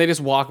 And they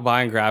just walk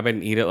by and grab it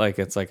and eat it like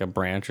it's like a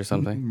branch or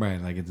something. Right,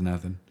 like it's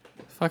nothing.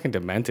 Fucking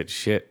demented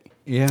shit.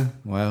 Yeah,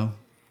 well,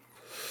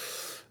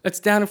 That's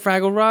down in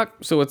Fraggle Rock.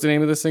 So what's the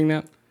name of this thing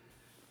now?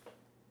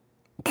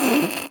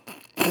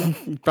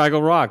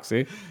 Fraggle Rock,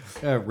 see?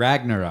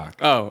 Ragnarok.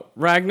 Oh,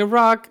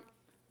 Ragnarok.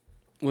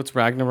 What's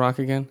Ragnarok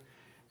again?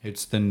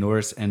 It's the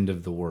Norse end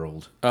of the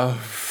world.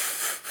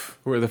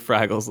 Where the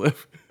Fraggles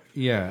live.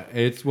 Yeah,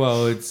 it's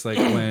like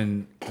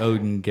when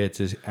Odin gets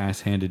his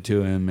ass handed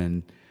to him,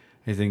 and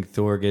I think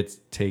Thor gets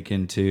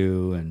taken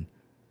too, and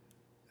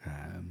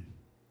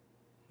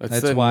That's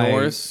That's the why-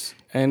 Norse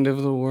end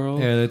of the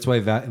world. yeah, that's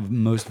why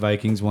most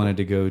Vikings wanted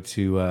to go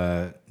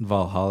to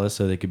Valhalla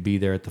so they could be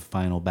there at the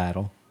final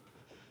battle.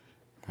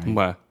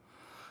 Wow.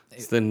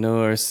 It's the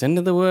Norse end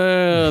of the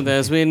world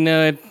as we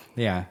know it.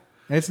 Yeah,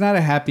 it's not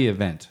a happy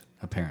event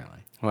apparently.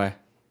 Why?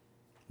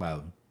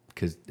 Wow,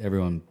 because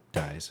everyone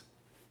dies.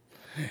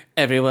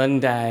 Everyone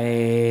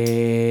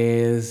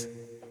dies.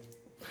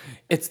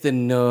 It's the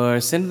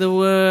Norse end of the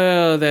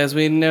world as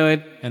we know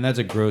it. And that's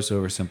a gross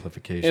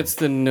oversimplification. It's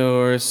the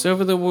Norse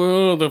over the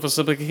world of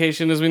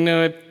simplification as we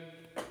know it.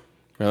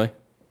 Really?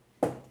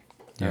 All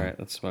right,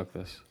 let's smoke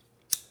this.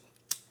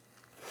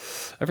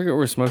 I forget what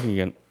we're smoking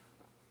again.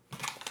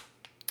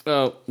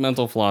 Oh,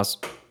 mental floss.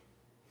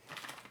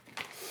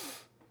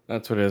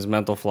 That's what it is,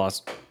 mental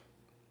floss.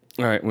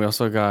 All right, we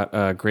also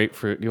got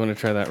grapefruit. Do you want to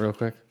try that real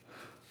quick?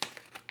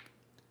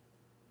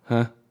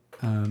 Huh?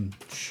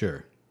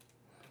 Sure.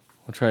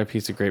 We'll try a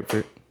piece of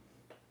grapefruit.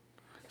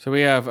 So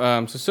we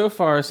have, so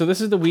far,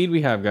 this is the weed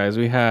we have, guys.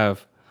 We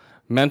have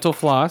mental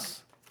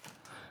floss.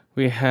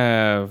 We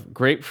have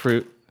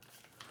grapefruit.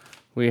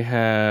 We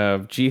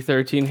have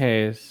G13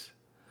 haze.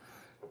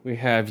 We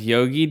have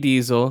Yogi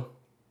Diesel.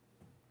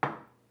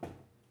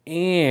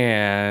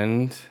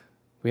 And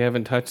we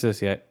haven't touched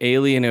this yet.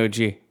 Alien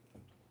OG.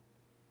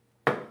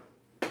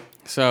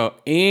 So,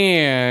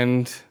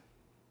 and...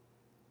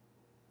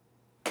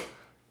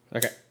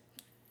 Okay.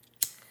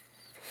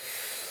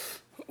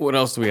 What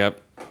else do we have?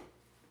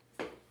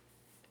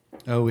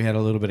 Oh, we had a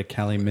little bit of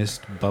Cali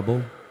Mist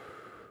bubble,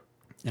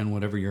 and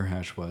whatever your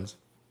hash was.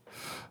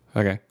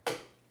 Okay.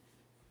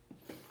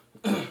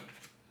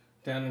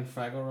 Down in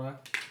Fraggle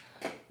Rock.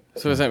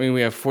 So does that mean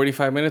we have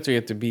 45 minutes, or you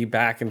have to be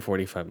back in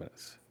 45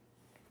 minutes?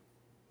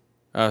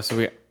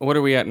 What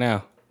are we at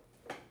now?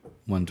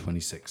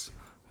 126.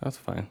 That's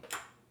fine.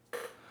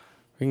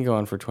 We can go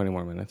on for 20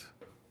 more minutes.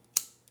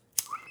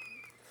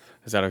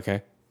 Is that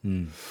okay?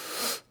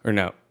 Or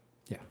no?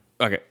 Yeah.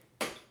 Okay.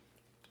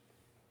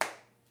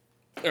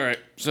 All right.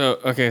 So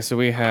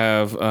we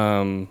have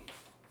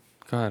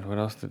God, what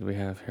else did we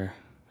have here?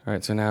 All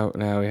right, so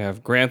now we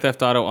have Grand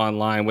Theft Auto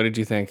Online. What did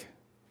you think?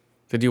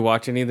 Did you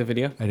watch any of the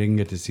video? I didn't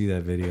get to see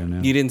that video,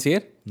 no. You didn't see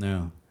it?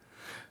 No.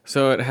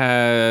 So it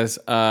has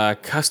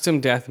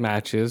custom death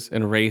matches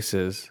and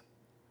races.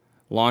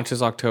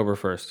 Launches October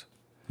 1st.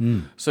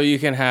 So you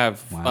can have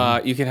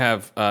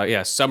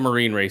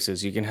submarine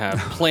races. You can have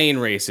plane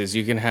races.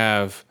 You can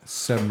have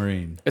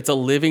Submarine. It's a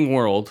living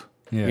world.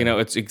 Yeah. You know,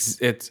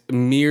 it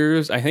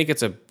mirrors. I think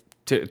it's a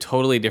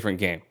totally different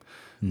game,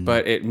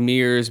 but it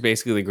mirrors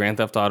basically the Grand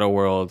Theft Auto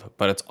world,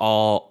 but it's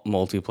all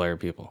multiplayer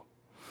people.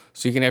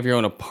 So you can have your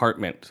own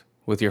apartment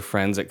with your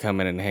friends that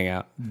come in and hang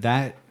out.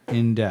 That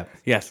in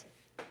depth. Yes.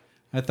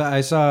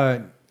 I saw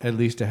at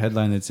least a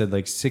headline that said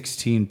like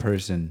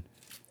 16-person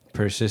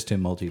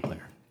persistent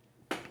multiplayer.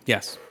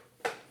 Yes.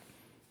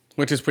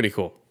 Which is pretty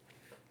cool.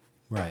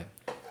 Right.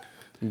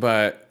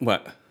 But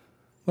what?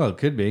 Well, it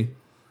could be.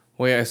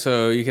 Well, yeah,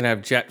 so you can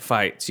have jet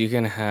fights. You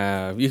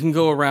can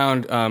go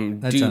around.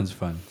 That sounds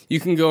fun. You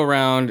can go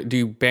around,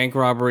 do bank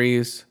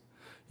robberies.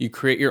 You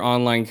create your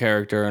online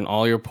character, and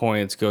all your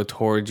points go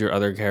towards your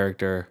other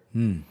character.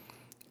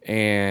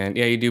 And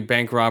yeah, you do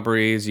bank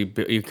robberies. You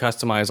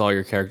customize all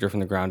your character from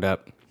the ground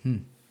up.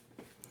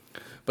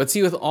 But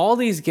see, with all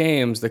these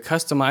games, the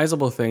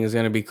customizable thing is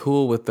going to be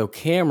cool with the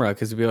camera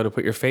because you'll be able to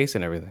put your face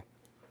in everything.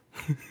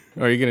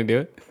 Are you going to do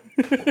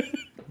it?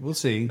 We'll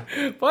see.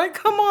 Boy,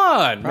 come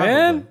on,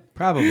 man.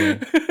 Probably.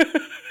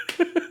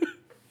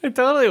 I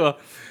totally will.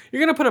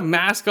 You're going to put a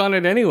mask on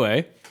it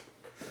anyway,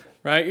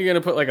 right? You're going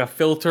to put like a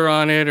filter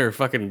on it or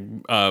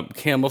fucking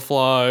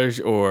camouflage,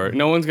 or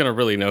no one's going to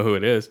really know who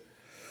it is.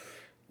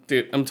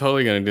 Dude, I'm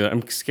totally going to do that.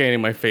 I'm scanning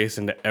my face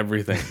into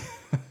everything.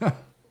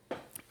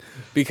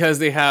 Because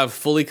they have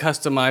fully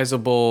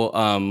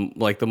customizable,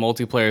 like the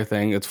multiplayer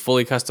thing, it's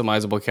fully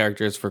customizable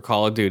characters for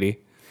Call of Duty.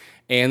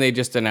 And they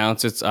just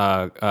announced it's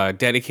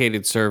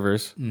dedicated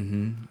servers.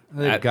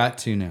 They've got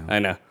to now. I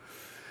know.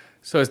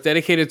 So it's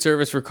dedicated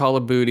servers for Call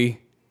of Duty.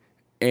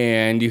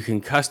 And you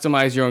can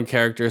customize your own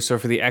character. So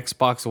for the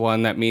Xbox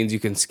One, that means you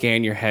can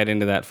scan your head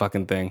into that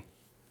fucking thing.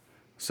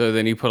 So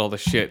then you put all the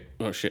shit.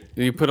 Oh, shit.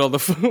 Then you put all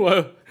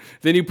the,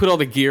 then you put all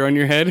the gear on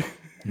your head.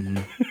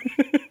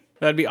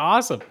 That'd be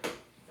awesome.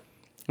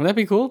 Wouldn't that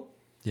be cool?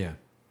 Yeah.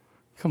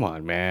 Come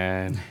on,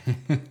 man.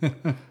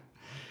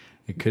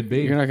 It could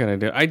be. You're not going to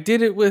do it. I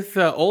did it with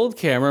old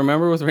camera,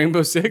 remember, with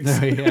Rainbow Six?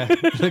 Oh, yeah.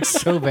 It looks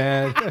so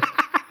bad.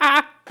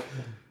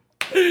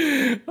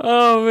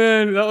 Oh,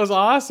 man. That was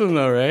awesome,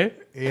 though, right?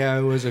 Yeah,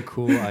 it was a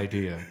cool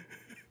idea.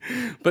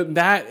 But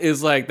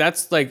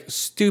that's like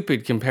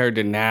stupid compared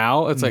to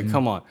now. It's like,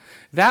 come on.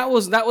 That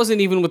wasn't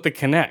even with the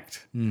Kinect.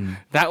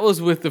 That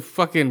was with the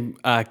fucking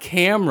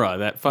camera,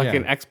 that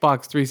fucking Yeah.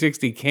 Xbox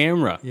 360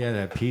 camera. Yeah,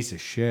 that piece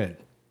of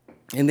shit.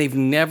 And they've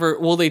never,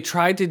 well, they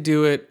tried to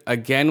do it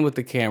again with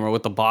the camera,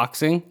 with the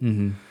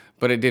boxing,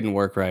 but it didn't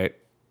work right.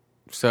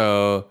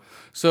 So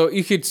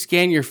you could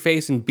scan your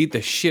face and beat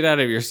the shit out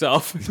of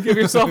yourself. Give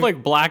yourself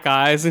like black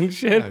eyes and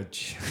shit.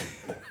 Ouch.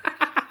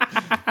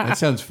 That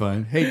sounds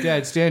fun. Hey,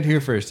 Dad, stand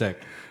here for a sec.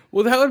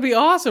 Well, that would be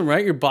awesome,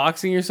 right? You're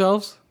boxing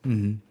yourselves.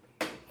 Dude,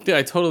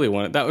 I totally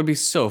want it. That would be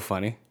so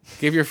funny.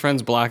 Give your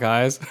friends black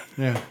eyes.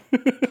 Yeah.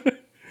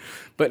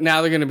 But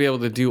now they're going to be able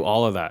to do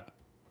all of that.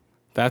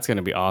 That's going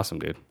to be awesome,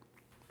 dude.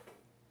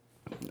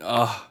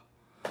 Oh,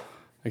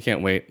 I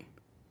can't wait.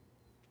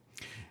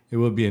 It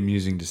will be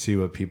amusing to see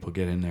what people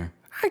get in there.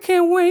 I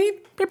can't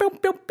wait.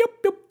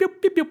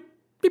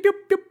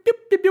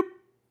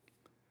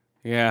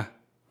 Yeah.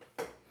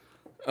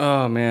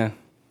 Oh, man.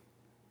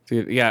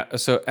 Dude, yeah.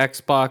 So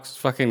Xbox,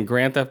 fucking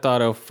Grand Theft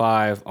Auto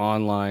 5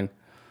 online.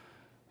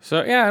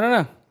 So, yeah, I don't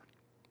know.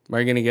 Are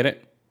you going to get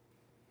it?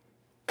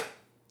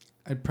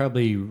 I'd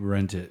probably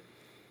rent it.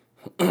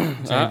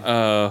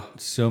 Uh-oh.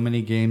 So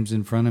many games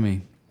in front of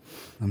me.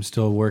 I'm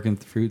still working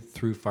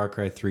through Far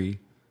Cry 3.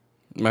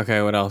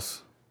 Okay, what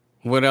else?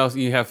 What else?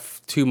 You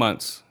have 2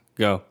 months.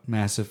 Go.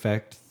 Mass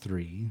Effect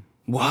 3.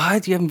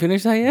 What? You haven't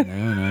finished that yet?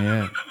 No, not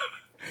yet.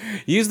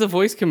 Use the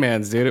voice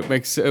commands, dude.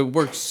 It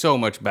works so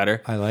much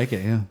better. I like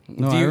it, yeah.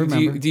 No, do I you,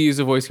 remember. Do you use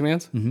the voice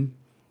commands? Mm-hmm.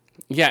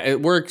 Yeah,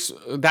 it works.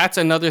 That's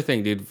another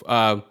thing, dude.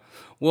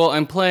 Well,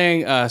 I'm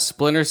playing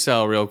Splinter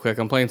Cell real quick.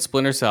 I'm playing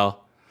Splinter Cell.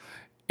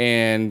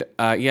 And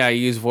I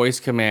use voice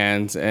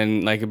commands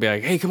and like it'd be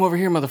like, hey, come over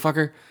here,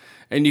 motherfucker.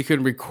 And you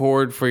can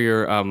record for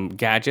your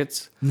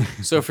gadgets.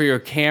 So for your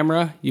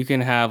camera, you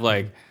can have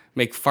like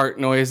make fart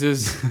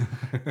noises.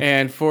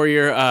 And for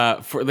your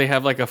they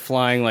have like a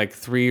flying like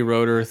 3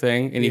 rotor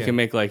thing, and you can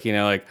make like,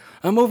 like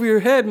I'm over your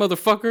head,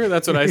 motherfucker.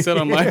 That's what I said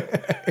on my.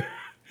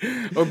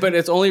 But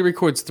it only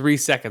records 3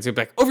 seconds. You'd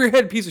be like, over your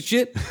head, piece of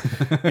shit.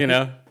 And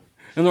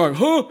they're like,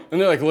 huh? And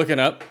they're like looking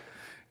up.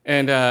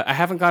 And I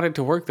haven't got it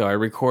to work though. I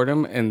record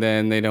them and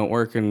then they don't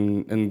work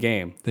in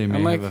game. They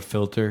may have a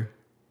filter.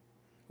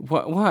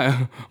 What? Why?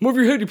 I'm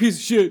over your head, you piece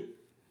of shit.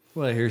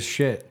 Well, here's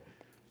shit.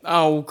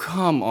 Oh,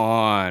 come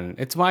on.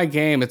 It's my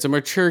game. It's a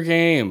mature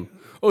game.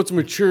 Oh, it's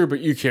mature,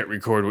 but you can't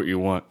record what you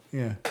want.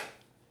 Yeah.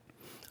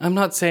 I'm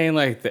not saying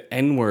like the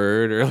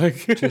N-word or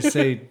like... Just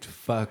say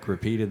fuck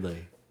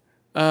repeatedly.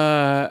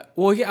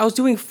 Well, yeah, I was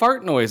doing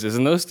fart noises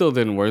and those still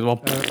didn't work.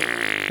 Well,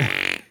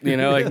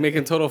 like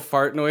making total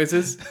fart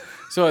noises.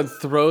 So I'd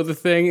throw the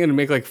thing and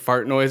make like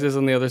fart noises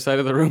on the other side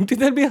of the room. Dude,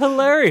 that'd be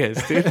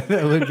hilarious, dude.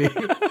 That would be.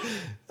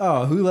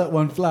 Oh, who let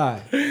one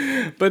fly?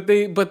 But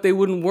they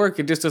wouldn't work.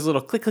 It just does a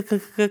little click, click,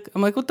 click, click.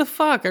 I'm like, what the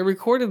fuck? I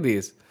recorded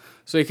these.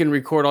 So you can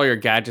record all your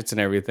gadgets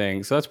and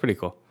everything. So that's pretty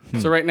cool.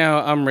 So right now,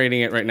 I'm rating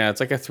it right now. It's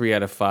like a 3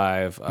 out of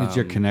 5. Is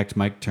your Kinect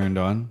mic turned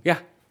on? Yeah.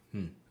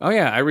 Oh,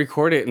 yeah. I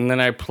record it and then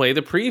I play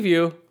the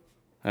preview.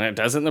 And it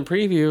does it in the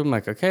preview. I'm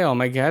like, okay, all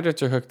my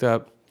gadgets are hooked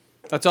up.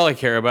 That's all I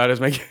care about is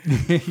my.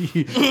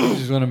 You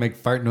just want to make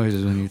fart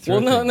noises when you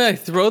throw. Well, no. I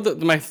throw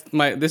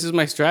my. This is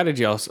my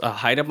strategy. I'll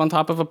hide up on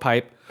top of a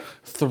pipe,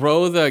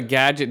 throw the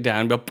gadget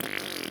down, go,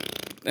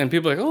 and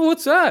people are like, "Oh,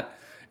 what's that?"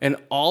 And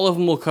all of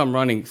them will come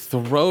running,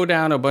 throw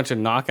down a bunch of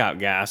knockout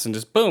gas, and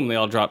just boom, they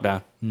all drop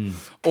down.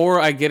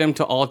 Or I get them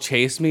to all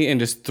chase me and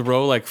just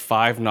throw like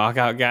 5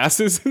 knockout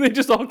gases, and they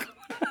just all.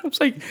 It's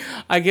like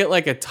I get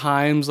like a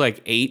times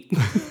like 8.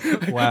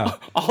 Wow!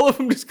 All of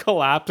them just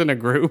collapse in a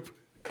group.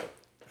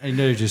 I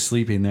know you're just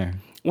sleeping there.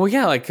 Well,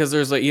 yeah, like because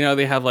there's like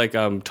they have like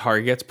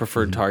targets,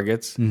 preferred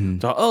targets. So,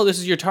 oh, this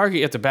is your target.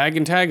 You have to bag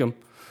and tag them.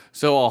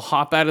 So I'll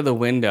hop out of the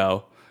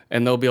window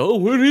and they'll be, oh,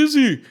 where is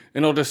he?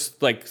 And I'll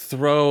just like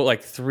throw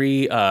like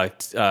 3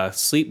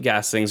 sleep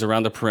gas things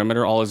around the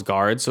perimeter, all his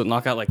guards. So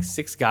knock out like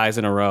 6 guys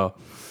in a row,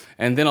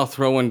 and then I'll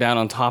throw one down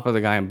on top of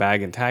the guy and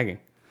bag and tagging.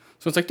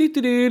 So it's like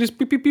just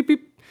beep beep beep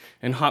beep,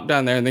 and hop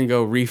down there and then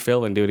go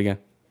refill and do it again.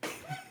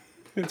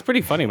 It's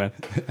pretty funny, man.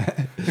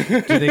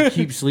 Do they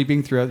keep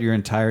sleeping throughout your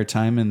entire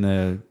time in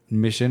the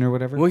mission or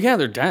whatever? Well, yeah,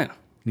 they're down.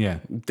 Yeah.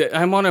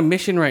 I'm on a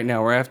mission right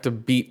now where I have to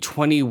beat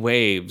 20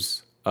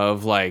 waves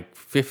of like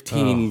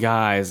 15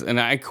 guys, and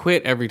I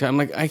quit every time. I'm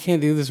like, I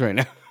can't do this right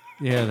now.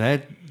 Yeah,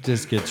 that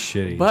just gets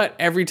shitty. But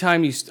every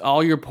time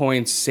all your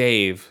points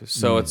save,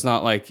 so it's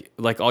not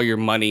like all your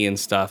money and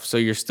stuff. So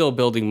you're still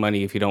building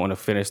money if you don't want to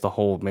finish the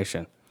whole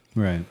mission.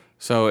 Right.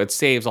 So it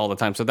saves all the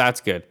time. So that's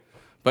good.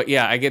 But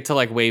yeah, I get to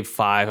like wave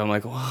 5. I'm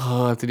like, whoa,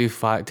 I have to do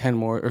 5, 10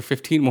 more or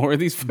 15 more of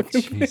these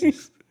fucking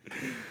things.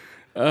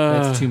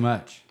 That's too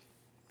much.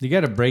 You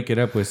got to break it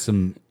up with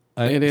some.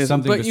 It is,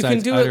 something but you can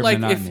besides do utter it like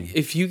monotony.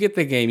 if you get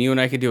the game, you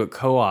and I could do it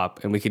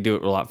co-op, and we could do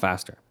it a lot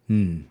faster.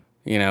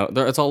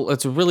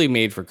 It's really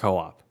made for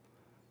co-op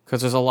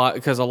because a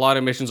lot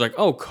of missions like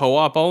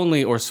co-op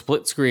only or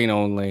split screen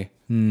only,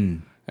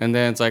 and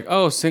then it's like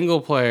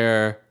single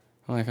player.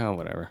 I'm like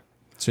whatever.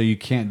 So you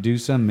can't do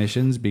some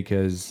missions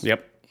because.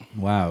 Yep.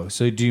 Wow.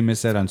 So do you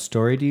miss that on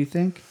story? Do you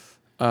think?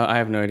 I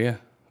have no idea.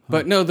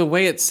 But no, the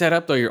way it's set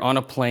up though, you're on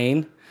a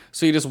plane.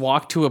 So you just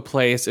walk to a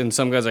place and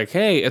some guy's like,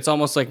 hey, it's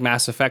almost like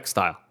Mass Effect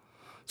style.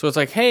 So it's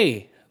like,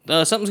 hey,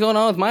 something's going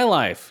on with my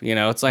life.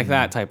 It's like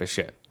that type of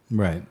shit.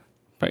 Right.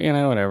 But,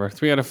 whatever.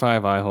 3 out of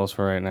 5 eye holes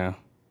for right now.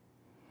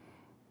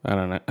 I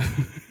don't know.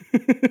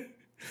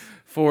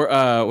 For,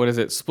 what is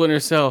it? Splinter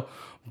Cell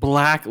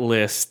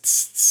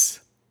Blacklists.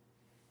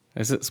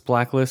 Is it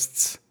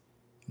Blacklists?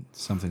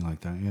 Something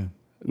like that, yeah.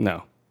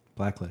 No.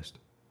 Blacklist.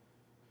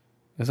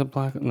 Is it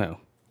Black? No.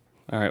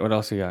 All right, what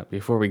else you got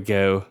before we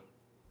go?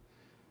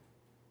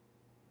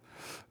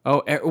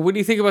 Oh, what do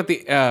you think about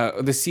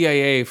the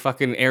CIA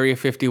fucking Area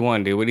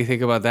 51, dude? What do you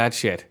think about that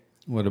shit?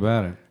 What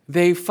about it?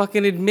 They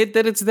fucking admit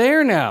that it's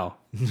there now.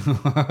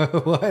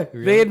 What?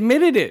 Really? They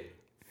admitted it.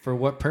 For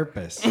what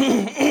purpose?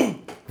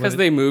 Because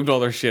they moved all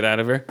their shit out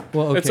of her.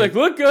 Well, okay. It's like,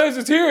 look, guys,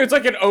 it's here. It's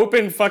like an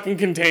open fucking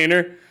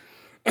container.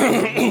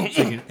 It's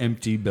like an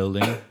empty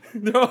building.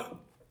 No.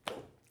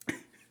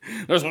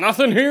 There's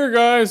nothing here,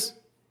 guys.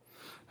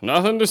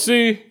 Nothing to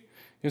see.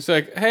 It's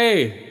like,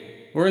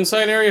 hey, we're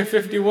inside Area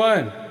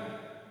 51.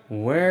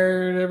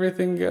 Where'd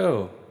everything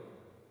go?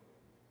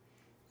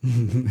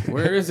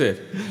 Where is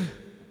it?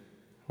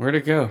 Where'd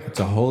it go? It's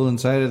a hole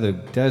inside of the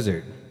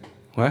desert.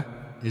 What?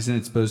 Isn't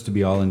it supposed to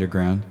be all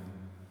underground?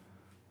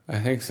 I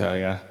think so,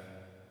 yeah.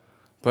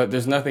 But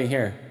there's nothing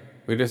here.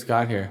 We just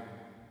got here.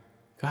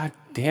 God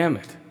damn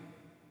it.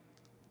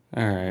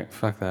 All right,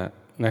 fuck that.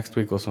 Next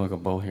week we'll smoke a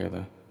bowl here,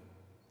 though.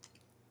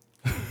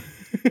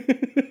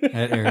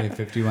 At Area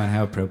 51,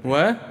 how appropriate.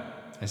 What?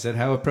 I said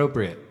how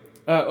appropriate.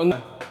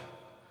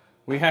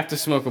 We have to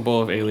smoke a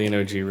bowl of Alien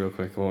OG real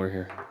quick while we're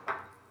here.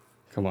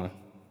 Come on.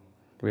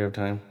 Do we have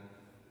time?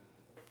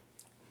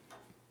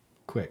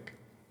 Quick.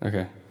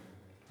 Okay.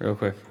 Real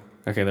quick.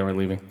 Okay, then we're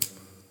leaving.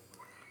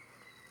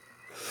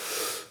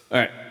 All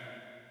right.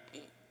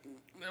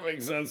 That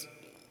makes sense.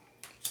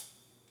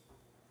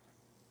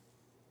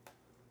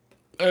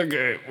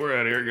 Okay, we're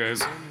out of here,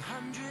 guys.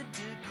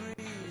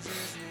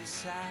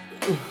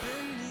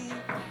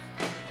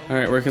 All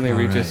right, where can they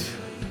reach us?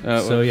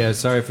 So yeah,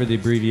 sorry for the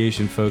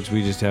abbreviation, folks.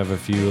 We just have a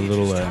few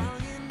little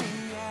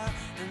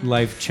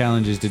life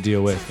challenges to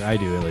deal with. I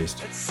do, at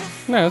least.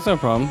 No, that's no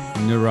problem.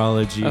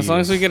 Neurology. As long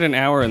as we get an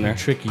hour in there.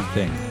 Tricky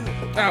thing.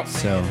 Ow.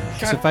 So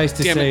God suffice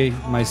to damn say,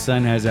 my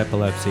son has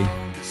epilepsy.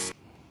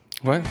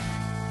 What?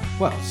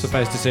 Well,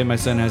 suffice to say, my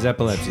son has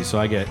epilepsy, so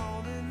I get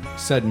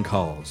sudden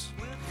calls.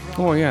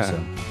 Oh, yeah.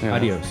 So, Yeah.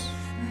 adios.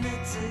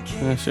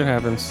 Yeah, shit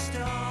happens.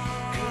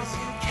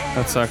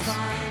 That sucks.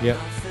 Yep.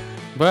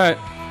 But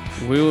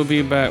we will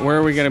be back. Where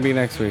are we going to be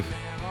next week?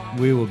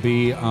 We will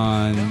be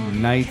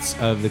on Knights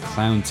of the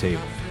Clown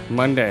Table.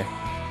 Monday.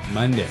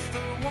 Monday.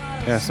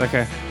 Yes,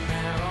 okay.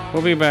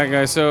 We'll be back,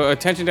 guys. So,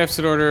 attention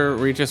deficit order,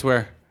 reach us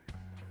where?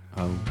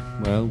 Oh,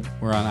 well,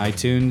 we're on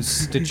iTunes,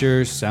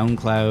 Stitcher,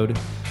 SoundCloud.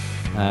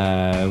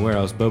 Where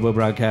else?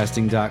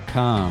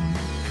 BoboBroadcasting.com.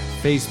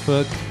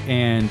 Facebook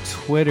and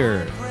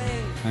Twitter.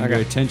 Under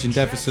Okay. Attention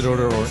Deficit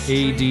Order or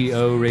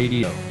ADO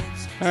Radio.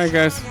 All right,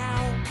 guys.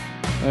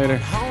 Later.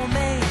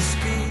 Homemade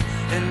speed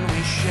and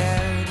we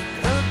shared